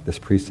 look, this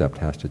precept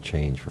has to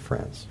change for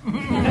France.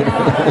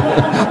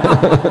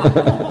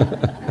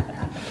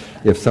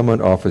 If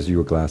someone offers you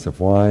a glass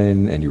of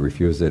wine and you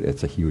refuse it,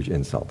 it's a huge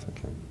insult.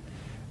 Okay?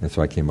 And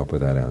so I came up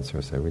with that answer.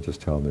 I said, we just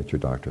tell them that your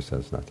doctor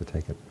says not to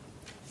take it.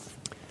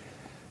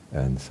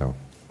 And so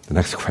the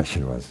next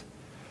question was,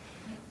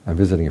 I'm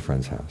visiting a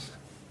friend's house.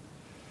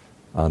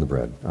 On the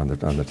bread, on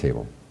the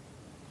table.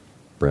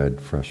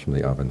 Bread fresh from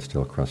the oven,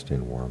 still crusty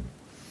and warm.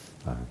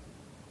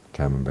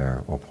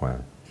 Camembert au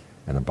point.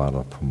 And a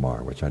bottle of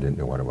Pomar, which I didn't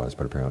know what it was,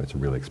 but apparently it's a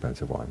really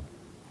expensive wine.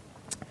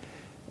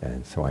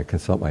 And so I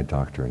consult my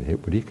doctor, and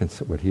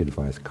would he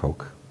advise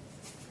Coke?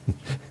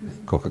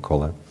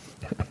 Coca-Cola?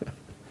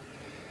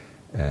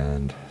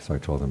 And so I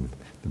told him,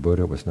 the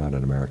Buddha was not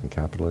an American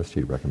capitalist,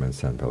 he'd recommend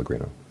San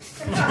Pellegrino.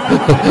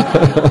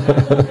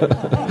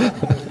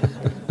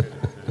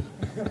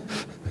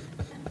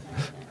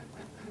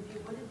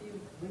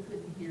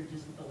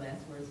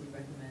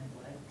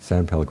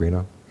 San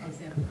Pellegrino? Oh,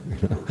 San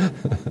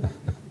Pellegrino.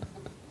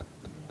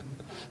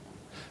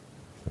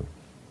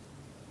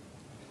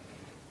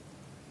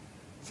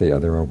 So yeah,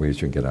 there are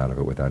ways you can get out of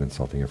it without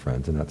insulting your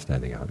friends and not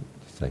standing out.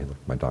 Just say, look,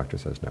 my doctor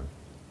says no.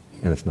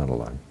 And it's not a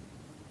lie.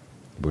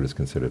 The Buddha is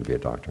considered to be a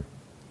doctor.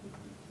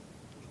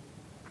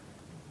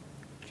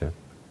 Jeff?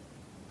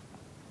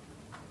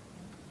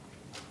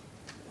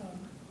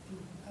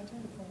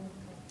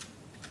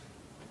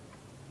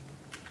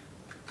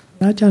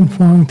 Ajahn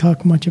Fuang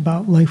talk much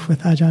about life with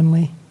Ajahn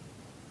Lee?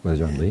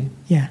 With Ajahn Lee?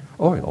 Yeah.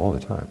 Oh, all the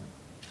time.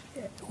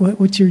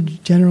 What's your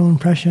general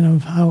impression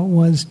of how it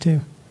was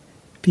to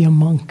be a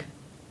monk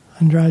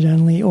under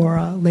Ajahn Lee, or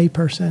a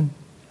layperson?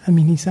 I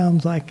mean, he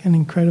sounds like an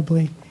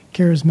incredibly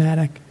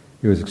charismatic.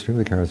 He was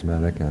extremely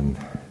charismatic, and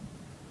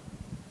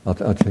I'll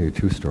tell you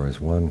two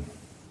stories. One,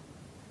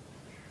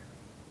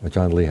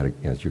 Ajahn Lee,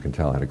 as you can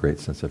tell, had a great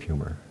sense of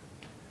humor.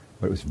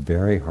 But it was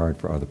very hard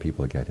for other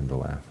people to get him to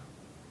laugh.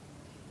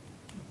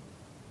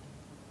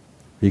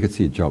 You could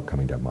see a joke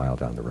coming down a mile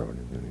down the road.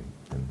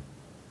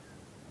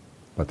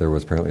 But there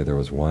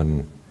was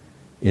one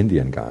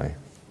Indian guy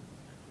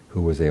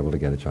who was able to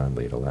get Ajahn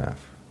Lee to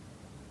laugh.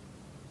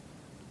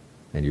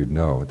 And you'd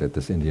know that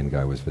this Indian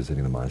guy was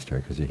visiting the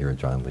monastery because you hear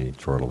Ajahn Lee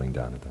chortling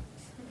down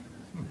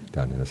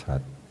in his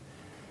hut.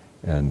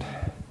 And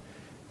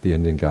the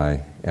Indian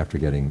guy, after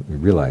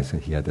realized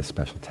that he had this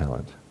special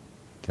talent,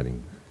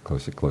 getting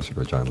closer to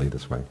Ajahn Lee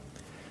this way.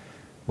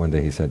 One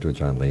day he said to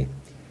Ajahn Lee,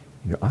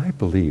 I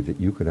believe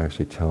that you could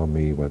actually tell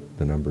me what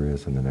the number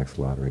is in the next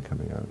lottery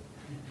coming out.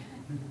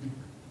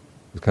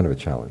 It was kind of a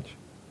challenge.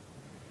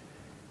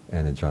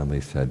 And Ajahn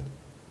Lee said,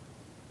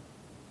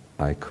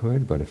 I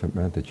could, but if it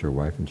meant that your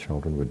wife and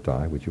children would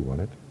die, would you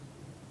want it?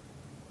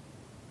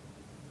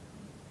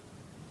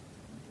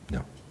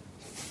 No.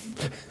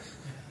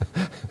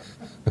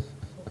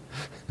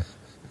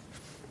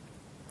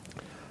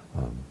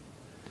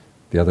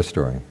 The other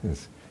story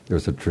is, there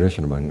was a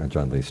tradition among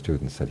Ajahn Lee's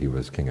students that he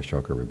was King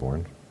Ashoka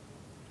reborn.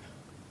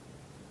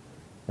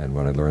 And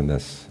when I learned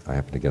this, I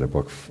happened to get a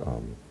book,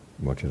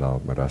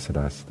 Motilal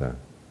Madhasidas, the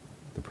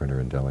printer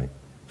in Delhi.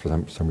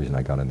 For some reason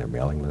I got on their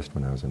mailing list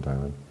when I was in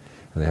Thailand.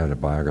 And they had a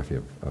biography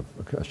of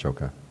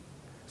Ashoka.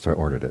 So I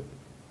ordered it,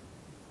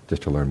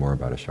 just to learn more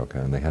about Ashoka.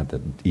 And they had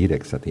the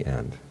edicts at the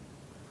end.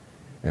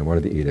 And one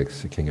of the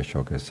edicts, King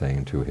Ashoka is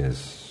saying to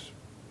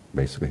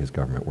basically his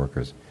government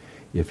workers,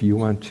 if you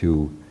want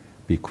to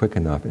be quick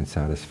enough in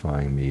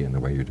satisfying me in the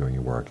way you're doing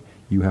your work,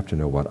 you have to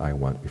know what I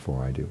want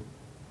before I do.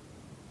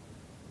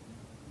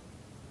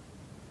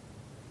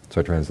 So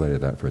I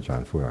translated that for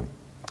John Fuan.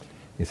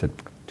 He said,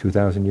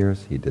 2,000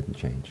 years, he didn't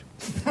change.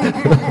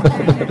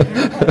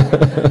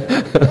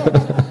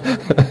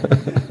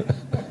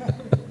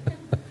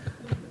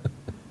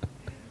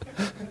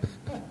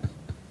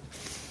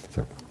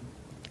 So,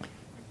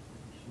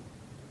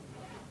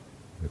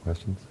 any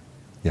questions?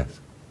 Yes.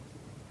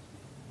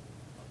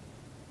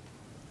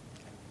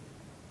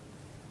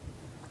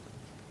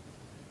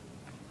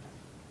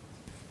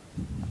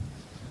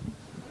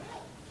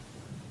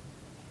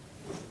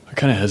 I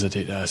kind of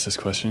hesitate to ask this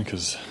question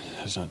because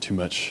there's not too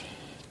much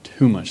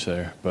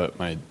there. But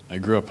I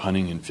grew up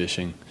hunting and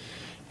fishing,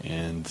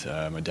 and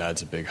my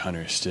dad's a big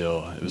hunter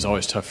still. It was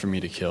always tough for me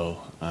to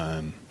kill,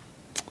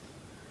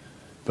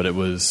 but it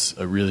was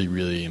a really,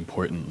 really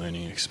important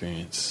learning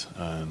experience.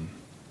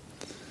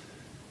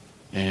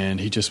 And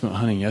he just went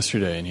hunting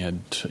yesterday, and he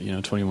had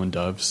 21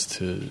 doves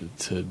to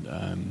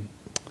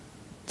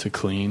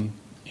clean,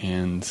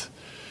 and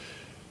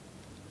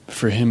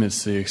for him,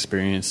 it's the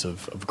experience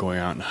of going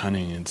out and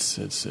hunting.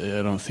 It's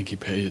I don't think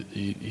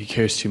he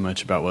cares too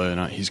much about whether or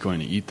not he's going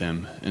to eat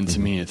them. And to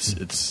me,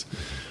 it's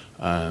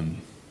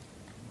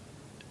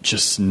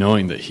just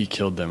knowing that he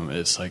killed them.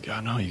 It's like,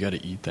 oh no, you got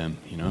to eat them.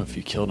 If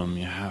you killed them,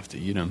 you have to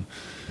eat them.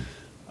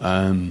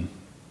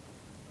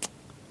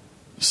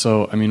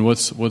 So I mean, what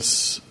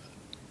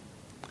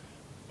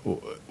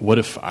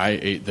if I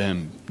ate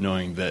them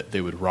knowing that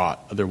they would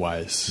rot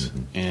otherwise?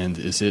 Mm-hmm. And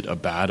is it a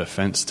bad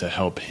offense to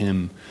help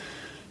him?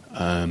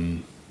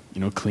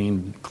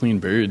 Clean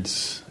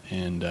birds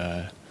and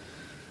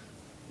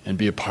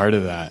be a part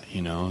of that,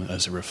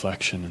 as a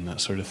reflection and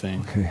that sort of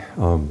thing. Okay.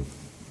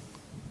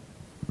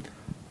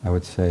 I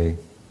would say,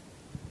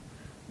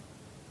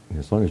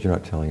 as long as you're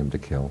not telling him to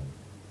kill,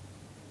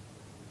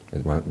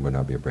 it would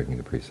not be a breaking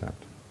the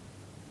precept.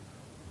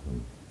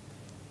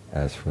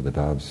 As for the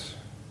doves,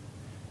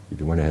 if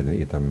you went ahead and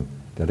eat them,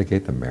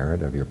 dedicate the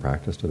merit of your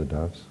practice to the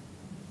doves.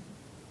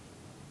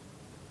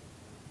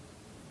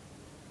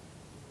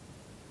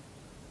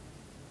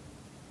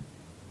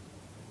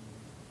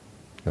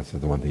 That's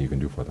the one thing you can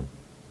do for them.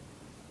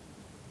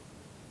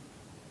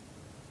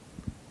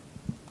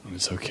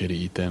 It's okay to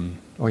eat them.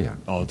 Oh yeah,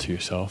 all to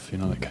yourself,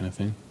 that kind of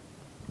thing.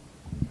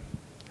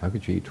 How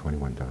could you eat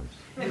 21 doves?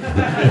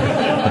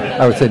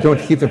 I would say don't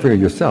keep them for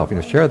yourself.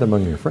 Share them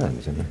among your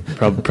friends.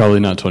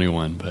 Probably not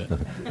 21, but.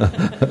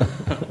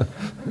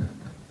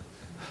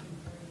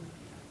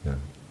 Yeah.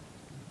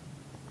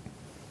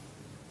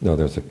 No,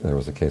 there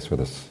was a case where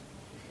this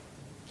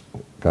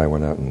guy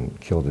went out and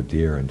killed a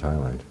deer in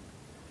Thailand.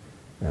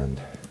 And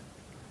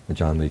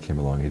John Lee came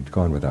along. He'd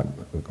gone without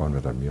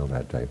meal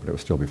that day, but it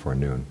was still before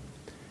noon.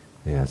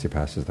 And as he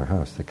passes their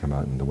house, they come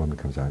out, and the woman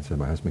comes out and said,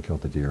 "My husband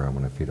killed the deer. I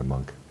want to feed a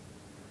monk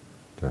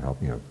to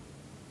help,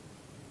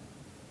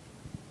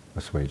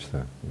 assuage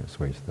the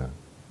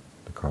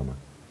karma."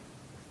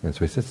 And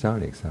so he sits down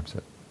and he accepts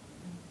it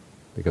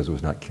because it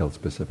was not killed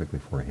specifically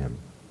for him.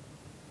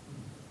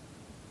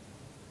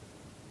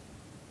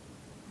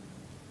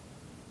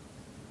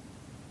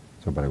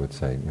 So, but I would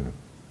say,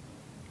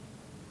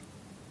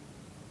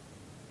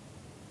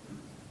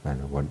 I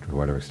don't know, to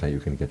whatever extent you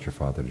can get your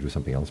father to do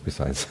something else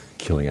besides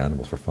killing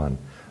animals for fun.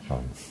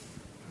 Try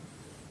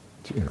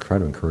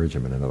to encourage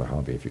him in another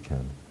hobby if you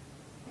can.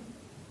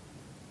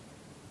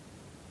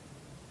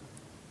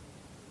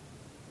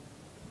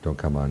 Don't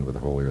come on with a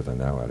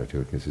holier-than-thou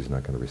attitude because he's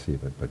not going to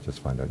receive it, but just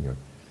find out, Yeah,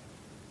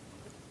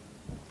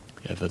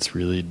 that's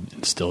really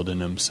instilled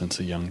in him since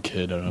a young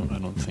kid. I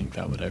don't think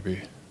that would ever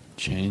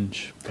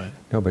change. But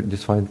no, but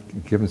just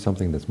give him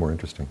something that's more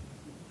interesting.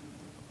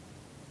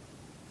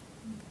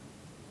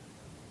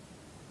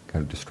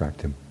 Kind of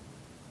distract him.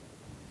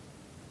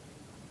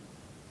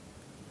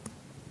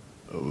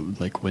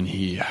 Like when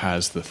he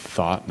has the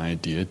thought and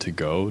idea to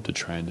go, to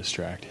try and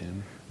distract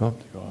him. Well,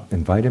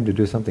 invite him to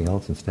do something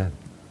else instead.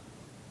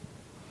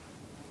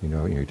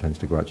 He tends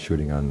to go out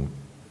shooting on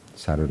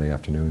Saturday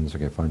afternoons.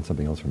 Okay, find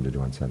something else for him to do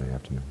on Saturday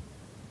afternoon.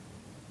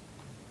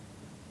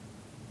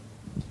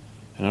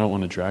 And I don't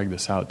want to drag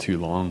this out too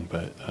long,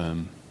 but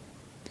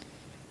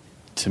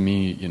to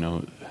me,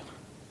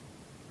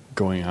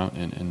 going out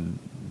and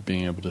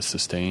being able to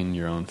sustain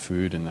your own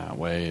food in that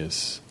way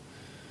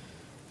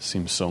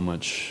seems so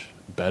much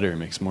better. It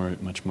makes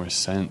much more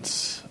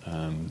sense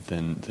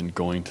than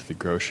going to the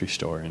grocery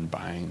store and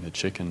buying the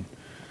chicken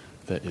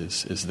that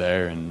is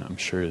there and I'm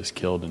sure is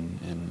killed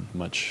in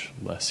much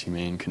less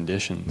humane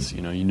conditions.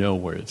 You know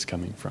where it's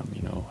coming from.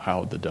 You know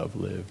how the dove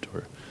lived,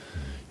 or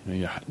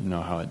you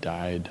know how it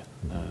died.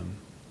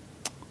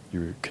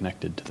 You're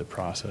connected to the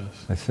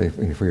process. I say,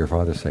 for your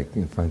father's sake,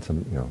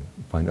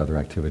 find other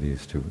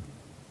activities to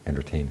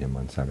entertain him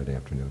on Saturday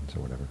afternoons or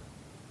whatever.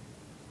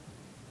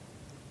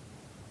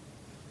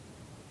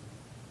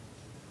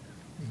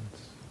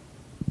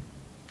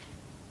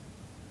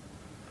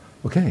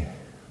 Okay.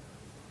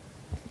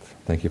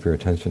 Thank you for your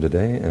attention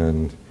today,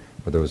 and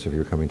for those of you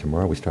who are coming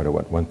tomorrow, we start at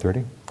what,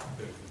 1:30?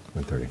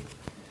 1:30.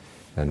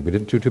 And we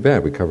didn't do too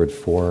bad. We covered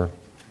four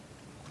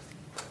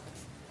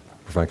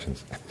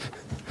perfections.